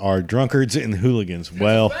Irish are drunkards and hooligans.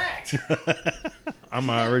 Well, I'm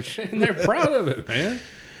Irish. And they're proud of it, man.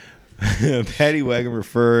 Paddy wagon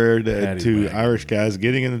referred Paddy to wagon. Irish guys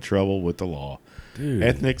getting into trouble with the law. Dude.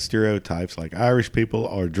 Ethnic stereotypes like Irish people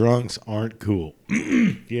or drunks aren't cool.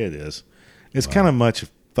 Yeah, it is. It's kind of much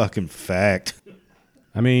fucking fact.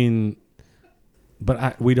 I mean,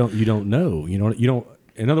 but you don't know. You don't.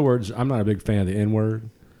 In other words, I'm not a big fan of the N-word.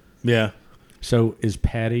 Yeah. So is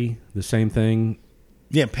Patty the same thing?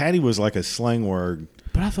 Yeah, Patty was like a slang word.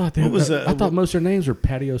 But I thought I thought most of their names were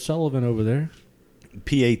Patty O'Sullivan over there.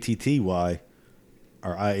 Patty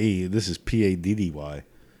or IE. This is Paddy.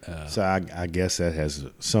 So I guess that has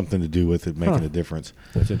something to do with it making a difference.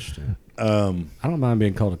 That's interesting. I don't mind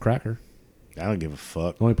being called a cracker. I don't give a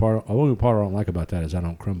fuck. The only part I don't like about that is I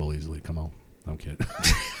don't crumble easily. Come on. I'm kidding.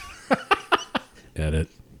 Edit.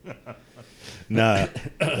 Nah,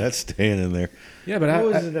 that's staying in there. Yeah, but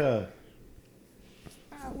What was it?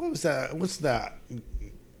 What was that? What's that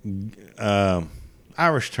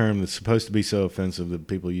Irish term that's supposed to be so offensive that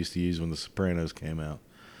people used to use when The Sopranos came out?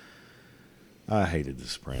 I hated The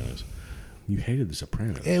Sopranos. You hated The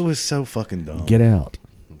Sopranos. It was so fucking dumb. Get out.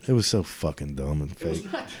 It was so fucking dumb and fake.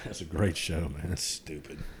 That's a great show, man. That's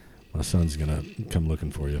stupid. My son's gonna come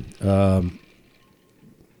looking for you.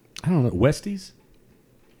 I don't know. Westies?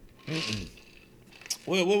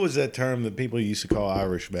 Well, what was that term that people used to call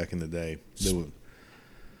Irish back in the day?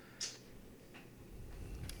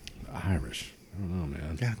 Irish. I don't know,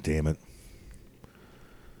 man. God damn it.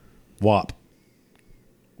 WAP.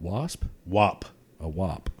 Wasp? WAP. A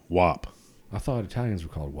wop. WAP. I thought Italians were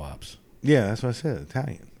called wops. Yeah, that's what I said.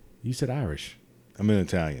 Italian. You said Irish. I'm in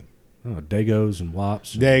Italian. Oh, Dagos and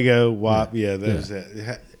wops. Dago, WAP. Yeah, those.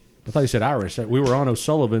 I thought you said Irish. We were on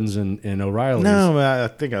O'Sullivan's and O'Reilly's. No, I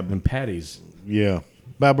think I've been. And Patty's. Yeah.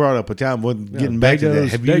 But I brought up Italian. Well, getting back to that.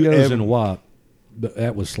 Have you Dagos ever, and wop.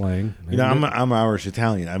 That was slang. You know, I'm Irish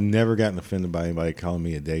Italian. I've never gotten offended by anybody calling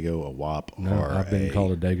me a Dago, a WAP, No, or I've been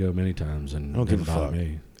called a Dago many times, and don't it give didn't a bother fuck.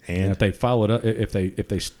 me. And if they follow it up, if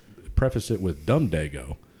they preface it with dumb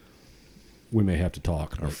Dago, we may have to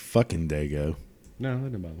talk. or But fucking Dago. no, that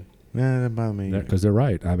didn't bother me. Nah, that bother me. Because they're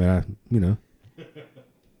right. I mean,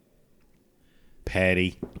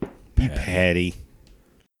 Patty. You Patty.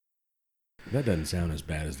 that doesn't sound as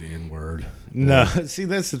bad as the N word. No, see,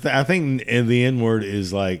 that's the thing. I think the N word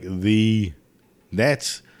is like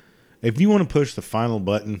that's, if you want to push the final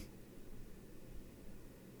button,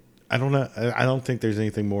 I don't know. I don't think there's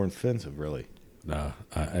anything more offensive, really. No,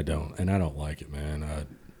 I don't, and I don't like it, man.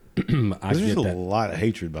 There's a lot of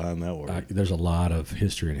hatred behind that word. There's a lot of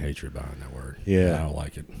history and hatred behind that word. Yeah. I don't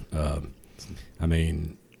like it. I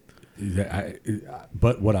mean,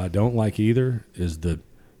 but what I don't like either is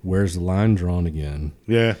where's the line drawn again?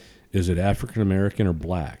 Yeah. Is it African American or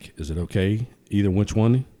black? Is it okay? Either which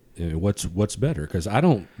one? What's better? Because I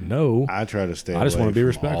don't know. I try to stay. I just away want to be from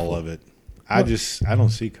respectful. all of it. I don't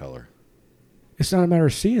see color. It's not a matter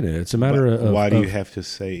of seeing it. It's a matter of why do you have to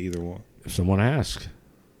say either one? If someone asks.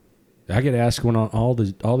 I get asked when on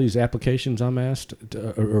all these applications I'm asked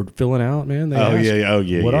or filling out, man. They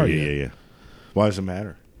ask, what are you? Yeah. Why does it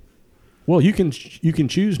matter? Well, you can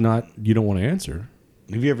choose not. You don't want to answer.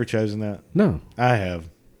 Have you ever chosen that? No. I have.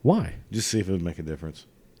 Why? Just see if it would make a difference.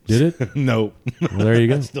 Did it? No. Well, there you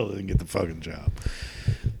go. I still didn't get the fucking job.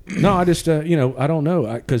 No, I just I don't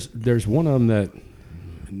know because there's one of them that.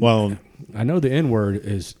 Well, I know the N word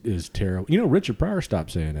is terrible. Richard Pryor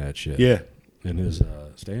stopped saying that shit. yeah. In his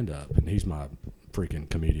stand up, and he's my freaking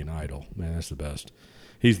comedian idol. Man, that's the best.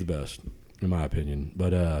 He's the best in my opinion.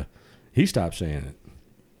 But he stopped saying it.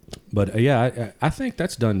 But I think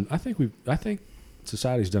that's done. I think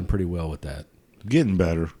society's done pretty well with that. Getting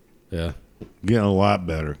better. Yeah. Getting a lot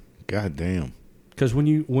better. God damn. Because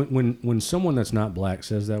when someone that's not black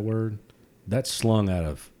says that word, that's slung out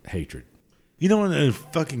of hatred. You know what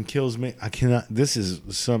fucking kills me? I cannot. This is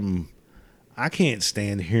something I can't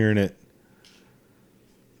stand hearing it.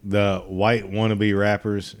 The white wannabe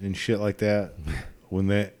rappers and shit like that. When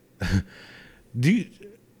that, do you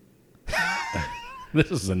This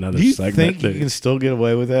is another do you segment. think you can still get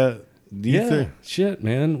away with that? Do you think? Shit,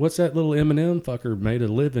 man. What's that little Eminem fucker made a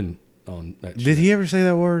living on that shit? Did he ever say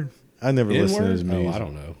that word? I never listened to N-word? his music. Oh,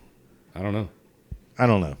 I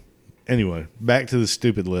don't know. Anyway, back to the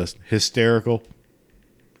stupid list. Hysterical.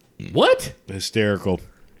 What? Hysterical.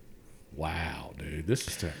 Wow, dude. This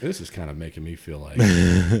is kind of making me feel like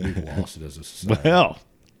we've lost it as a society. Well,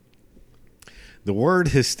 the word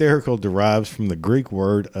hysterical derives from the Greek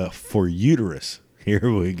word for uterus.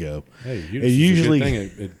 Here we go. Hey, It usually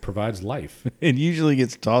it provides life. it usually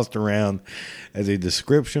gets tossed around as a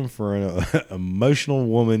description for an emotional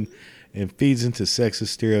woman and feeds into sexist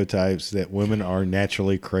stereotypes that women are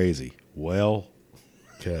naturally crazy. Well,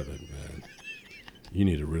 Kevin, man, you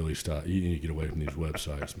need to really stop. You need to get away from these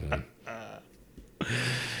websites, man.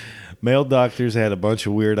 male doctors had a bunch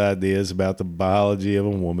of weird ideas about the biology of a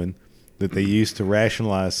woman that they used to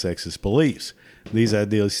rationalize sexist beliefs. These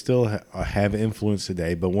ideals still have influence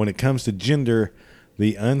today, but when it comes to gender,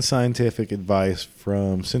 the unscientific advice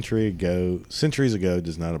from centuries ago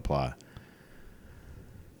does not apply.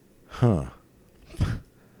 Huh.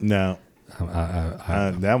 No.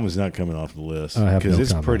 That one's not coming off the list because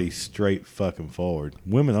it's pretty straight fucking forward.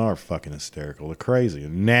 Women are fucking hysterical. They're crazy.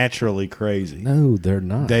 Naturally crazy. No, they're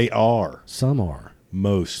not. They are. Some are.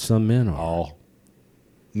 Most. Some men are. All.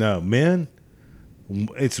 No, men.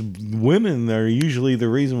 It's women that are usually the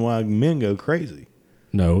reason why men go crazy.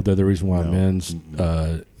 No, they're the reason why men's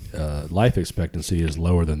life expectancy is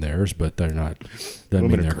lower than theirs, but they're not. Doesn't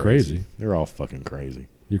mean they're crazy. They're all fucking crazy.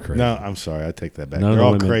 You're crazy. No, I'm sorry. I take that back. They're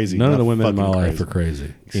all women, crazy. None of the women in my life are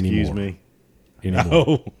crazy. Excuse anymore. me.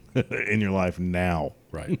 Anymore. No. In your life now.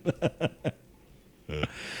 Right.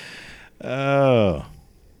 Oh.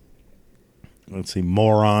 Let's see.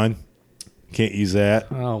 Moron. Can't use that.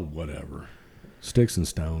 Oh, whatever. Sticks and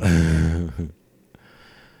stones. In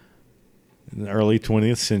the early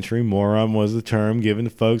 20th century, moron was the term given to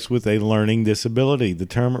folks with a learning disability. The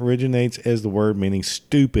term originates as the word meaning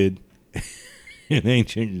stupid in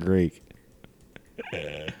ancient Greek.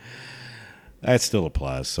 That still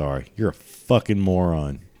applies. Sorry. You're a fucking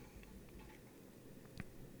moron.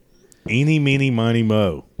 Eeny, meeny, miny,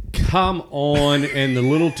 mo. Come on. And the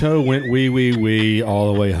little toe went wee, wee, wee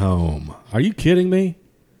all the way home. Are you kidding me?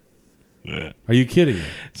 Are you kidding me?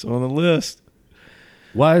 It's on the list.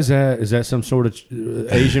 Why is that? Is that some sort of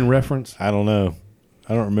Asian reference? I don't know.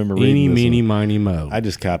 I don't remember reading Eeny, this meeny, one. miny, mo. I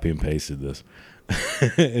just copy and pasted this.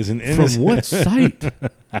 As an From what site?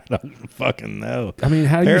 I don't fucking know. I mean,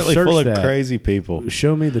 how do you Apparently search full of that? crazy people.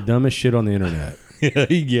 Show me the dumbest shit on the internet.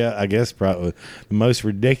 Yeah, I guess probably the most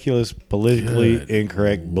ridiculous, politically Good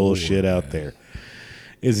incorrect bullshit out there.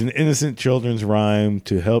 Is an innocent children's rhyme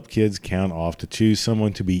to help kids count off to choose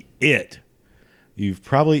someone to be it. You've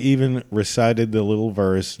probably even recited the little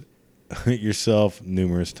verse yourself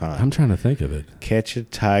numerous times. I'm trying to think of it. Catch a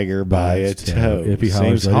tiger by its toe. If he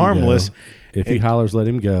hollers, Seems let him harmless. go. If he hollers, let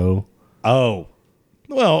him go. Oh,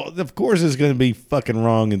 well, of course it's going to be fucking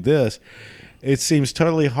wrong in this. It seems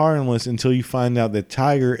totally harmless until you find out that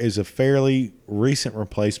tiger is a fairly recent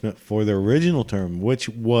replacement for the original term, which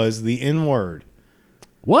was the N-word.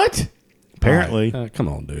 What? Apparently. Right. Come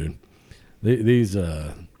on, dude. These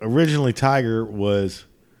Originally, tiger was...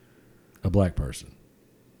 a black person.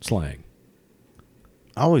 Slang.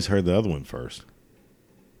 I always heard the other one first.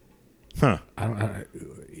 Huh.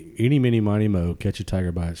 Eeny, meeny, miny, mo, catch a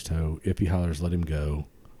tiger by its toe. If he hollers, let him go.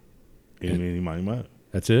 Eeny, meeny, miny, mo.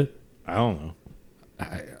 That's it? I don't know.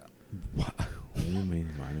 Eeny, meeny,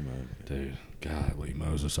 miny, mo. Dude, golly,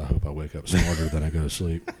 Moses, I hope I wake up smarter than I go to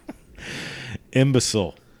sleep.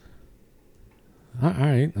 Imbecile. All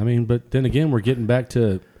right. I mean, but then again, we're getting back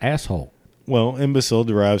to asshole. Well, imbecile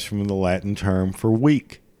derives from the Latin term for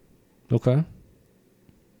weak. Okay.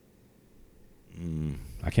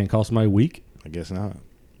 I can't call somebody weak? I guess not.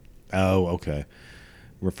 Oh, okay.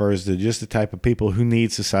 Refers to just the type of people who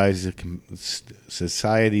need society's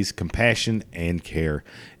compassion and care.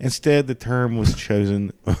 Instead, the term was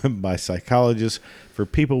chosen by psychologists for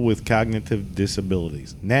people with cognitive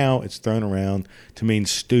disabilities. Now it's thrown around to mean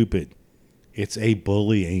stupid. It's a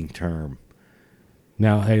bullying term.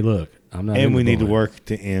 Now, hey, look, I'm not. And we need to bullying. work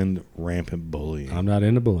to end rampant bullying. I'm not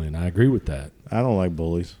into bullying. I agree with that. I don't like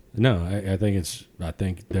bullies. No, I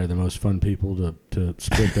think they're the most fun people to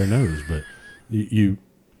split their nose. But you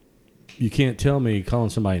can't tell me calling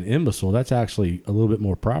somebody an imbecile. That's actually a little bit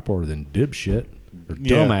more proper than dipshit or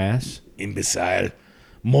dumbass. Imbecile.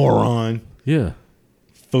 Moron. Yeah.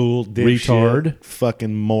 Fool. Dipshit. Retard.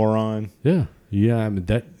 Fucking moron. Yeah. Yeah. I mean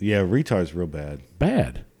Yeah, retard's real bad.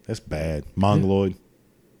 bad. That's bad. Mongoloid.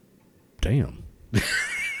 Damn.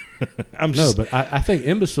 I'm No, just, but I think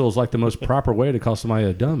imbecile is like the most proper way to call somebody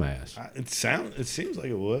a dumbass. It seems like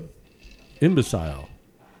it would. Imbecile.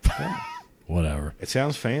 Whatever. It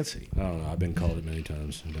sounds fancy. I don't know. I've been called it many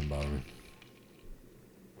times. It doesn't bother me.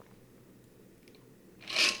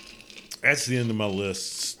 That's the end of my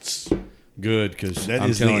lists. Good, because That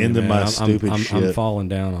is the end of my stupid I'm shit. falling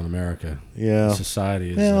down on America. Yeah.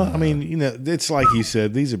 Society is. Well, I mean, it's like you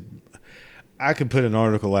said. These are. I could put an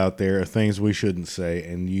article out there of things we shouldn't say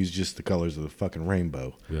and use just the colors of the fucking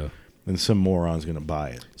rainbow, yeah. and some moron's going to buy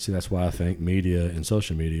it. See, that's why I think media and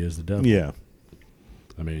social media is the devil. Yeah.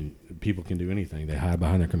 I mean, people can do anything. They hide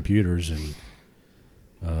behind their computers and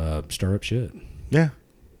stir up shit. Yeah.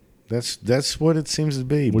 That's what it seems to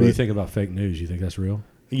be. What do you think about fake news? You think that's real?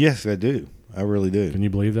 Yes, I do. I really do. Can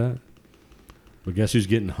you believe that? But guess who's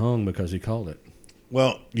getting hung because he called it?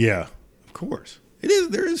 Well, yeah, of course. It is.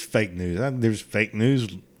 There is fake news. There's fake news.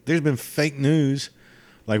 There's been fake news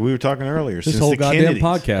Like we were talking earlier, This since whole the goddamn Kennedys.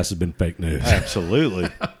 podcast has been fake news. Absolutely.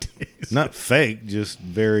 Not fake, just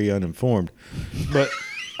very uninformed. But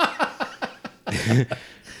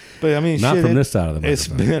but I mean, Not shit, from this side of the It's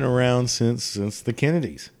microphone. been around since the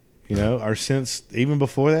Kennedys, or since even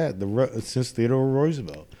before that, since Theodore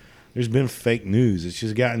Roosevelt. There's been fake news. It's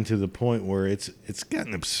just gotten to the point where it's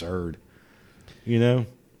gotten absurd.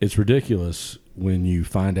 It's ridiculous when you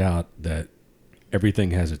find out that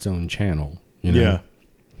everything has its own channel. Yeah.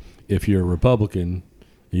 If you're a Republican,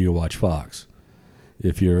 you watch Fox.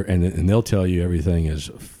 If you're and they'll tell you everything is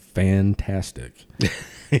fantastic.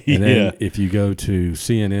 And then if you go to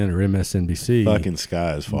CNN or MSNBC, fucking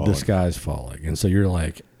sky is falling. the sky's falling. And so you're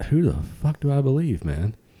like, who the fuck do I believe,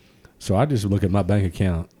 man? So I just look at my bank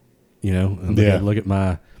account, and look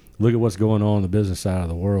at what's going on in the business side of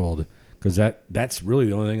the world, because that's really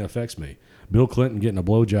the only thing that affects me. Bill Clinton getting a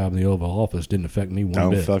blowjob in the Oval Office didn't affect me one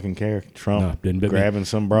Don't bit. fucking care. Trump No, didn't bit me. grabbing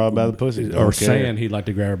some broad by the pussy. Or Don't care. saying he'd like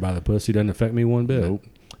to grab her by the pussy doesn't affect me one bit. Nope.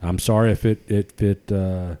 I'm sorry if it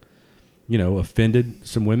offended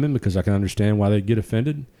some women, because I can understand why they get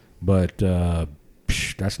offended, but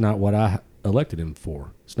that's not what I elected him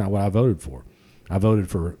for. It's not what I voted for. I voted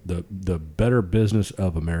for the better business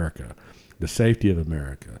of America, the safety of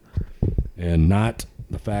America, and not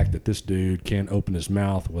the fact that this dude can't open his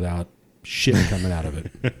mouth without shit coming out of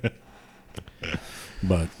it.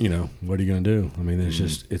 But, what are you going to do? I mean,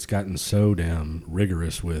 it's gotten so damn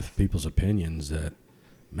rigorous with people's opinions that,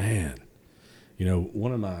 man,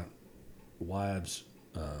 one of my wife's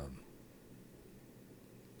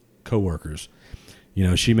coworkers,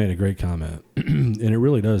 she made a great comment, and it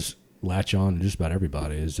really does latch on to just about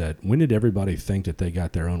everybody, is that when did everybody think that they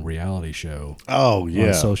got their own reality show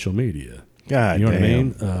on social media? God You know damn.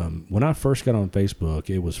 what I mean? When I first got on Facebook,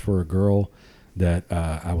 it was for a girl that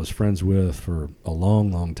I was friends with for a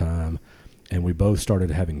long, long time, and we both started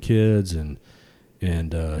having kids, and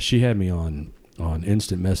she had me on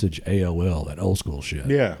instant message AOL, that old school shit.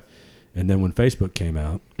 Yeah. And then when Facebook came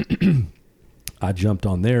out, I jumped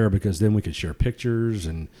on there because then we could share pictures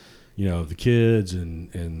and the kids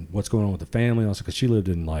and what's going on with the family. Also, because she lived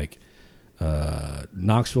in like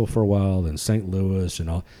Knoxville for a while, then St. Louis and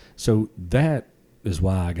all. So that is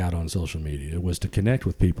why I got on social media. It was to connect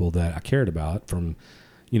with people that I cared about from,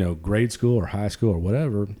 grade school or high school or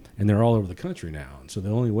whatever, and they're all over the country now. And so the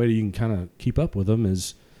only way you can kind of keep up with them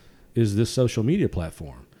is this social media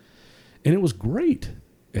platform. And it was great.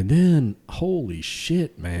 And then, holy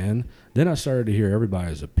shit, man. Then I started to hear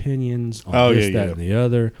everybody's opinions on this, that, and the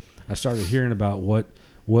other. I started hearing about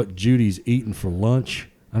what Judy's eating for lunch.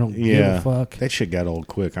 I don't give a fuck. That shit got old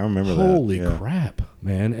quick. I remember that. Holy crap,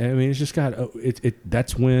 man. I mean, it's just got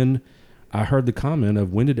that's when I heard the comment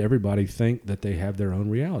of, when did everybody think that they have their own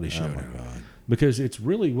reality show now? God. Because it's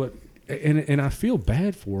really what, and I feel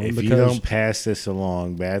bad for them. If because you don't pass this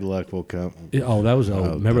along, bad luck will come. that was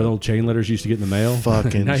old. Remember the old chain letters you used to get in the mail?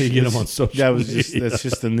 Fucking now you get them on social media. That's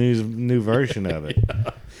just the new version of it.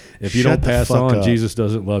 If you Shut don't the pass fuck on, up. Jesus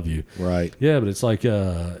doesn't love you. Right. Yeah, but it's like,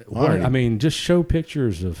 Alrighty. I mean, just show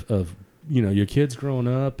pictures of your kids growing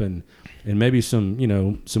up and maybe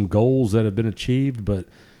some some goals that have been achieved. But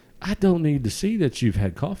I don't need to see that you've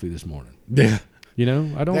had coffee this morning. Yeah.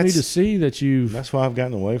 I don't need to see that you've That's why I've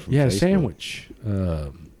gotten away from had a Facebook. sandwich.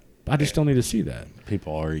 I just don't need to see that.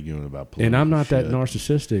 People arguing about And I'm not that shit.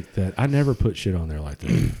 narcissistic that I never put shit on there like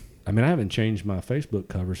that. I mean, I haven't changed my Facebook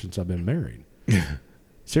cover since I've been married.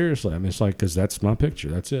 Seriously, I mean, it's like, because that's my picture.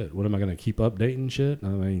 That's it. What am I going to keep updating shit? I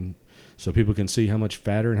mean, so people can see how much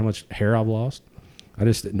fatter and how much hair I've lost.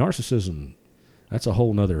 Narcissism, that's a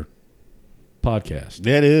whole nother podcast.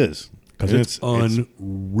 That is. Because it's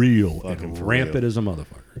unreal fucking and for rampant real. as a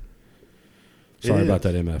motherfucker. It Sorry about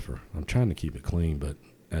is. that MFer. I'm trying to keep it clean, but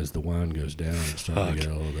as the wine goes down, it's starting to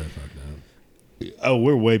get a little bit fucked up. Oh,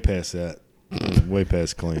 we're way past that. Way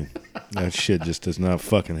past clean. That shit just does not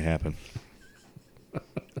fucking happen.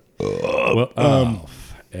 Well,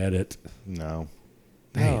 edit. No.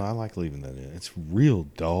 Damn. No, I like leaving that in. It's real,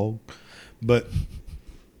 dog. But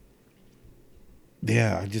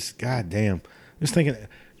yeah, I just goddamn. Just thinking,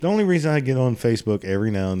 the only reason I get on Facebook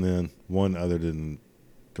every now and then, one other than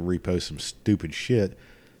to repost some stupid shit,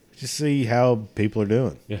 just see how people are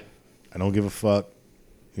doing. Yeah. I don't give a fuck.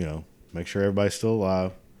 Make sure everybody's still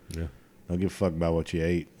alive. Yeah. Don't give a fuck about what you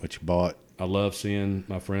ate, what you bought. I love seeing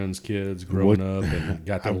my friends' kids growing up and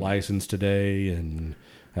got their license today and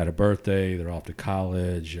had a birthday. They're off to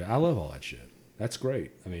college. I love all that shit. That's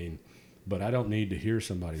great. I mean, but I don't need to hear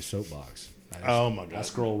somebody's soapbox. Oh, my God. I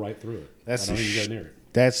scroll right through it. That's I don't the even go near it.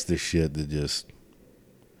 That's the shit that just.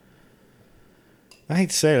 I hate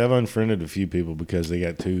to say it, I've unfriended a few people because they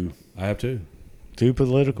got too. I have too. Too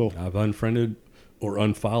political. I've unfriended or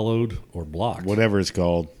unfollowed or blocked. Whatever it's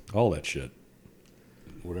called. All that shit.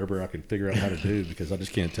 Whatever I can figure out how to do, because I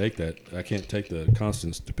just can't take that. I can't take the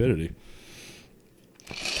constant stupidity.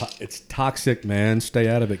 It's toxic, man. Stay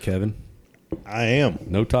out of it, Kevin. I am.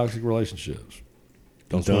 No toxic relationships.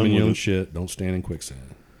 Don't swim in your own shit. Don't stand in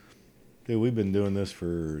quicksand. Dude, we've been doing this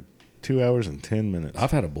for 2 hours and 10 minutes.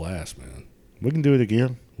 I've had a blast, man. We can do it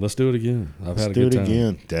again. Let's do it again. Let's do it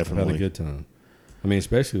again. Definitely. I've had a good time. I mean,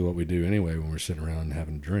 especially what we do anyway when we're sitting around and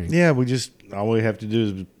having a drink. Yeah, all we have to do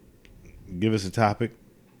is give us a topic,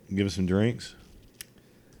 give us some drinks.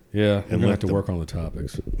 Yeah, and we're going to have to work on the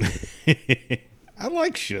topics. I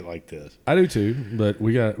like shit like this. I do too, but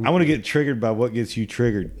I want to get triggered by what gets you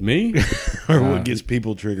triggered. Me? Or what gets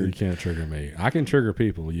people triggered. You can't trigger me. I can trigger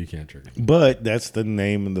people. You can't trigger me. But that's the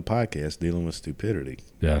name of the podcast, Dealing with Stupidity.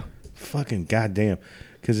 Yeah. Fucking goddamn.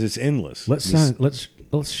 Because it's endless.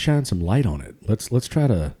 Let's shine some light on it. Let's try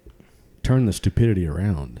to turn the stupidity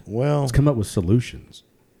around. Well, let's come up with solutions.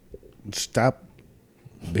 Stop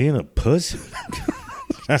being a pussy.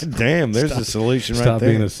 God damn, there's a solution right there. Stop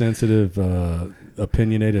being a sensitive,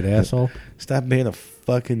 opinionated asshole. Stop being a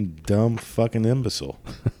fucking dumb fucking imbecile.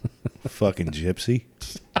 Fucking gypsy.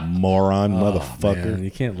 Moron, motherfucker. Man,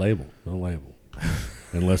 you can't label. Don't label.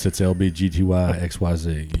 Unless it's LBGTY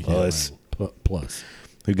XYZ. You Plus. Plus.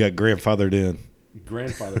 Who got grandfathered in.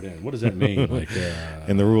 Grandfathered in. What does that mean? Like,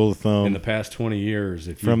 and the rule of thumb. In the past 20 years,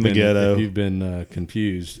 if you've been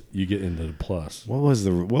confused, you get into the plus. What was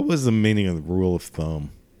the meaning of the rule of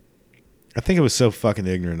thumb? I think it was so fucking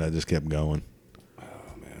ignorant I just kept going. Oh,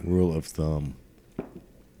 man. Rule of thumb.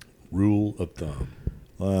 Rule of thumb.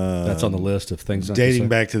 That's on the list of things. Dating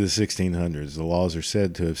back to the 1600s, the laws are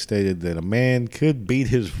said to have stated that a man could beat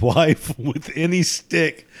his wife with any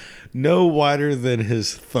stick no wider than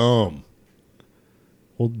his thumb.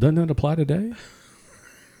 Well, doesn't that apply today?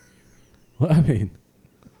 Well, I mean,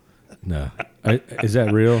 no. Is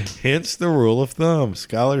that real? Hence the rule of thumb.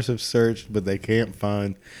 Scholars have searched, but they can't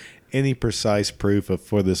find any precise proof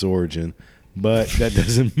for this origin. But that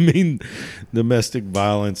doesn't mean domestic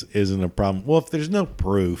violence isn't a problem. Well, if there's no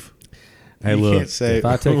proof, hey, you look, can't say if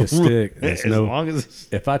I take a stick that's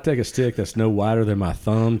if I take a stick that's no wider than my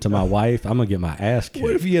thumb to my wife, I'm gonna get my ass kicked.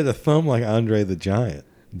 What if you had a thumb like Andre the Giant?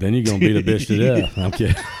 Then you're gonna beat a bitch to death. I'm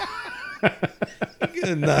kidding. You're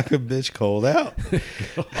gonna knock a bitch cold out.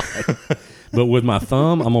 But with my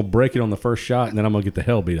thumb, I'm gonna break it on the first shot, and then I'm gonna get the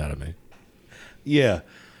hell beat out of me. Yeah,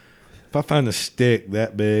 if I find a stick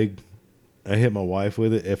that big, I hit my wife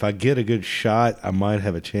with it. If I get a good shot, I might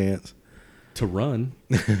have a chance to run.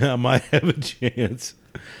 I might have a chance.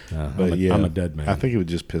 But I'm a dead man. I think it would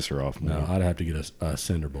just piss her off more. No, I'd have to get a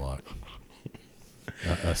cinder block.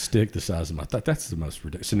 A stick the size of my thumb. That's the most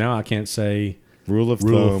ridiculous. So now I can't say rule of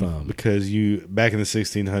thumb because you back in the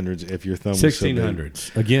 1600s, if your thumb was 1600s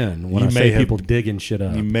so big, again, when I say people digging shit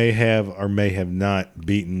up, you may have or may have not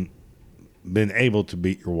been able to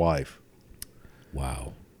beat your wife.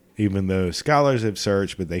 Wow. Even though scholars have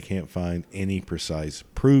searched, but they can't find any precise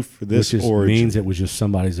proof for this Which origin. Means it was just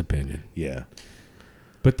somebody's opinion. Yeah.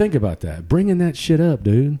 But think about that. Bringing that shit up,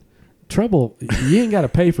 dude. Trouble, you ain't got to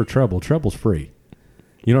pay for trouble. Trouble's free.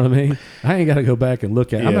 You know what I mean? I ain't got to go back and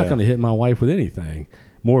look at it. I'm not going to hit my wife with anything.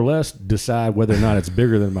 More or less decide whether or not it's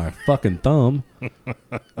bigger than my fucking thumb.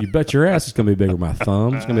 You bet your ass it's going to be bigger than my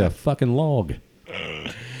thumb. It's going to be a fucking log.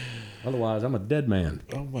 Otherwise, I'm a dead man.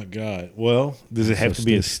 Oh, my God. Well, does it have to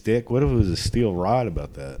be a stick? What if it was a steel rod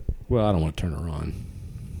about that? Well, I don't want to turn her on.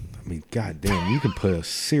 I mean, goddamn, you can put a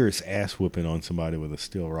serious ass whooping on somebody with a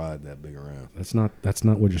steel rod that big around. That's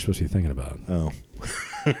not what you're supposed to be thinking about. Oh.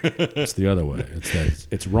 It's the other way.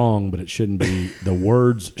 It's wrong, but it shouldn't be. The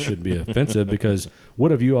words should be offensive because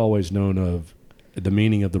what have you always known of the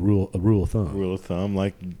meaning of the rule of thumb? Rule of thumb,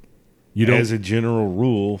 like you don't, as a general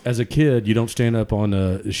rule. As a kid, you don't stand up on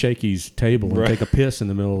a Shakey's table and take a piss in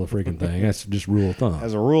the middle of the freaking thing. That's just rule of thumb.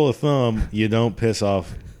 As a rule of thumb, you don't piss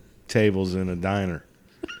off tables in a diner.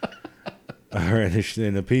 Or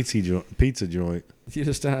in a pizza joint. You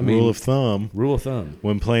just, rule of thumb. Rule of thumb.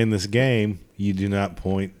 When playing this game, you do not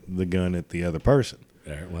point the gun at the other person.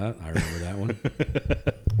 Well, I remember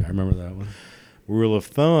that one. Rule of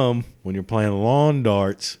thumb, when you're playing lawn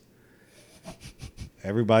darts,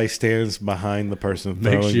 everybody stands behind the person throwing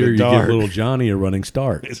the dart. Make sure you give little Johnny a running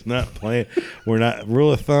start. It's not playing.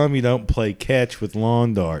 Rule of thumb, you don't play catch with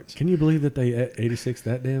lawn darts. Can you believe that they 86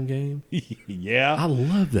 that damn game? Yeah. I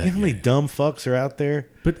love that. You know how many dumb fucks are out there?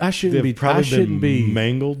 But I shouldn't be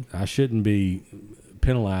mangled. I shouldn't be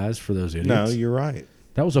penalized for those idiots. No, you're right.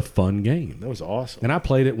 That was a fun game. That was awesome. And I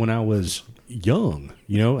played it when I was young,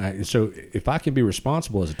 So if I can be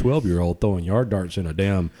responsible as a 12-year-old throwing yard darts in a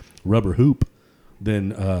damn rubber hoop,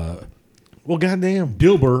 then Well, goddamn.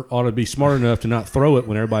 Dilber ought to be smart enough to not throw it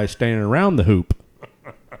when everybody's standing around the hoop.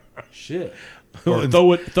 Shit. Or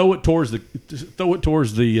throw it towards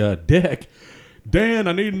the deck. Dan,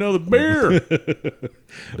 I need another beer.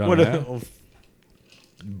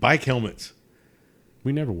 Bike helmets.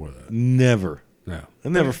 We never wore that. Never. No. I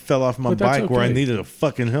never fell off my bike where I needed a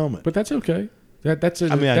fucking helmet. But that's okay. I get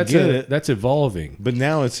it. That's evolving. But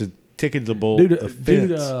now it's a ticketable offense.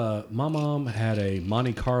 Dude, my mom had a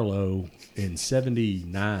Monte Carlo in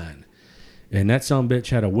 79. And that sumbitch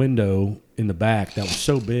had a window in the back that was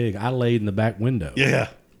so big, I laid in the back window. Yeah.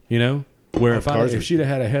 Where if she'd have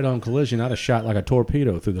had a head-on collision, I'd have shot like a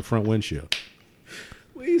torpedo through the front windshield.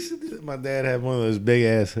 My dad had one of those big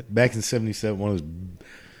ass, back in 77, one of those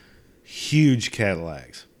huge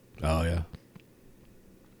Cadillacs. Oh, yeah.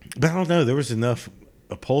 But I don't know. There was enough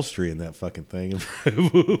upholstery in that fucking thing.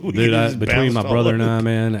 Dude, between my brother and I,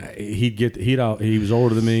 man, he was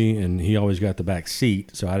older than me, and he always got the back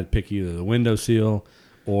seat. So I'd pick either the window sill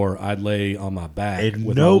or I'd lay on my back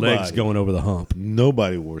with my legs going over the hump.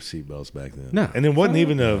 Nobody wore seatbelts back then. No, and it wasn't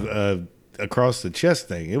even a across the chest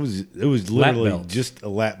thing. It was literally just a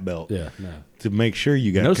lap belt. Yeah, no. To make sure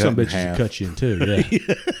you got cut some in bitches half. Cut you in two.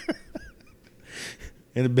 Yeah.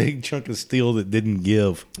 And a big chunk of steel that didn't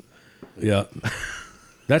give. Yeah.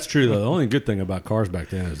 That's true though. The only good thing about cars back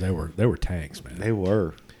then is they were tanks, man. They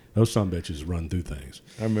were. Those some bitches run through things.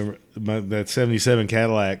 I remember that 77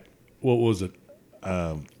 Cadillac. What was it?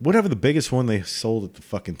 Whatever the biggest one they sold at the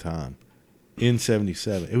fucking time. In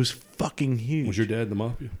 77. It was fucking huge. Was your dad in the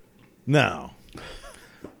mafia? No.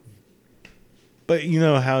 But you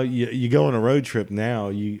know how you go on a road trip now,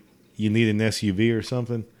 you need an SUV or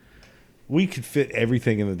something. We could fit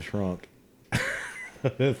everything in the trunk.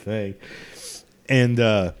 That thing. And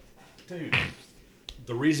dude,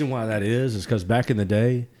 the reason why that is because back in the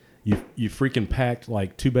day, you freaking packed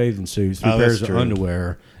like 2 bathing suits, 3 pairs of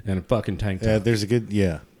underwear, and a fucking tank top. Yeah, there's a good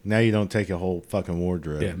Now you don't take a whole fucking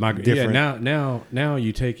wardrobe. Yeah, now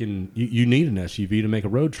you taking you need an SUV to make a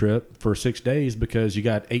road trip for 6 days because you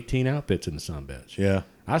got 18 outfits in the sunbed. Yeah,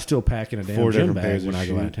 I still pack in a damn 4 gym different bag when I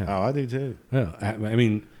go out of town. Oh, I do too. Yeah, I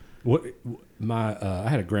mean, I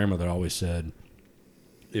had a grandmother that always said,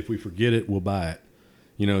 if we forget it, we'll buy it.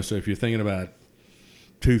 So if you're thinking about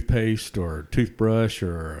toothpaste or toothbrush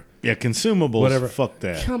or consumables, whatever, fuck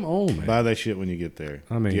that. Come on, man. Buy that shit when you get there.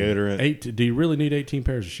 I mean, deodorant. Do you really need 18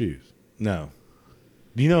 pairs of shoes? No.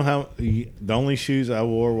 Do you know how the only shoes I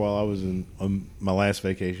wore while I was on my last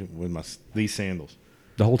vacation was these sandals?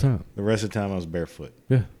 The whole time. The rest of the time I was barefoot.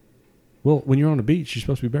 Yeah. Well, when you're on the beach, you're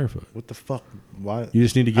supposed to be barefoot. What the fuck? Why? You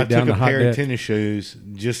just need to get down the hot deck. I took a pair of tennis shoes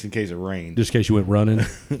just in case it rained. Just in case you went running.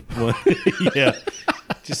 Well, yeah.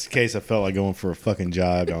 Just in case I felt like going for a fucking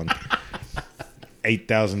jog on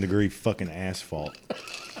 8,000 degree fucking asphalt.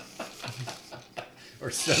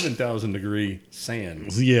 Or 7,000 degree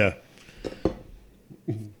sand. Yeah.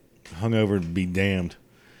 Hungover to be damned.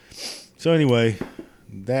 So anyway,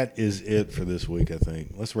 that is it for this week, I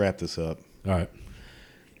think. Let's wrap this up. All right.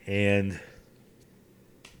 And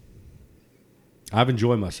I've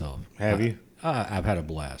enjoyed myself. Have you? I've had a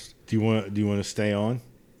blast. Do you want to stay on?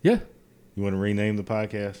 Yeah. You want to rename the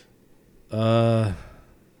podcast? I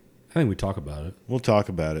think we talk about it. We'll talk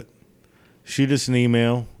about it. Shoot us an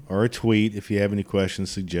email or a tweet if you have any questions,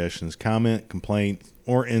 suggestions, comment, complaints,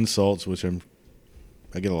 or insults, which I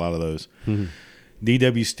get a lot of those. Mm-hmm.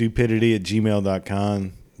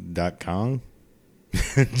 dwstupidity@gmail.com.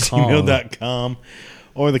 gmail.com.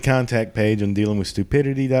 Or the contact page on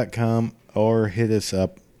dealingwithstupidity.com, or hit us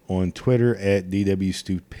up on Twitter at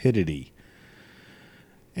DWStupidity.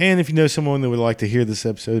 And if you know someone that would like to hear this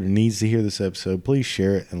episode or needs to hear this episode, please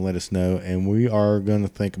share it and let us know. And we are going to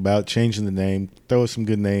think about changing the name. Throw us some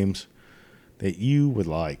good names that you would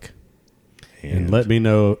like. And let me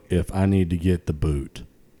know if I need to get the boot.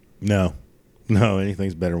 No,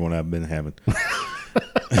 anything's better than what I've been having.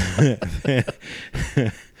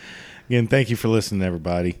 Again, thank you for listening,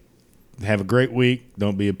 everybody. Have a great week.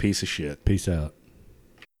 Don't be a piece of shit. Peace out.